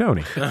 It's an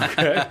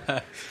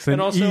And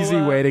also, easy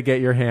way to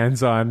get your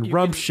hands on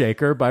Rump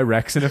Shaker by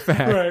Rex and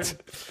Effect.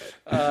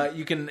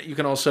 You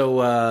can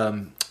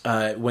also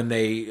when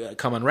they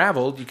come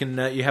unraveled, you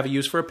have a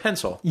use for a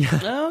pencil.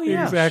 Oh,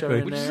 yeah.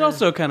 Exactly. Which is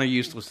also kind of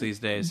useless these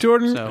days.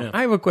 Jordan, So,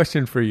 I have a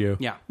question for you.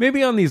 Yeah.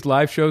 Maybe on these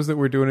live shows that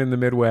we're doing in the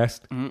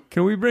Midwest,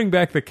 can we bring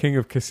back the King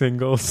of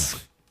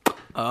Kissingles?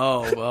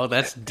 oh, well,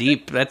 that's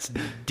deep. That's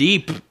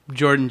deep,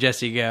 Jordan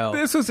Jesse Go.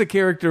 This was a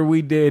character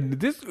we did.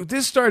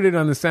 This started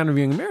on The Sound of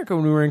Young America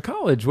when we were in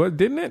college,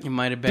 didn't it? It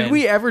might have been. Did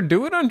we ever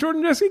do it on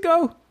Jordan Jesse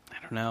Go? I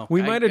don't know.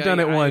 We might have done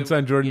it once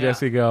on Jordan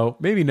Jesse Go.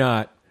 Maybe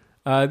not.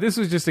 This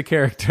was just a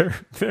character.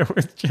 There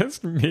was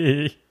just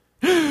me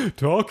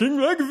talking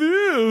like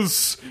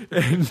this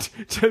and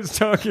just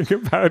talking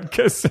about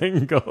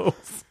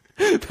Kissingles.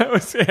 That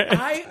was it.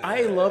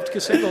 I loved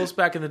Kissingles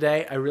back in the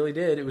day. I really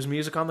did. It was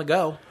music on the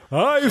go.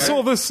 I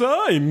saw the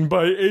sign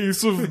by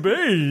Ace of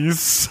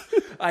Base.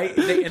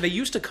 They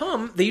used to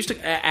come. They used to,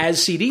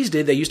 as CDs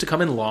did. They used to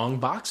come in long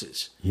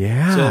boxes.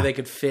 Yeah. So that they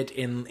could fit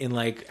in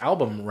like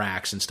album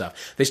racks and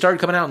stuff. They started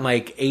coming out in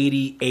like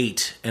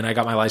 88, and I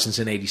got my license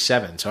in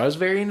 87. So I was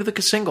very into the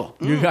Kissingle.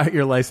 You got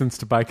your license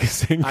to buy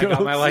Kissingles. I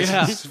got my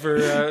license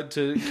for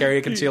to carry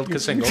a concealed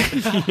Kissingle.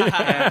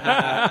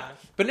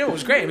 But no, it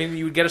was great. I mean,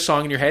 you would get a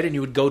song in your head, and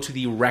you would go to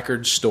the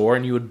record store,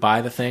 and you would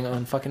buy the thing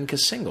on fucking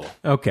Kissingle.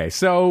 Okay,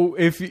 so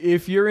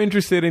if you're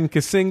interested in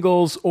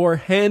Kissingles or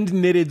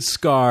hand-knitted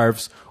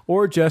scarves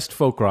or just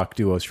folk rock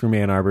duos from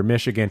Ann Arbor,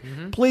 Michigan,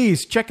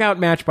 please check out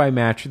Match by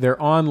Match.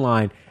 They're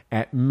online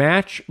at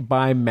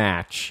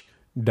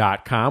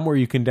matchbymatch.com, where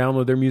you can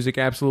download their music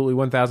absolutely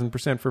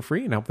 1,000% for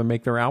free and help them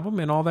make their album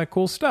and all that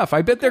cool stuff.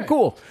 I bet they're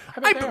cool. I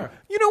bet they are.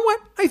 You know what?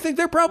 I think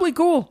they're probably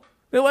cool.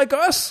 They're like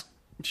us.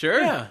 Sure.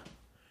 Yeah.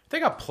 They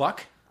got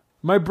pluck.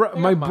 My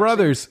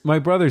brothers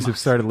have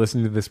started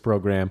listening to this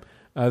program.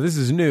 This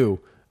is new,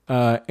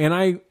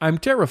 and I'm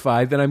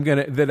terrified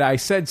that I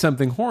said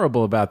something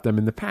horrible about them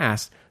in the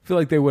past. I feel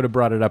like they would have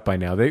brought it up by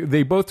now.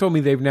 They both told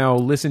me they've now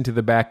listened to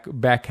the back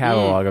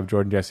catalog of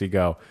Jordan Jesse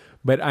Go,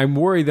 but I'm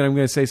worried that I'm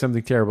going to say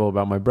something terrible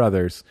about my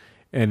brothers,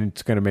 and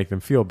it's going to make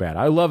them feel bad.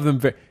 I love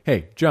them.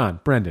 Hey, John,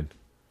 Brendan,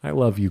 I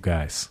love you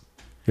guys.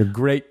 You're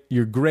great.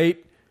 You're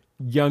great,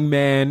 young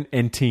man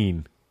and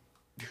teen.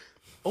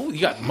 Oh,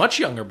 you got much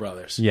younger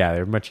brothers. Yeah,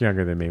 they're much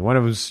younger than me. One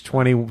of them's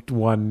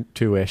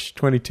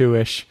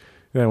 22-ish.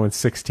 The other one's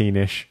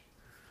 16-ish.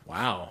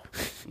 Wow.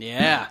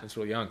 Yeah. That's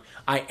real young.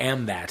 I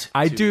am that.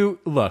 I too. do.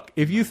 Look,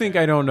 if you think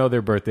I don't know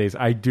their birthdays,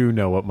 I do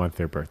know what month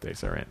their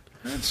birthdays are in.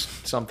 That's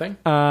something.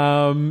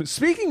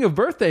 Speaking of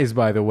birthdays,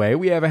 by the way,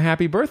 we have a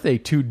happy birthday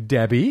to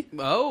Debbie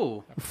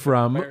Oh.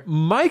 from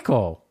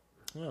Michael.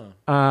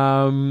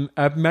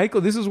 Michael,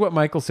 this is what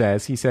Michael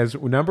says. He says,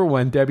 number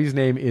one, Debbie's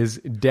name is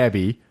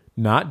Debbie,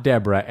 not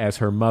Deborah, as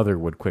her mother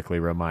would quickly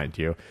remind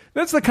you.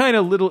 That's the kind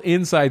of little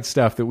inside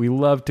stuff that we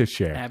love to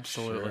share.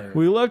 Absolutely.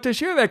 We love to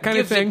share that kind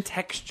of Gives thing. it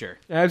texture.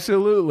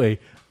 Absolutely.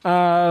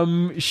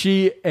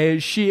 She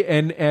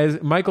and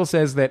as Michael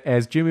says that,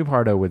 as Jimmy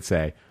Pardo would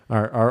say,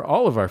 are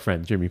all of our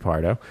friends Jimmy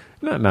Pardo.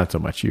 Not so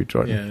much you,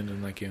 Jordan. Yeah, I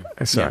didn't like you.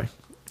 Sorry.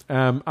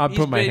 I'll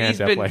put my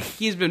hand up.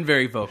 He's been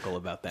very vocal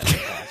about that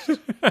in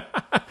the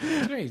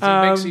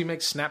past. He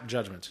makes snap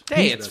judgments.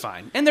 Hey, it's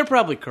fine. And they're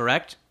probably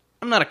correct.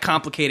 I'm not a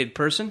complicated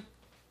person.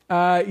 He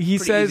Pretty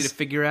says easy to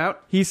figure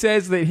out. he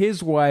says that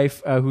his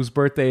wife, whose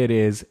birthday it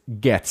is,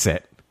 gets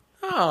it.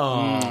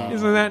 Oh.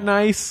 Isn't that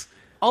nice?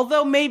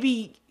 Although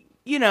maybe,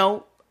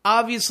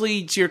 obviously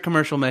it's your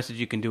commercial message.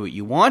 You can do what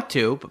you want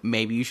to, but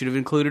maybe you should have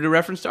included a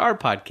reference to our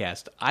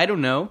podcast. I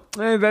don't know.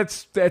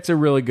 That's a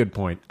really good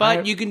point.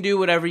 But you can do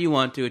whatever you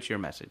want to. It's your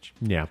message.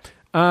 Yeah.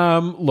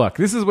 Look,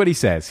 this is what he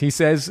says. He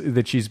says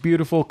that she's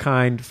beautiful,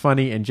 kind,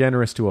 funny, and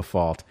generous to a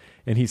fault.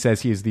 And he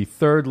says he is the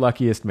third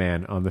luckiest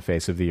man on the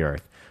face of the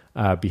earth.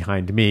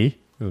 Behind me,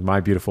 my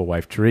beautiful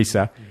wife,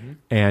 Teresa,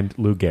 and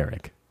Lou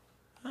Gehrig.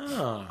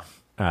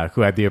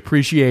 Who had the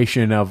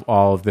appreciation of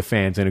all of the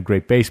fans and a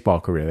great baseball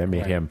career. That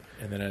made him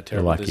And then a the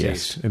terrible luckiest.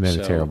 disease. And then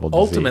a terrible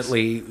disease.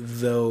 Ultimately,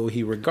 though,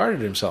 he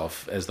regarded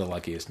himself as the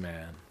luckiest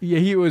man. Yeah,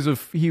 he was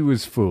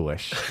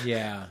foolish.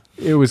 Yeah.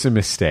 It was a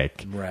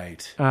mistake.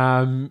 Right.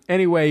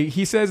 Anyway,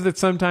 he says that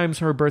sometimes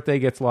her birthday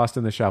gets lost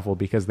in the shuffle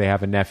because they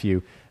have a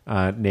nephew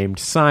named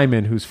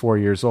Simon who's 4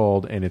 years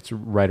old, and it's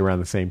right around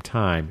the same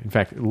time. In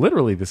fact,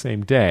 literally the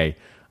same day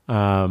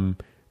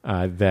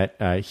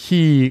that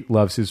he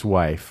loves his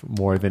wife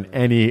more than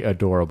any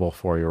adorable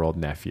 4-year-old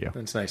nephew.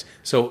 That's nice.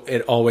 So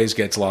it always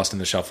gets lost in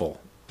the shuffle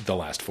the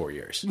last 4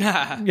 years.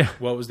 Yeah.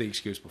 What was the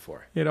excuse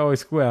before? It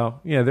always,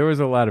 there was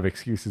a lot of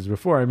excuses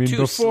before. I mean, Too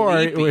before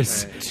sleepy. it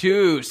was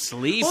Too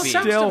sleepy. Well, it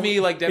sounds to me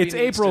like Debbie it's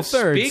needs April to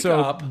 3rd, speak so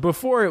up.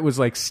 before it was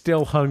like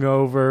still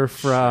hungover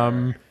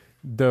from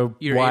the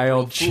Your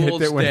wild April shit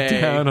Fool's that went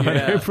Day. down on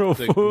Yeah. April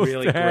The Fool's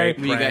really Day. great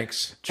You got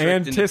pranks. tricked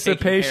into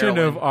Anticipation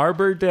taking of heroin.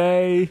 Arbor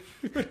Day.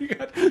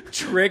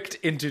 Tricked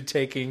into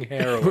taking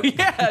heroin.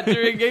 Yeah,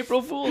 during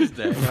April Fool's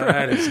Day.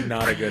 That is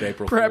not a good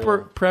April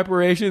Fool.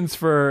 Preparations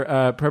for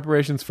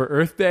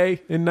Earth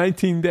Day in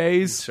 19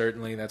 days.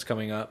 Certainly, that's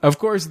coming up. Of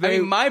course, I they.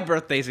 mean, my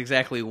birthday's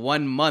exactly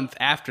 1 month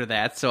after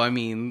that, so I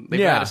mean, they've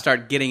Yeah. got to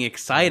start getting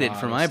excited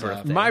for my stuff.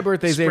 birthday. My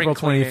birthday's Spring April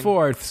cleaning.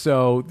 24th,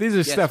 so these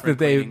are stuff spring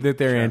that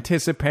they're cleaning.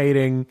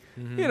 anticipating.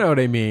 You know what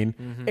I mean?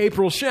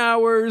 April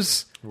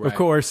showers, of Right.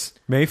 course,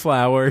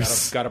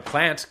 Mayflowers, Got to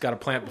plant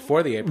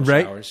before the April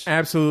right? showers.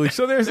 Absolutely.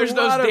 So there's There's a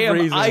those lot damn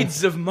of reasons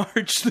Ides of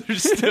March that are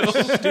still.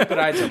 Stupid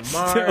Ides of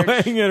still March.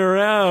 hanging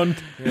around,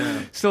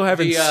 still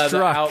haven't The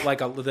struck. out like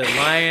the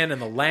lion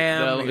and the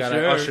lamb. No, You got to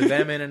sure. usher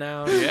them in and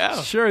out.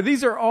 Yeah. Sure,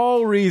 these are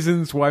all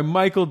reasons why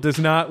Michael does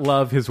not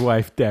love his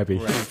wife Debbie.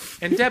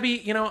 And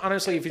Debbie,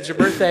 honestly, if it's your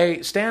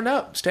birthday, stand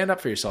up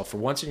for yourself for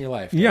once in your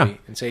life. Debbie, Yeah.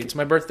 and say it's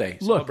my birthday.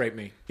 Look, Celebrate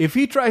me. if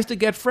he tries to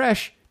get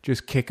fresh,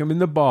 just kick him in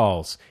the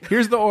balls.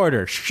 Here's the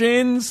order: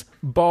 shins,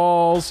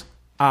 balls,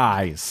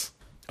 eyes,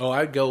 Oh,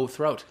 I'd go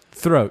throat.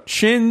 throat.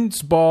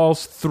 Shins,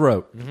 balls,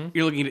 throat.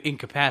 You're looking to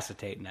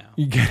incapacitate now.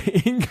 You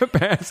gotta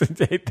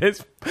incapacitate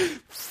this.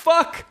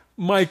 Fuck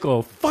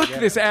Michael. Fuck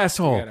this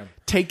asshole. Get him.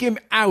 Take him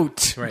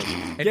out. Right.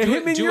 And Get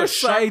him in your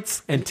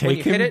sights and when take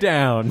you hit him it-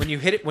 down. When you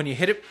hit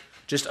it,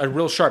 just a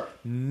real sharp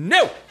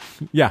no.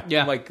 Yeah.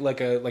 Yeah. Like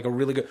a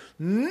really good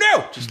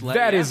no. Just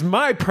That is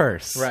my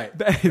purse. Right.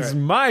 That is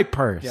my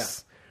purse. Yeah.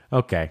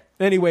 Okay.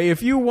 Anyway,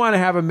 if you want to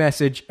have a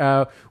message,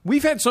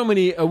 we've had so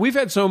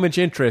much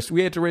interest.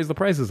 We had to raise the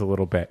prices a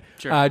little bit.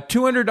 Sure.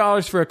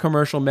 $200 for a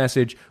commercial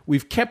message.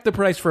 We've kept the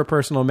price for a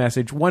personal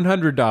message.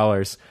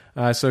 $100.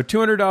 So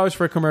 $200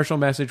 for a commercial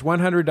message.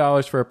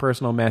 $100 for a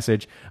personal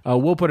message.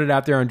 We'll put it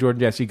out there on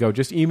Jordan Jesse Go.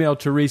 Just email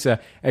Teresa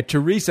at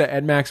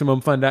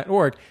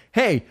maximumfun.org.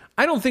 Hey,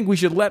 I don't think we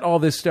should let all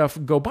this stuff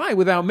go by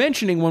without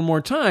mentioning one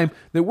more time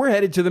that we're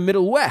headed to the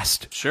Middle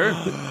West. Sure.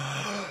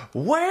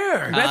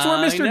 where? That's where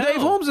I Mr. know.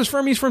 Dave Holmes is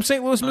from. He's from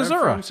St. Louis,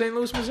 Missouri. From St.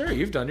 Louis, Missouri.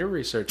 You've done your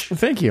research.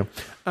 Thank you.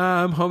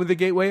 Home of the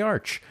Gateway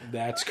Arch.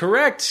 That's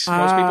correct.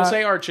 Most people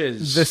say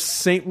arches. The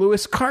St.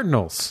 Louis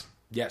Cardinals.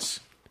 yes.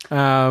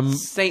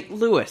 St.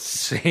 Louis.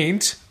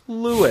 St.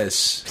 Louis.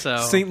 So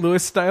St.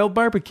 Louis style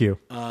barbecue.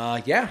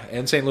 Yeah,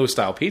 and St. Louis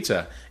style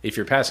pizza. If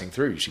you're passing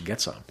through, you should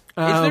get some.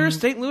 is there a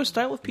St. Louis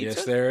style of pizza?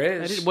 Yes, there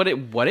is.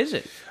 What is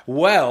it?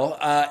 Well,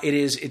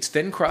 it's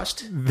thin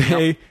crust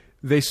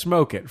They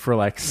smoke it for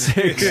like 6,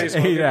 They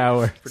smoke 8 it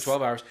hours. for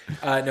 12 hours.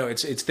 No,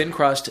 it's thin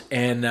crust,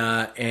 and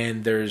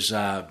there's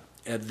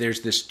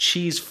this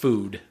cheese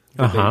food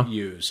that they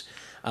use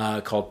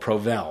called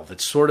Provel.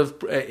 That's sort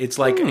of it's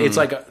like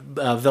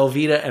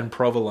Velveeta and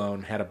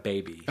provolone had a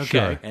baby.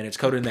 Okay. and it's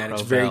coated in that.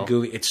 It's Provel. very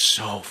gooey. It's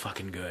so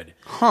fucking good.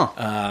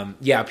 Huh.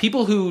 Yeah,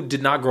 people who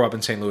did not grow up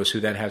in St. Louis who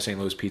then have St.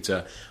 Louis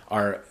pizza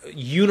are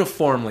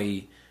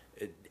uniformly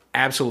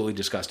absolutely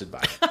disgusted by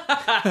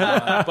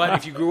it. But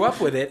if you grew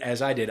up with it,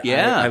 as I did,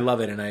 Yeah. I love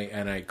it and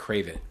I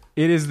crave it.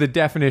 It is the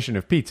definition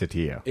of pizza to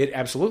you. It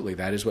absolutely,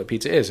 that is what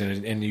pizza is,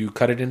 and you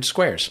cut it into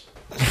squares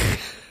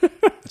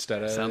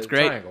instead of Sounds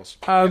great. triangles.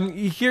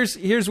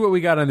 Here's what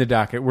we got on the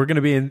docket. We're gonna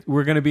be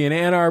in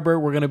Ann Arbor.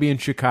 We're gonna be in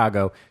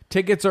Chicago.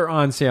 Tickets are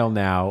on sale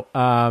now.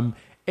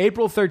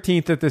 April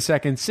 13th at the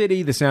Second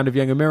City, the Sound of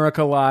Young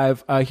America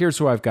Live. Here's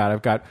who I've got.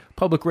 I've got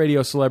public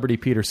radio celebrity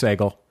Peter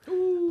Sagal,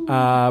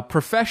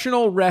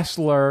 professional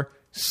wrestler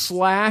 /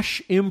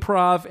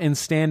 improv and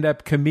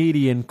stand-up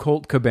comedian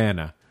Colt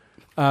Cabana.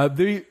 I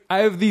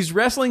have these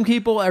wrestling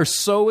people are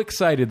so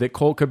excited that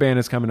Colt Cabana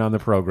is coming on the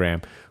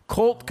program.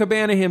 Colt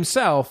Cabana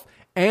himself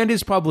and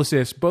his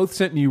publicist both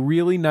sent me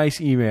really nice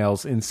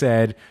emails and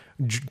said,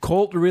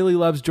 Colt really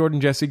loves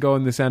Jordan Jesse Go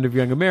and the Sound of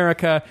Young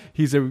America.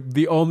 He's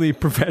the only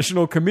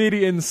professional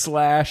comedian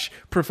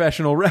 /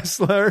 professional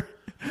wrestler.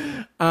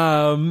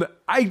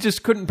 I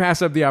just couldn't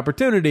pass up the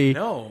opportunity.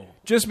 No.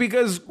 Just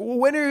because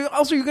when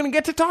else are you going to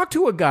get to talk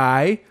to a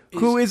guy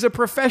who is a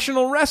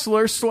professional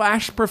wrestler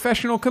 /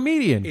 professional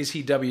comedian? Is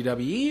he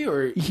WWE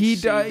or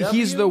He's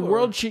the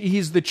world.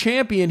 He's the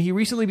champion. He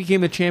recently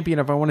became the champion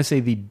of, I want to say,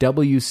 the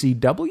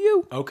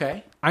WCW.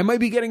 Okay. I might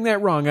be getting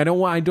that wrong. I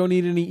don't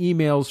need any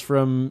emails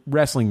from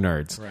wrestling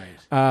nerds.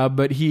 Right.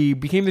 But he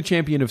became the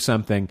champion of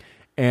something.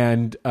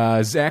 And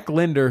Zach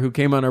Linder, who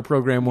came on our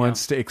program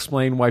once to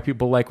explain why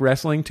people like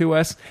wrestling to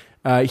us,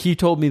 he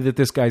told me that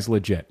this guy's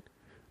legit.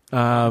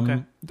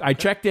 I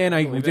checked in.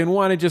 I didn't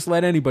want to just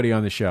let anybody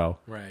on the show.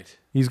 Right.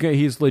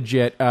 He's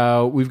legit.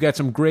 We've got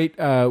some great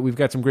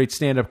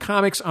stand-up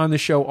comics on the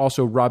show.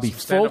 Also, Robbie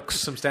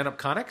Folks. Some stand-up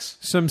conics?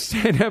 Some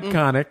stand-up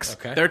comics.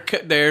 Okay.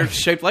 They're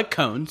shaped like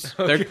cones.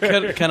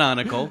 They're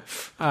canonical.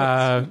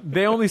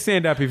 They only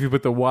stand up if you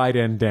put the wide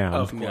end down.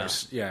 Of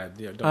course. Yeah.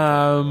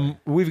 Don't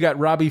We've got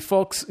Robbie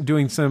Folks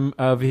doing some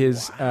of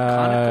his...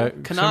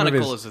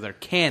 Canonical is their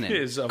canon.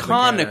 Is of the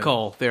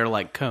Conical, they're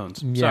like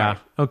cones. Yeah. Sorry.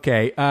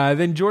 Okay.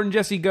 Then Jordan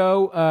Jesse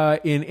Go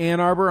in Ann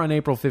Arbor on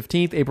April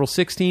 15th. April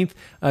 16th,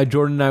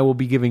 Jordan and I will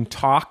be giving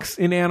talks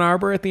in Ann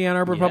Arbor at the Ann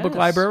Arbor Public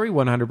Library,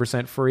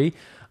 100% free.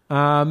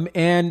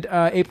 And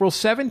April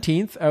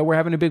 17th, we're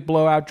having a big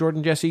blowout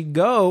Jordan Jesse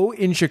Go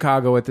in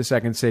Chicago at the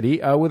Second City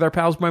with our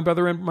pals, my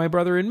brother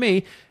and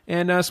me,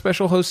 and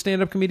special host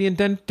stand-up comedian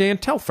Dan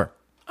Telfer.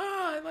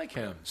 I like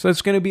him. So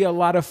it's going to be a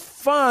lot of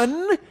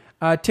fun.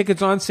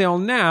 Tickets on sale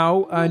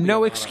now.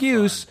 No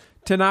excuse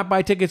to not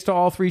buy tickets to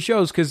all 3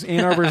 shows because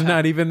Ann Arbor is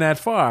not even that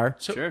far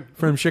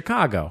from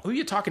Chicago. Who are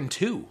you talking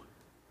to?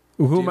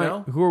 Who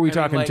are we I mean,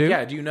 talking like, to?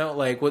 Yeah, do you know,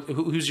 like,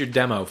 who's your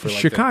demo for, like,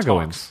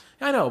 Chicagoans.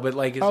 the talks? I know, but,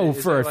 like...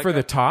 for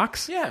the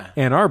talks? Yeah.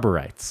 Ann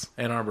Arborites.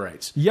 Ann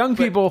Arborites. Young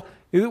people,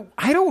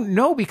 I don't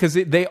know, because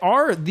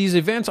these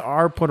events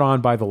are put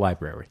on by the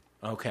library.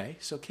 Okay,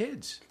 so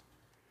kids.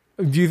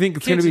 Do you think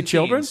it's going to be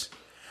children? Teens.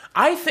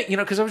 I think,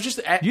 because I was just...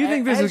 Do you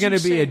think this is going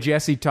to be a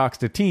Jesse Talks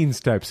to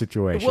Teens type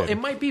situation? Well, it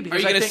might be, Are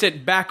because you going to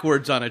sit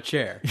backwards on a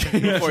chair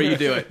before you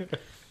do it?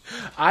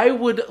 I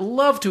would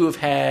love to have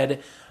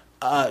had...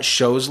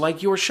 shows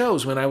like your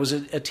shows when I was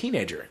a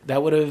teenager.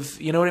 That would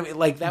have, you know what I mean?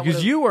 Like that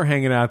because you were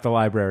hanging out at the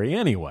library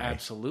anyway.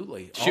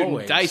 Absolutely. Shooting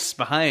always. dice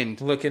behind.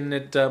 Looking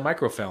at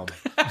microfilm.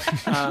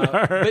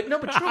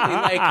 But truly,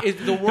 like,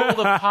 the world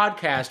of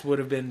podcast would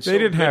have been so They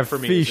didn't good have for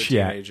me fish as a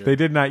yet. teenager. They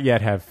did not yet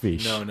have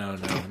fish.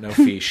 No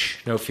fish.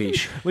 No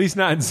fish. At least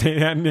not in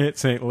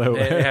St. Louis.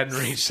 It hadn't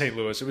reached St.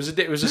 Louis.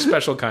 It was a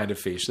special kind of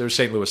fish. There was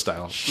St. Louis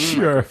style.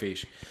 Sure.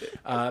 Fish.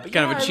 Kind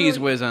of a cheese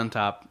whiz on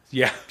top.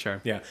 Yeah, Sure.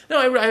 Yeah, no,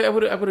 I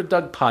would have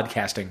dug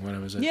podcasting when I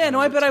was.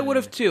 I bet I would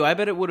have too. I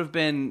bet it would have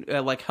been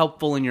like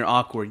helpful in your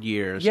awkward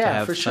years. Yeah, to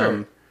have for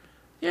some... sure.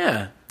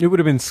 Yeah, It would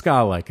have been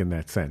ska-like in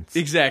that sense.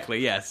 Exactly.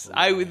 Yes,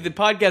 the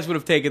podcast would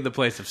have taken the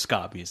place of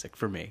ska music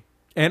for me.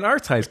 And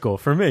Arts High School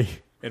for me.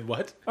 and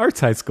what? Arts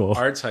High School.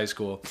 Arts High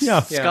School.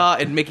 Yeah. Ska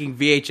and making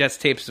VHS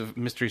tapes of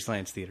Mystery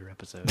Science Theater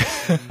episodes.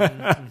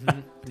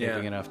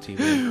 Taping it off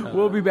TV.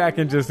 We'll be back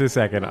in just a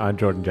second on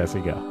Jordan Jesse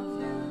Go.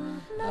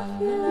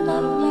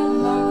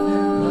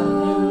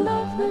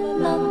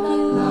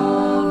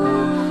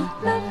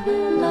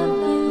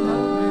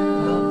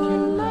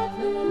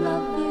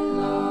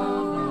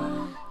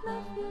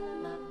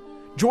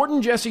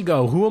 Jordan Jesse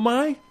Go. Who am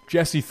I?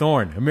 Jesse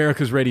Thorne,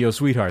 America's radio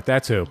sweetheart.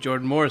 That's who.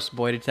 Jordan Morris,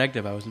 boy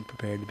detective. I wasn't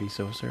prepared to be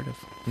so assertive.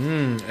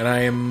 And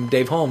I am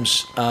Dave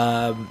Holmes,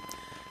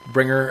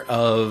 bringer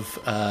of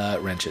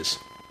wrenches.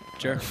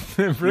 Sure.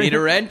 Need a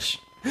wrench?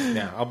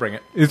 Yeah, I'll bring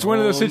it. It's one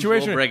of those We'll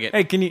situations. bring it.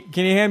 Hey, can you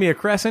hand me a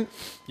crescent?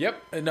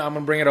 Yep, and I'm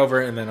gonna bring it over,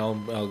 and then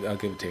I'll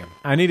give it to him.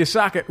 I need a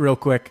socket real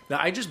quick. No,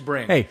 I just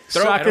bring. Hey,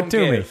 sock I don't it to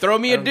get me. it. Throw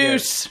me I a don't get it.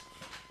 deuce.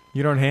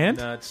 You don't hand?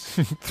 No, I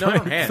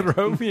don't hand.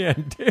 Throw me a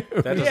dude.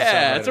 That doesn't sound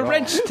Yeah, right it's a at all.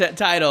 wrench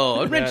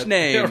title. A wrench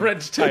name. A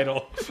wrench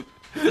title.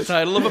 The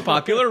title of a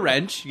popular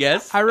wrench.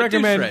 Yes. I a douche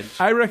recommend. wrench.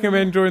 I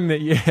recommend, Jordan,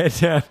 that you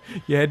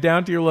head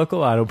down to your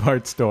local auto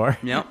parts store.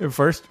 Yep. The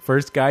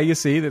first guy you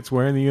see that's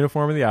wearing the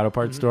uniform of the auto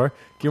parts store,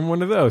 give him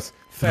one of those.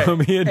 Throw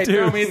me a deuce.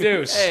 Throw me a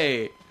deuce.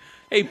 Hey,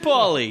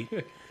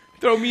 Paulie.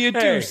 Throw me a Hey,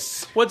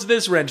 deuce. what's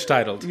this wrench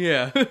titled?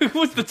 Yeah.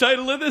 What's the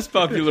title of this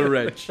popular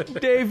wrench?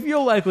 Dave,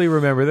 you'll likely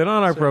remember that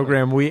on our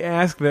program, we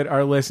ask that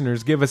our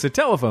listeners give us a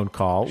telephone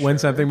call when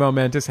something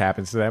momentous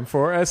happens to them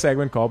for a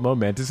segment called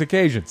Momentous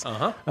Occasions.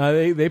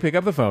 They pick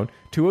up the phone,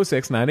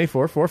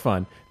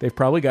 206-984-4FUN. They've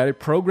probably got it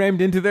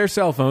programmed into their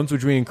cell phones,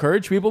 which we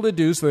encourage people to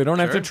do so they don't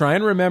have to try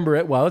and remember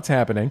it while it's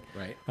happening.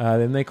 Right.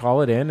 Then they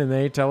call it in and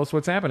they tell us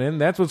what's happening.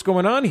 That's what's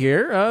going on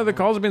here. The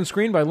calls have been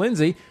screened by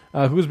Lindsay,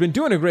 who's been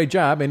doing a great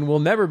job and will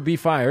never be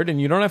fired, and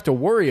you don't have to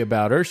worry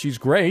about her. She's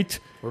great.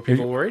 Were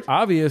people worried?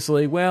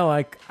 Obviously. Well,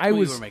 I We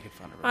was were making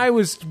fun of her. I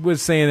was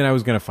saying that I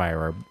was going to fire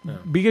her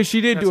because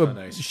she did That's not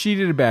nice. she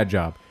did a bad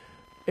job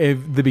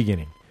at the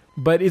beginning.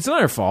 But it's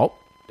not her fault.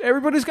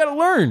 Everybody's got to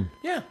learn.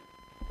 Yeah.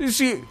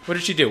 She What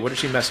did she do? What did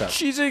she mess up?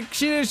 she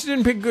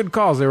didn't pick good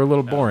calls. They were a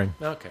little boring.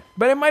 Okay.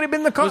 But it might have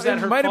been the call. Was that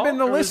It her might have fault, been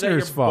the or was that your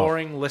listener's fault.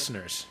 Boring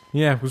listeners.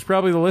 Yeah, it was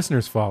probably the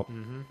listener's fault.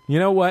 You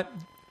know what?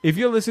 If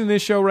you're listening to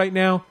this show right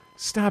now,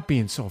 stop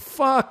being so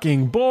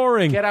fucking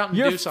boring. Get out and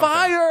You're do something.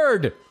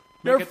 fired.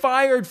 You're it-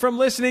 fired from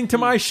listening to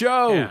my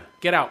show. Yeah.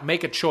 Get out.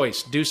 Make a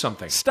choice. Do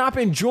something. Stop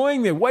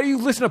enjoying it. Why do you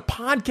listen to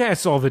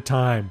podcasts all the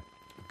time?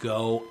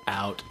 Go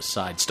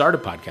outside. Start a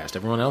podcast.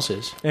 Everyone else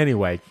is.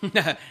 Anyway,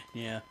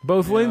 Yeah.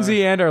 both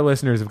Lindsay and our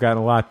listeners have gotten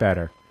a lot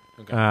better.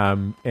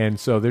 Okay. And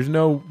so there's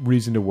no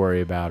reason to worry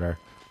about her.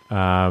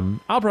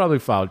 I'll probably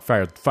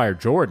fire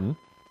Jordan.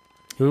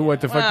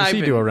 What the fuck does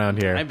he do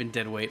around here? I've been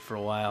dead weight for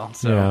a while,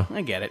 so Yeah.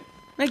 I get it.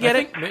 I get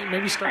it.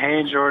 Maybe start.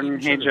 Hey, Jordan.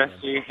 Hey, Sugar again.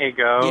 Jesse. Hey,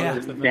 Go. Yeah.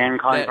 This is Dan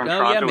calling from Oh,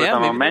 Toronto with a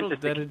maybe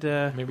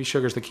momentous... Maybe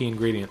sugar's the key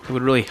ingredient. It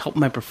would really help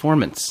my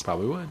performance.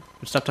 Probably would.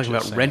 Stop talking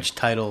Just about saying. wrench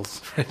titles.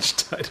 French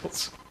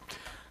titles.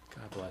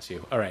 God bless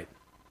you. All right.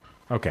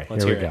 Okay,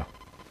 Let's here we hear go.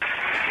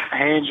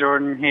 Hey,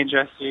 Jordan. Hey,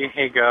 Jesse.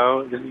 Hey,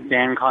 Go. This is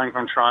Dan calling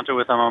from Toronto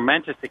with a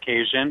momentous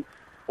occasion,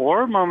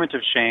 or moment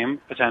of shame,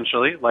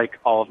 potentially, like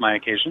all of my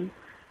occasions.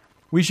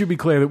 We should be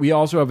clear that we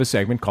also have a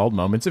segment called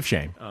Moments of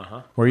Shame,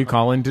 where you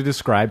call in to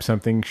describe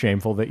something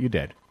shameful that you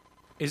did.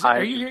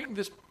 Are you hearing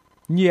this?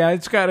 Yeah,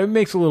 it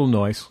makes a little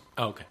noise.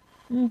 Oh, okay.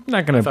 I'm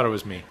I thought it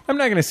was me. not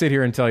gonna sit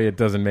here and tell you it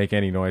doesn't make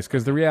any noise,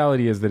 because the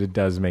reality is that it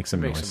does make some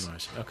Make noise. some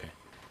noise. Okay.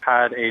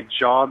 Had a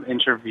job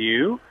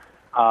interview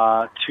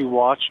to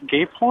watch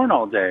gay porn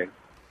all day.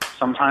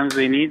 Sometimes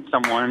they need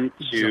someone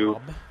to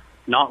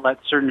not let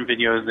certain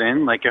videos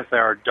in, like if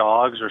there are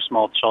dogs or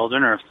small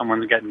children or if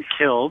someone's getting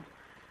killed.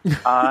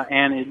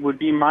 And it would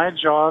be my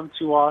job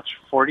to watch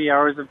 40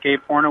 hours of gay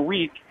porn a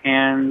week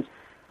and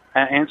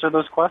answer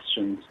those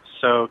questions.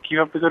 So keep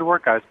up the good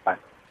work, guys. Bye.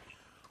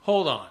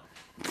 Hold on.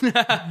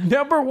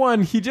 Number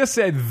one, he just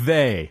said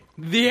they.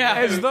 Yeah.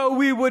 As though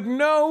we would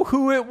know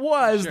who it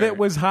was that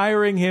was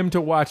hiring him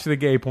to watch the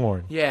gay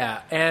porn.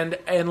 Yeah, and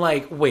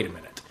like, wait a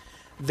minute.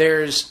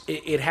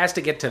 It has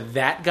to get to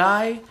that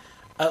guy.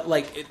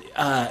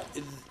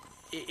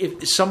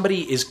 If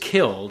somebody is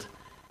killed,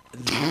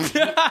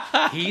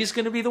 he's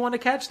going to be the one to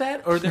catch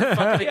that, or they're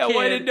fucking a kid.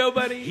 why did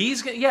nobody?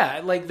 He's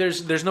like,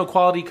 there's no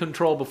quality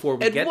control before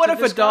we And get. what to if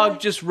this a dog guy?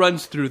 just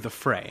runs through the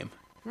frame?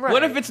 Right.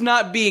 What if it's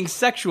not being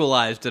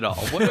sexualized at all?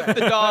 What if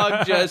the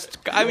dog just...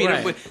 I mean,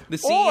 Right. the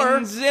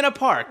scene's in a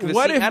park.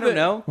 I don't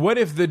know. What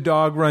if the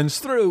dog runs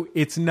through?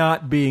 It's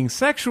not being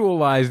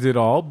sexualized at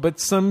all, but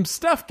some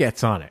stuff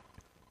gets on it.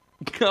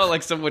 Oh,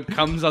 like someone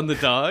comes on the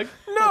dog?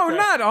 No,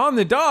 not on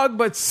the dog,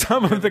 but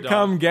some of the dog.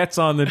 cum gets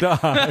on the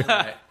dog.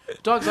 Right.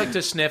 Dogs like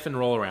to sniff and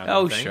roll around.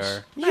 Oh, on things.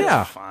 sure. Yeah.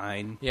 That's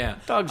fine. Yeah,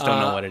 Dogs don't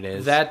know what it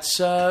is.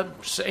 That's I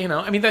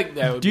mean, that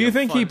would Do be you a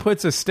think he fun-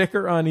 puts a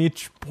sticker on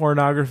each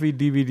pornography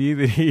DVD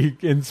that he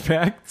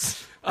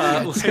inspects?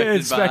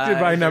 Inspected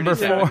by number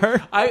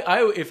 4.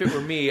 I if it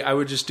were me, I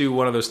would just do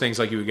one of those things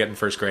like you would get in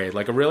first grade,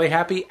 like a really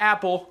happy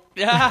apple,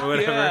 Yeah, or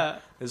whatever. yeah.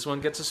 This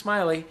one gets a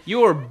smiley.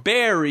 You're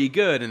very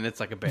good, and it's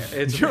like a bear.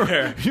 It's You're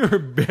rare.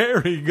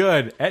 very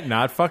good at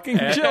not fucking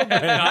children.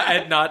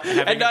 At not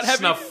having and not a having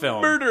snuff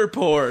film. murder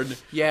porn.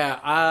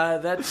 Yeah,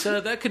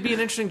 that could be an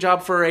interesting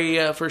job for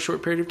a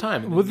short period of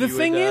time. Well, the You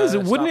thing would, is,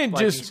 stop wouldn't it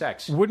liking just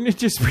sex?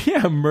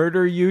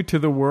 murder you to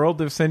the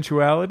world of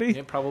sensuality?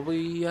 It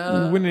probably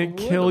Wouldn't it would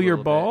kill a your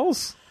little bit.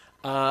 balls?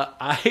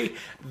 A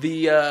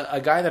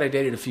guy that I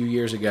dated a few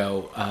years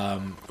ago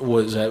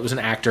was an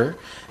actor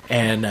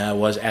and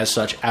was as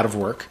such out of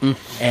work.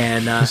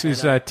 And This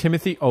is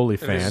Timothy this is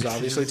Olyphant.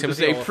 obviously It was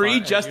Timothy a Olyphant,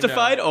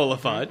 pre-justified as you know.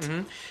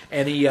 Oliphant.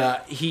 And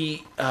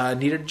he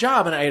needed a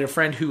job, and I had a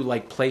friend who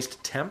like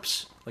placed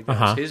temps. Like that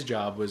was his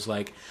job, was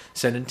like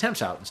sending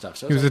temps out and stuff.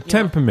 So He was a like, you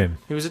know, tempman.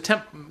 He was a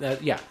temp,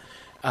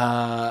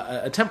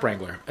 a temp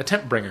wrangler, a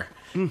temp bringer,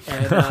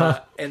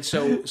 and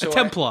so A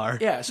Templar.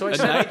 Yeah, so I A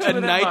set knight, the two a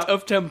them knight up.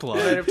 of Templar.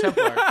 Knight of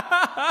Templar.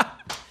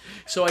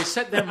 So I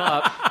set them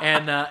up,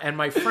 and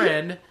my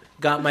friend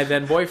got my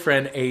then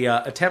boyfriend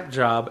a temp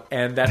job,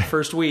 and that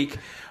first week.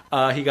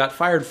 He got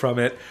fired from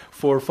it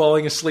for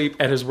falling asleep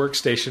at his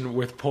workstation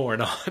with porn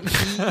on.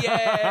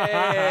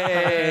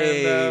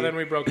 Yay! And then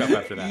we broke up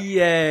after that.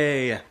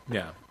 Yay!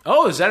 Yeah.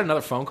 Oh, is that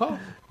another phone call?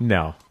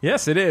 No.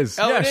 Yes, it is.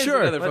 Oh, yeah, it is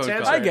sure. another Let's phone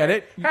answer call. I get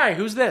it. Hi,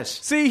 who's this?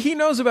 See, he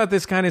knows about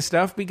this kind of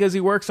stuff because he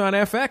works on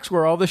FX,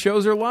 where all the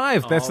shows are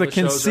live. That's All the the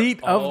shows conceit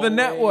are of the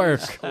network.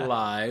 always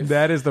Live.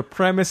 That is the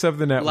premise of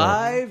the network.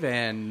 Live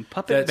and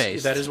puppet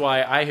based. That is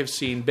why I have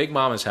seen Big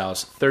Mama's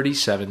House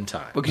 37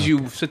 times. because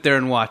you sit there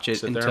and watch it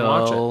Sit until there and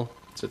watch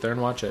it. Sit there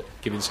and watch it.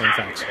 Give you the same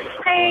facts.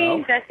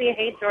 Hey, Jesse.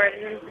 Hey,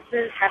 Jordan.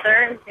 This is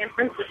Heather in San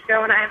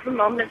Francisco, and I have a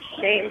moment of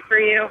shame for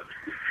you.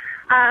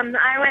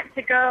 I went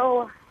to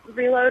go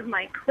reload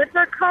my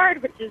Clipper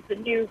card, which is the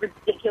new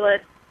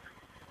ridiculous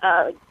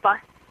bus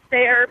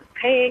fare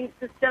paying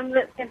system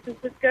that San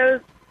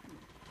Francisco's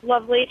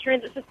lovely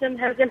transit system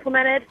has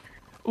implemented.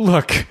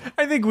 Look,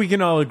 I think we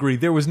can all agree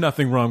there was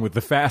nothing wrong with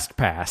the Fast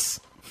Pass.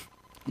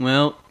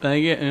 Well,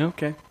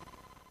 okay.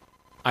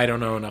 I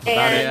don't know enough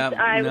about it. And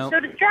Yeah, I no. was so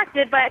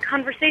distracted by a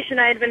conversation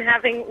I had been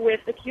having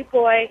with a cute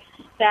boy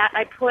that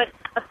I put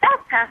a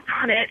fast pass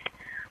on it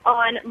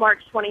on March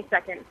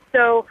 22nd.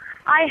 So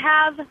I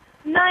have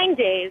 9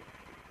 days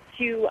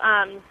to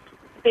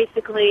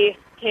basically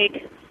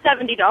take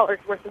 $70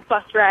 worth of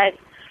bus rides,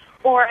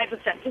 or I've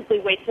effectively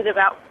wasted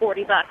about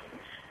 $40.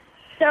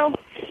 So,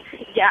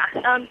 yeah.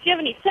 Do you have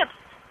any tips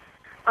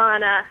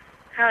on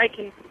how I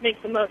can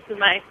make the most of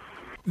my...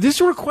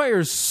 This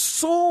requires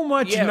so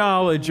much Yeah,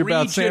 knowledge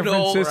about San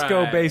regional,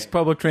 Francisco-based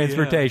public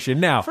transportation.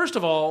 Now, First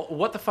of all,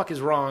 what the fuck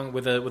is wrong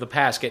with a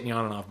pass getting you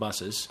on and off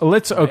buses?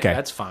 let's Right, okay.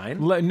 that's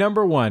fine.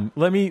 Number one,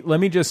 let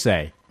me just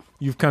say,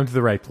 you've come to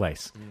the right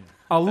place.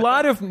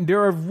 There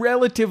are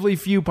relatively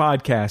few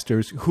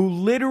podcasters who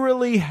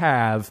literally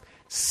have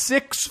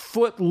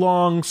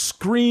 6-foot-long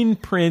screen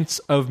prints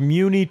of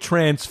Muni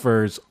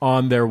transfers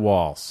on their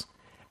walls.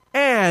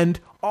 And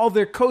all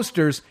their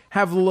coasters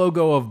have the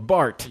logo of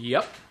BART.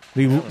 Yep.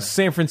 The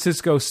San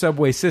Francisco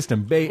subway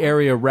system, Bay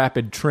Area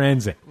Rapid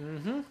Transit.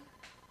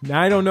 Now,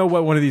 I don't know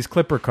what one of these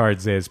Clipper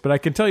cards is, but I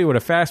can tell you what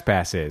a Fast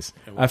Pass is.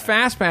 A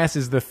Fast Pass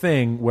is the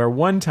thing where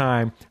one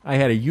time I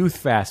had a youth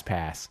Fast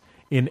Pass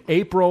in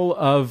April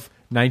of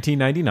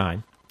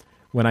 1999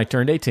 when I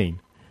turned 18.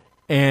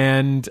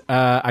 And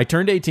I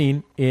turned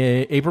 18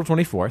 April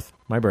 24th,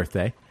 my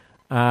birthday.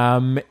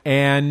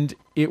 And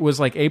it was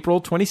like April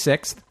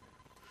 26th.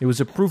 It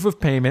was a proof of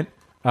payment.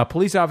 A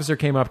police officer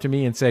came up to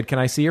me and said, "Can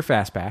I see your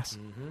Fast Pass?"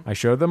 I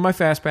showed them my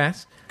Fast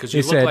Pass. Because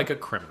you look like a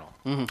criminal.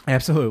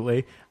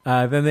 Absolutely.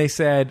 Then they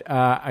said,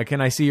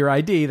 "Can I see your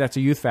ID?" That's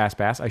a youth Fast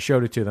Pass. I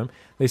showed it to them.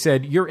 They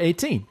said, "You're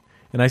 18."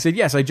 And I said,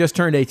 "Yes, I just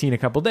turned 18 a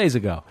couple days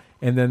ago."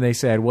 And then they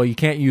said, "Well, you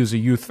can't use a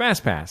youth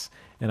Fast Pass."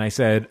 And I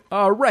said,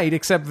 right,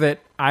 except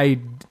that I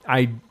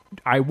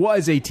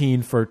was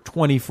 18 for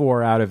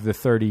 24 out of the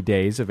 30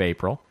 days of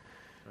April.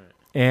 Right.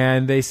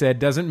 And they said,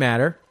 "Doesn't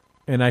matter."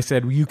 And I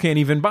said, "You can't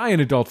even buy an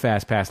adult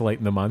Fast Pass late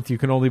in the month. You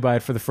can only buy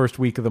it for the first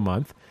week of the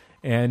month."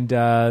 And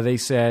they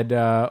said,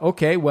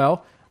 "Okay,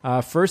 well,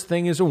 first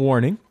thing is a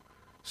warning.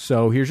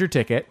 So here's your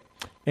ticket."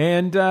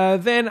 And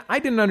then I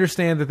didn't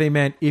understand that they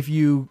meant if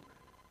you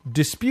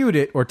dispute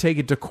it or take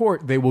it to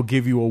court, they will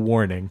give you a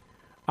warning.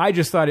 I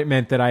just thought it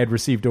meant that I had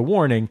received a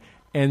warning.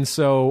 And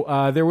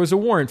so there was a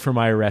warrant for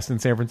my arrest in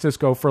San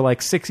Francisco for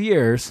like 6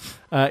 years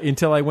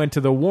until I went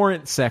to the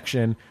warrant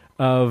section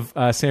of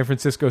San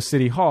Francisco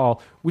City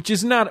Hall, which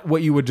is not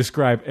what you would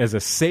describe as a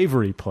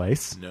savory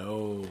place.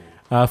 No.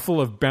 Full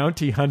of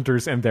bounty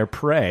hunters and their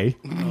prey.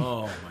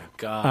 Oh, my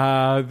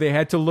God. They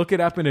had to look it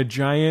up in a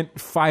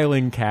giant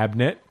filing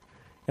cabinet,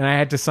 and I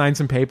had to sign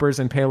some papers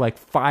and pay like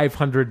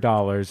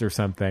 $500 or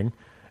something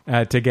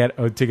to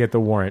get the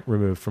warrant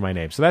removed from my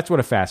name. So that's what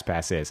a Fast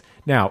Pass is.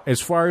 Now,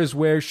 as far as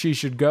where she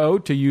should go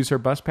to use her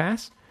bus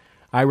pass,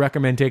 I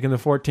recommend taking the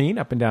 14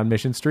 up and down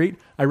Mission Street.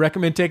 I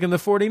recommend taking the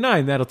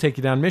 49. That'll take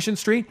you down Mission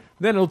Street.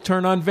 Then it'll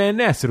turn on Van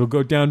Ness. It'll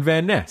go down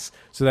Van Ness.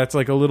 So that's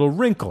like a little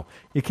wrinkle.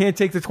 You can't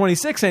take the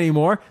 26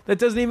 anymore. That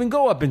doesn't even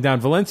go up and down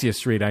Valencia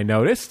Street, I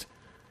noticed.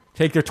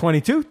 Take the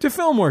 22 to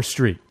Fillmore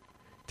Street.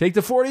 Take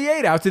the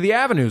 48 out to the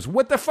avenues.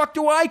 What the fuck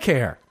do I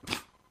care?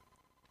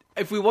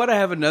 If we want to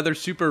have another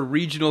super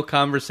regional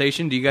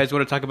conversation, do you guys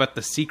want to talk about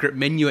the secret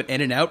menu at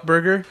In-N-Out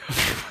Burger?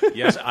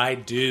 Yes, I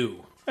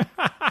do.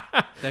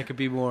 That could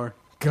be more.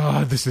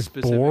 God, this is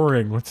specific.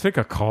 boring. Let's take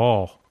a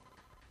call.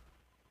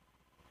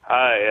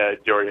 Hi,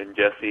 Jordan,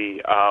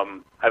 Jesse. I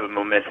have a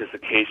momentous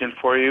occasion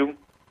for you.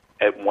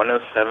 At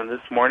 1:07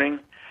 this morning,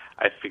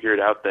 I figured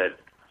out that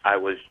I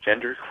was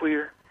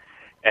genderqueer,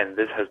 and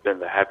this has been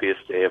the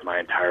happiest day of my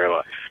entire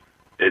life.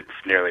 It's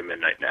nearly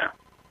midnight now.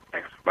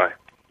 Thanks. Bye.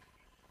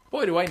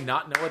 Boy, do I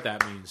not know what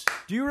that means.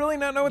 Do you really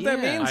not know what that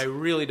means? I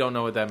really don't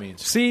know what that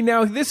means. See,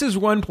 now this is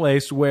one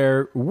place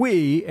where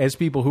we, as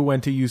people who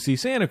went to UC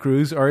Santa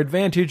Cruz, are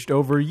advantaged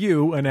over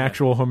you, an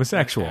actual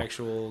homosexual. An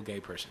actual gay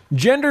person.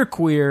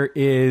 Genderqueer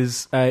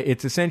is,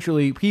 it's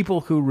essentially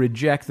people who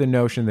reject the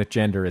notion that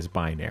gender is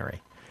binary.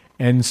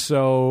 And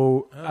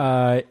so,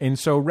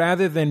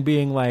 rather than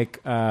being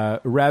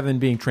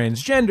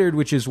transgendered,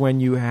 which is when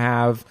you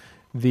have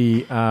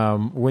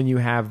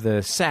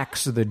the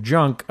sex, the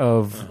junk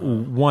of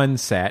one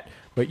set,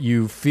 but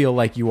you feel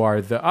like you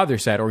are the other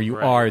set, or you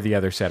are the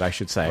other set, I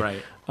should say.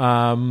 Right.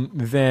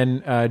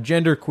 Then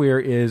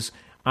genderqueer is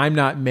I'm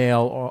not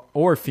male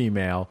or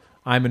female.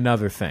 I'm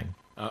another thing.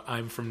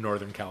 I'm from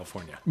Northern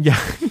California. Yeah.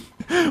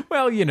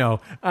 Well,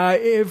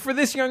 for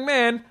this young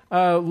man,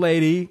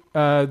 lady,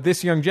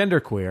 this young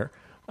genderqueer,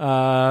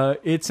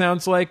 it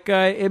sounds like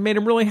it made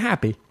him really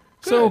happy.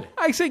 Good. So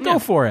I say go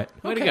for it.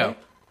 Way to go.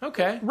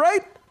 Okay.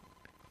 Right?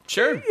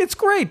 Sure. It's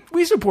great.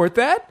 We support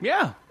that.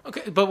 Yeah.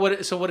 Okay, but what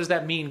does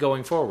that mean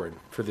going forward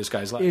for this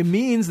guy's life? It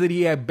means that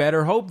he had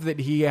better hope that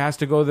he has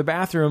to go to the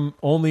bathroom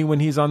only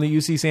when he's on the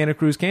UC Santa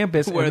Cruz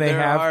campus. Where and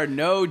there are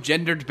no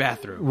gendered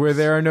bathrooms. Where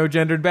there are no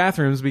gendered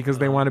bathrooms because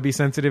they want to be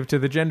sensitive to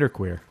the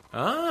genderqueer.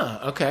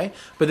 Ah, okay.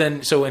 But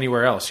then, so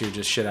anywhere else, you're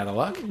just shit out of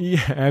luck?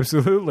 Yeah,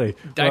 absolutely.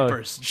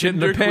 Diapers. Shit in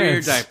the Genderqueer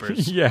pants.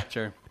 diapers. Yeah.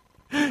 Sure.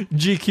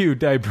 GQ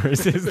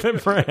diapers is the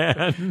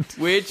brand.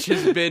 Which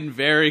has been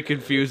very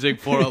confusing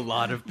for a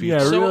lot of people.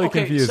 Yeah, really okay,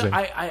 confusing. So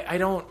I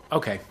don't...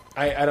 Okay.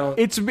 I don't...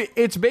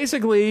 It's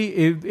basically,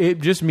 it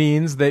just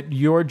means that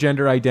your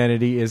gender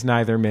identity is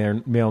neither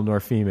male nor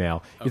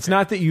female. Okay. It's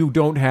not that you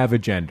don't have a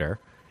gender.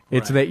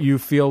 It's that you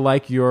feel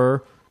like you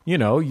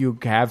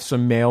have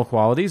some male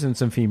qualities and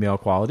some female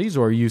qualities,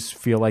 or you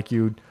feel like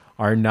you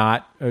are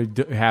not,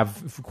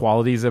 have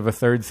qualities of a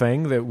third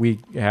thing that we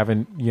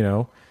haven't,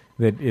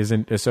 that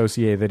isn't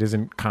associated, that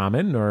isn't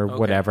common or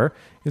whatever.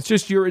 It's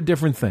just you're a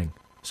different thing.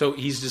 So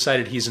he's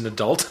decided he's an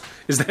adult?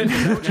 Is that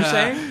what you're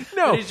saying?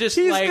 No, he's just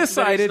he's like,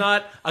 decided he's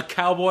not a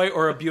cowboy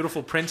or a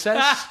beautiful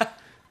princess?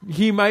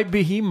 He might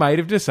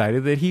have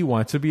decided that he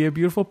wants to be a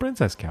beautiful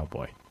princess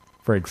cowboy,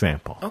 for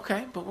example.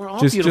 Okay, but we're all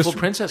beautiful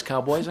princess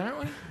cowboys, aren't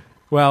we?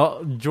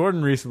 Well,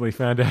 Jordan recently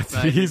found out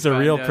that he's a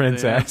real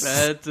princess.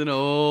 That's an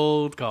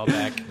old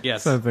callback.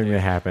 Yes. Something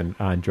that happened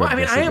on Jordan. Well,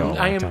 I mean, Jesse Go a long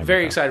I am time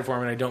very ago. excited for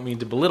him, and I don't mean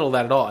to belittle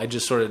that at all. I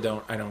just sort of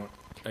don't.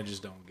 I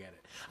just don't get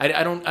it.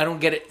 I don't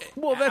get it.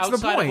 Well, that's the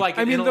outside point. of like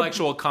an I mean,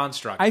 intellectual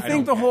construct. I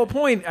think the whole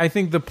point. I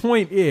think the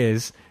point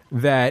is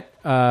that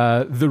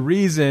the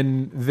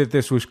reason that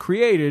this was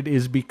created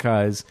is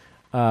because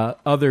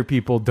other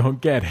people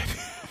don't get it.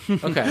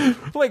 Okay.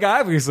 Like,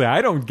 obviously,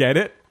 I don't get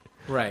it.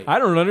 Right. I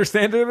don't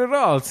understand it at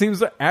all. It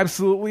seems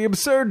absolutely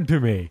absurd to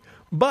me.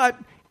 But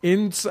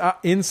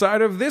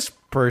inside of this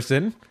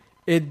person,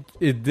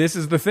 this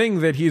is the thing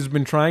that he's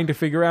been trying to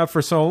figure out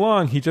for so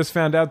long. He just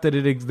found out that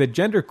that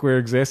genderqueer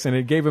exists, and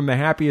it gave him the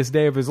happiest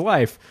day of his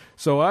life.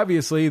 So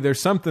obviously,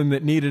 there's something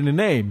that needed a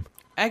name.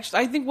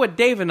 Actually, I think what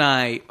Dave and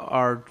I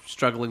are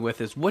struggling with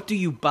is, what do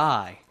you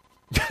buy?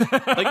 Like,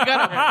 you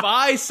gotta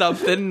buy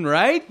something,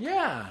 right?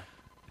 Yeah.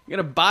 You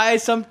gotta buy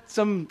some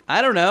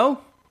I don't know,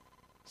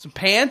 some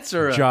pants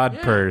or a...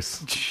 Jod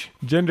purse.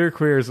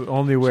 Genderqueers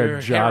only wear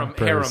jod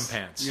harem purse.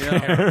 pants. Yeah.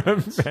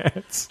 Harem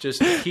pants.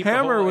 Just keep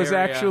Hammer the whole was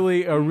area.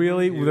 actually a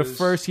really He the was-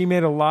 first. He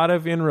made a lot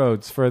of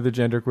inroads for the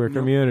genderqueer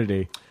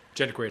community.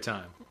 genderqueer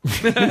time.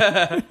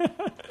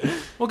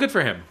 Well, good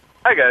for him.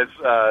 Hi, guys.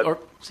 Or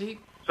see,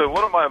 So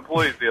one of my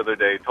employees the other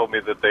day told me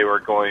that they were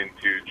going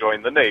to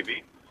join the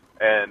Navy,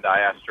 and I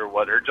asked her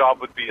what her job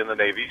would be in the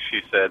Navy. She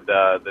said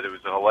that it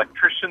was an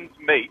electrician's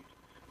mate,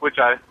 which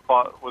I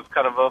thought was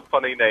kind of a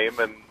funny name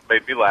and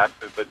made me laugh.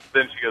 But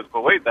then she goes,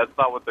 but wait, that's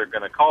not what they're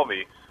going to call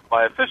me.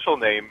 My official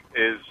name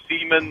is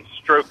Seaman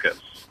Strokus.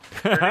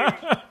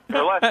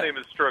 Her last name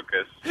is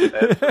Strokus,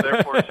 and so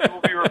therefore she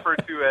will be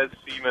referred to as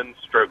Seaman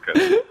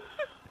Strokus.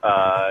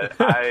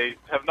 I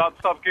have not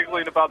stopped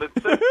giggling about it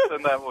since,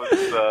 and that was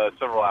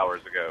several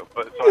hours ago.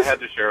 But so I had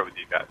to share it with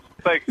you guys.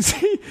 Thanks.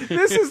 See,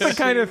 this is the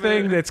kind of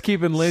thing that's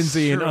keeping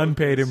Lindsay in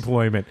unpaid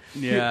employment.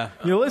 Yeah.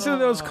 You listen to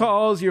those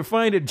calls, you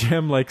find a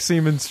gem like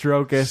Seaman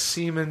Strokus.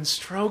 Seaman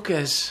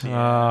Strokus.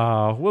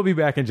 Oh, we'll be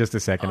back in just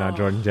a second on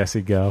Jordan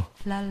Jesse Go.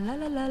 La la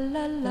la la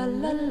la la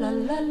la la la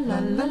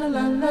la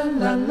la la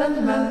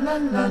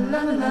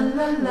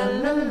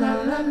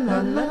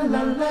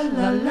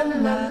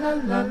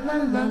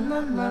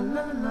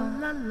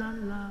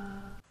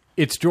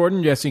It's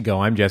Jordan Jesse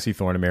Go. I'm Jesse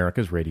Thorne,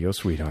 America's radio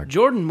sweetheart.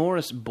 Jordan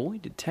Morris, boy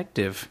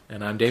detective.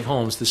 And I'm Dave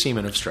Holmes, the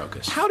Seaman of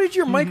Strokus. How did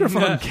your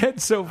microphone get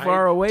so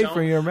far away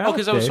from your mouth?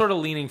 because I was Dave? sort of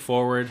leaning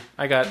forward.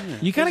 I got.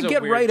 You gotta this is a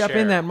get weird right up chair.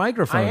 in that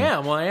microphone.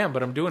 I am,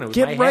 but I'm doing it with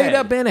my Get right head.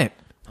 up in it.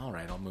 All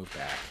right, I'll move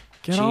back.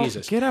 Get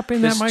Jesus, up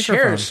in this that chair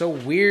microphone. is so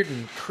weird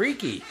and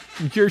creaky.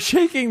 You're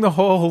shaking the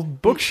whole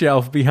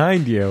bookshelf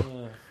behind you.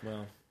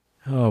 Well,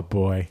 Oh,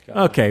 boy.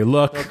 Okay,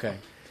 look. okay.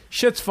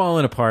 Shit's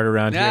falling apart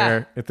around Ah.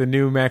 here at the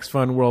new Max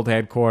Fun World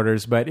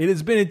headquarters, but it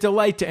has been a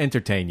delight to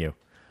entertain you.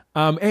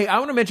 Hey, I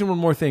want to mention one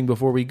more thing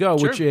before we go,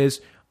 which is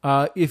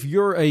if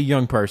you're a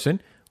young person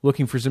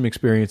looking for some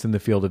experience in the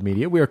field of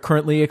media, we are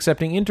currently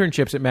accepting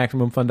internships at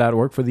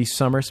MaximumFun.org for the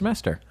summer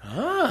semester.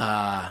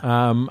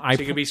 So you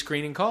could be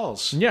screening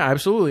calls. Yeah,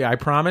 absolutely. I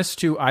promise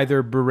to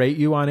either berate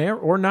you on air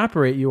or not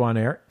berate you on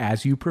air,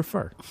 as you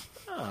prefer.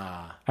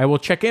 I will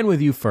check in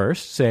with you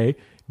first, say,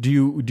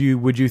 would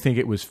you think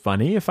it was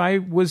funny if I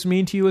was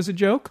mean to you as a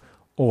joke,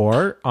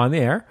 or on the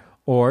air,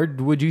 or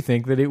would you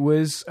think that it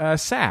was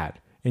sad?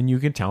 And you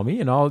can tell me,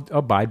 and I'll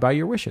abide by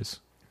your wishes.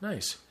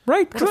 Nice.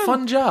 Right? What a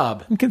fun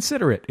job. And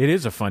consider it. It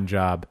is a fun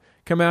job.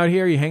 Come out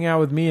here, you hang out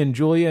with me and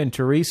Julia and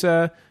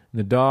Teresa and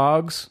the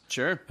dogs.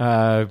 Sure.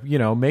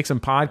 Make some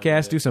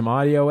podcasts, do some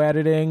audio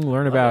editing,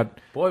 learn about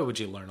Boy, would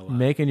you learn a lot.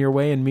 making your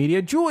way in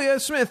media. Julia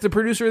Smith, the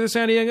producer of The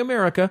Sound of Young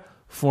America,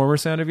 former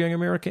Sound of Young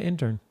America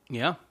intern.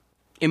 Yeah.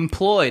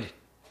 Employed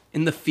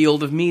in the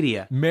field of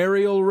media.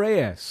 Mariel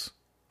Reyes,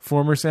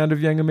 former Sound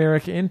of Young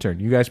America intern.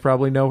 You guys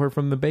probably know her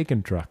from the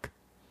bacon truck.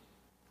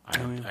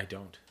 I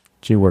don't.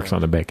 She works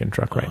on the bacon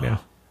truck right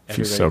now.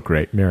 She's so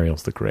great.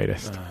 Mariel's the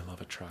greatest. I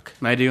love a truck.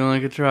 I do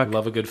like a truck. I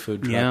love a good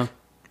food truck. Yeah.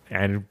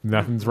 And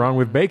nothing's wrong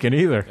with bacon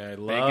either. I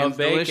love Bacon's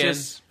bacon.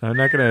 delicious. I'm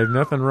not going to,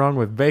 nothing wrong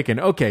with bacon.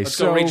 Okay, Let's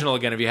so. go regional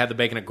again. Have you had the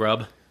bacon at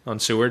Grub on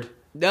Seward?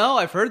 No,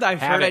 I've heard I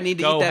Have need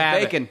to Go eat that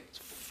have it. bacon. It's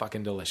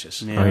fucking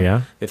delicious. Oh,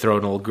 yeah? They throw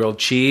in a little grilled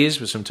cheese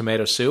with some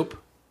tomato soup.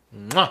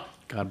 Mwah.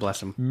 God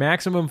bless him.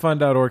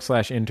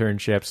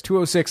 MaximumFun.org/internships.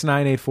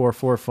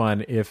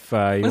 206-984-4FUN if you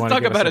want to Let's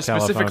talk give about a us a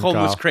specific telephone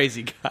homeless call.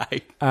 crazy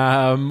guy.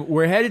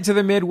 We're headed to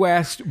the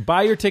Midwest.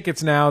 Buy your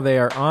tickets now. They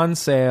are on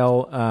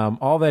sale.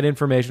 All that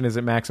information is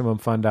at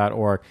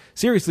MaximumFun.org.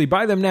 Seriously,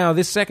 buy them now.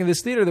 This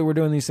theater that we're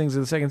doing these things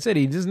in the Second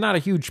City, this is not a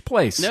huge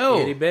place. No.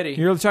 Itty bitty.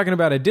 You're talking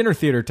about a dinner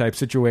theater type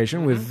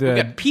situation with We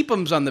got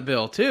Peepums on the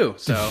bill, too.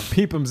 So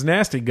Peepum's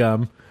Nasty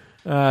Gum.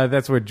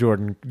 That's what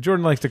Jordan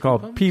likes to call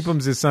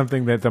Peepums is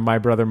something that the My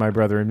Brother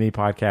and Me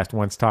podcast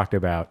once talked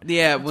about.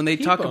 yeah, when they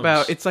talk Peepums?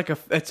 about it's like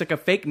a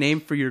fake name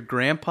for your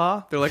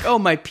grandpa. They're like, oh,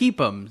 my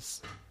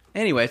Peepums.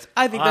 Anyways,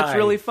 I think that's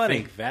really funny. I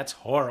think that's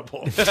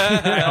horrible.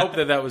 I hope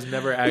that was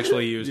never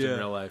actually used in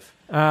real life.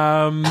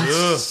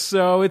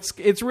 So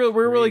it's real.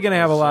 We're really going to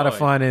have a lot of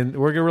fun, and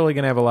we're really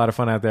going to have a lot of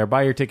fun out there.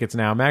 Buy your tickets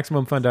now.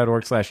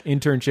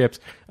 MaximumFun.org/internships.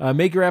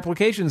 Make your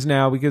applications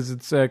now because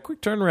it's a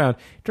quick turnaround.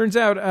 Turns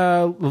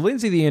out,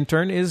 Lindsay, the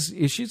intern,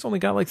 she's only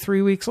got like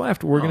 3 weeks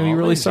left. We're going to be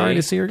really sorry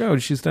to see her go.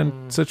 She's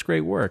done such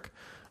great work.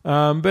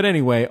 But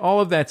anyway,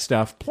 all of that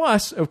stuff.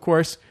 Plus, of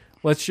course,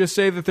 let's just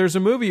say that there's a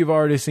movie you've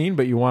already seen,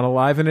 but you want to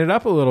liven it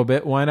up a little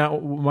bit. Why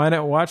not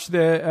watch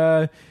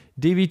the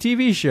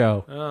DVTV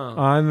show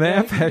on the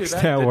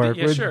FX network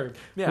with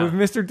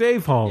Mr.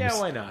 Dave Holmes? Yeah,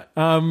 why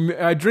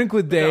not? Drink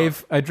with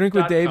Dave. Drink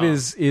with Dave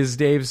is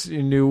Dave's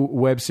new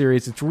web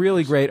series. It's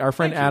really great. Our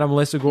friend Adam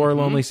Lissagore,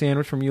 Lonely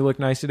Sandwich from You Look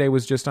Nice Today,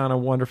 was just on a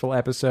wonderful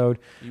episode.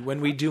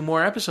 When we do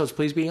more episodes,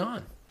 please be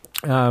on.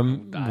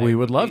 We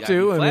would love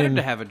to. I'd be flattered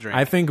to have a drink.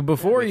 I think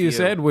before you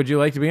said, "Would you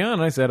like to be on?"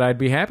 I said, "I'd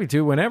be happy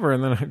to whenever,"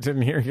 and then I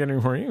didn't hear any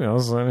more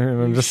emails. So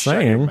I'm just Shut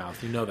saying. your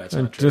mouth. You know that's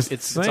not true. Just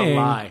it's saying. a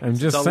lie. I'm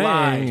just it's a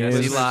lie. saying. Jesse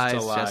It's lies. a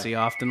lie. Jesse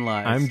often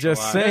lies. I'm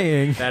just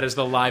saying. That is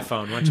the lie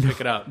phone. Why don't you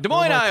pick it up? Des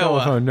Moines, Iowa.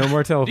 Telephone. No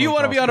more telephone. Do you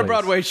want to be on a calls,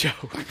 Broadway show?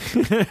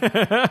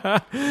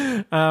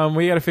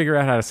 We got to figure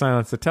out how to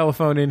silence the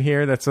telephone in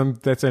here. That's an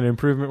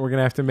improvement we're going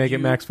to have to make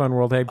at Max Fun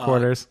World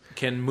headquarters.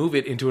 Can move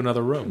it into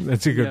another room.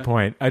 That's a good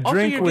point. A Also,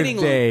 drink with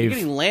Dave. You're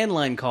getting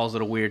landline calls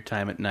at a weird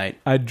time at night.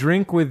 A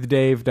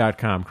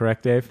drinkwithdave.com,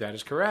 correct, Dave? That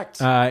is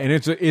correct. And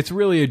it's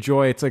really a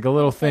joy. It's like a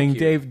little thing.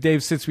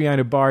 Dave sits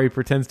behind a bar. He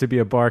pretends to be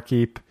a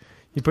barkeep.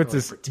 He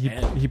puts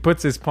he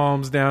puts his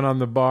palms down on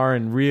the bar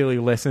and really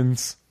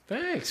listens.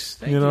 Thanks.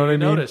 Thank you. Know what I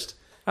mean? Noticed.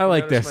 I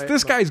like this.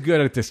 This guy's good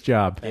at this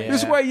job. Yeah.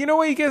 This is why, you know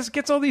why he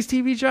gets all these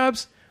TV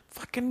jobs?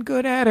 Fucking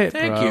good at it.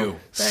 Thank bro. you.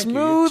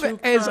 Smooth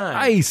as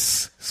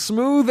ice.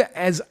 Smooth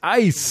as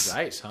ice.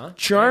 Ice, huh?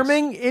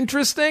 Charming,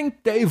 interesting,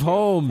 Dave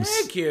Holmes.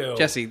 Thank you.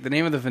 Jesse, the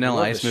name of the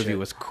Vanilla Ice movie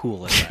was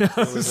Cool as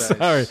Ice.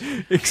 Sorry.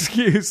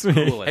 Excuse me.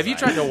 Cool as Have you Ice.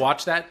 tried to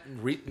watch that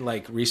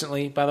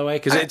recently, by the way?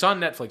 Because it's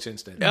on Netflix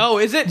Instant. Oh,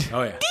 is it?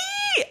 Oh, yeah.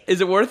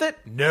 Is it worth it?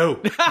 No.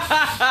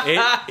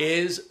 It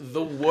is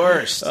the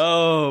worst.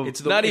 Oh,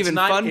 it's not even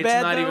fun bad?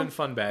 It's not though? even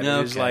fun bad. No,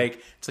 It is okay.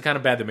 it's the kind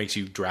of bad that makes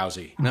you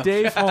drowsy.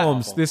 Dave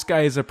Holmes. This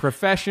guy is a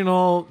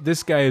professional.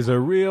 This guy is a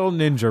real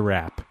ninja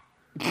rap.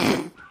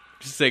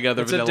 Just saying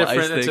other It's Vanilla Ice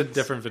it's things. a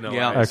different Vanilla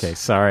Yeah. Ice. Okay,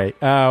 sorry.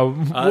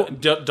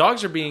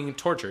 Dogs are being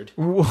tortured.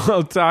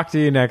 We'll talk to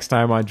you next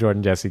time on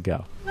Jordan Jesse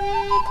Go.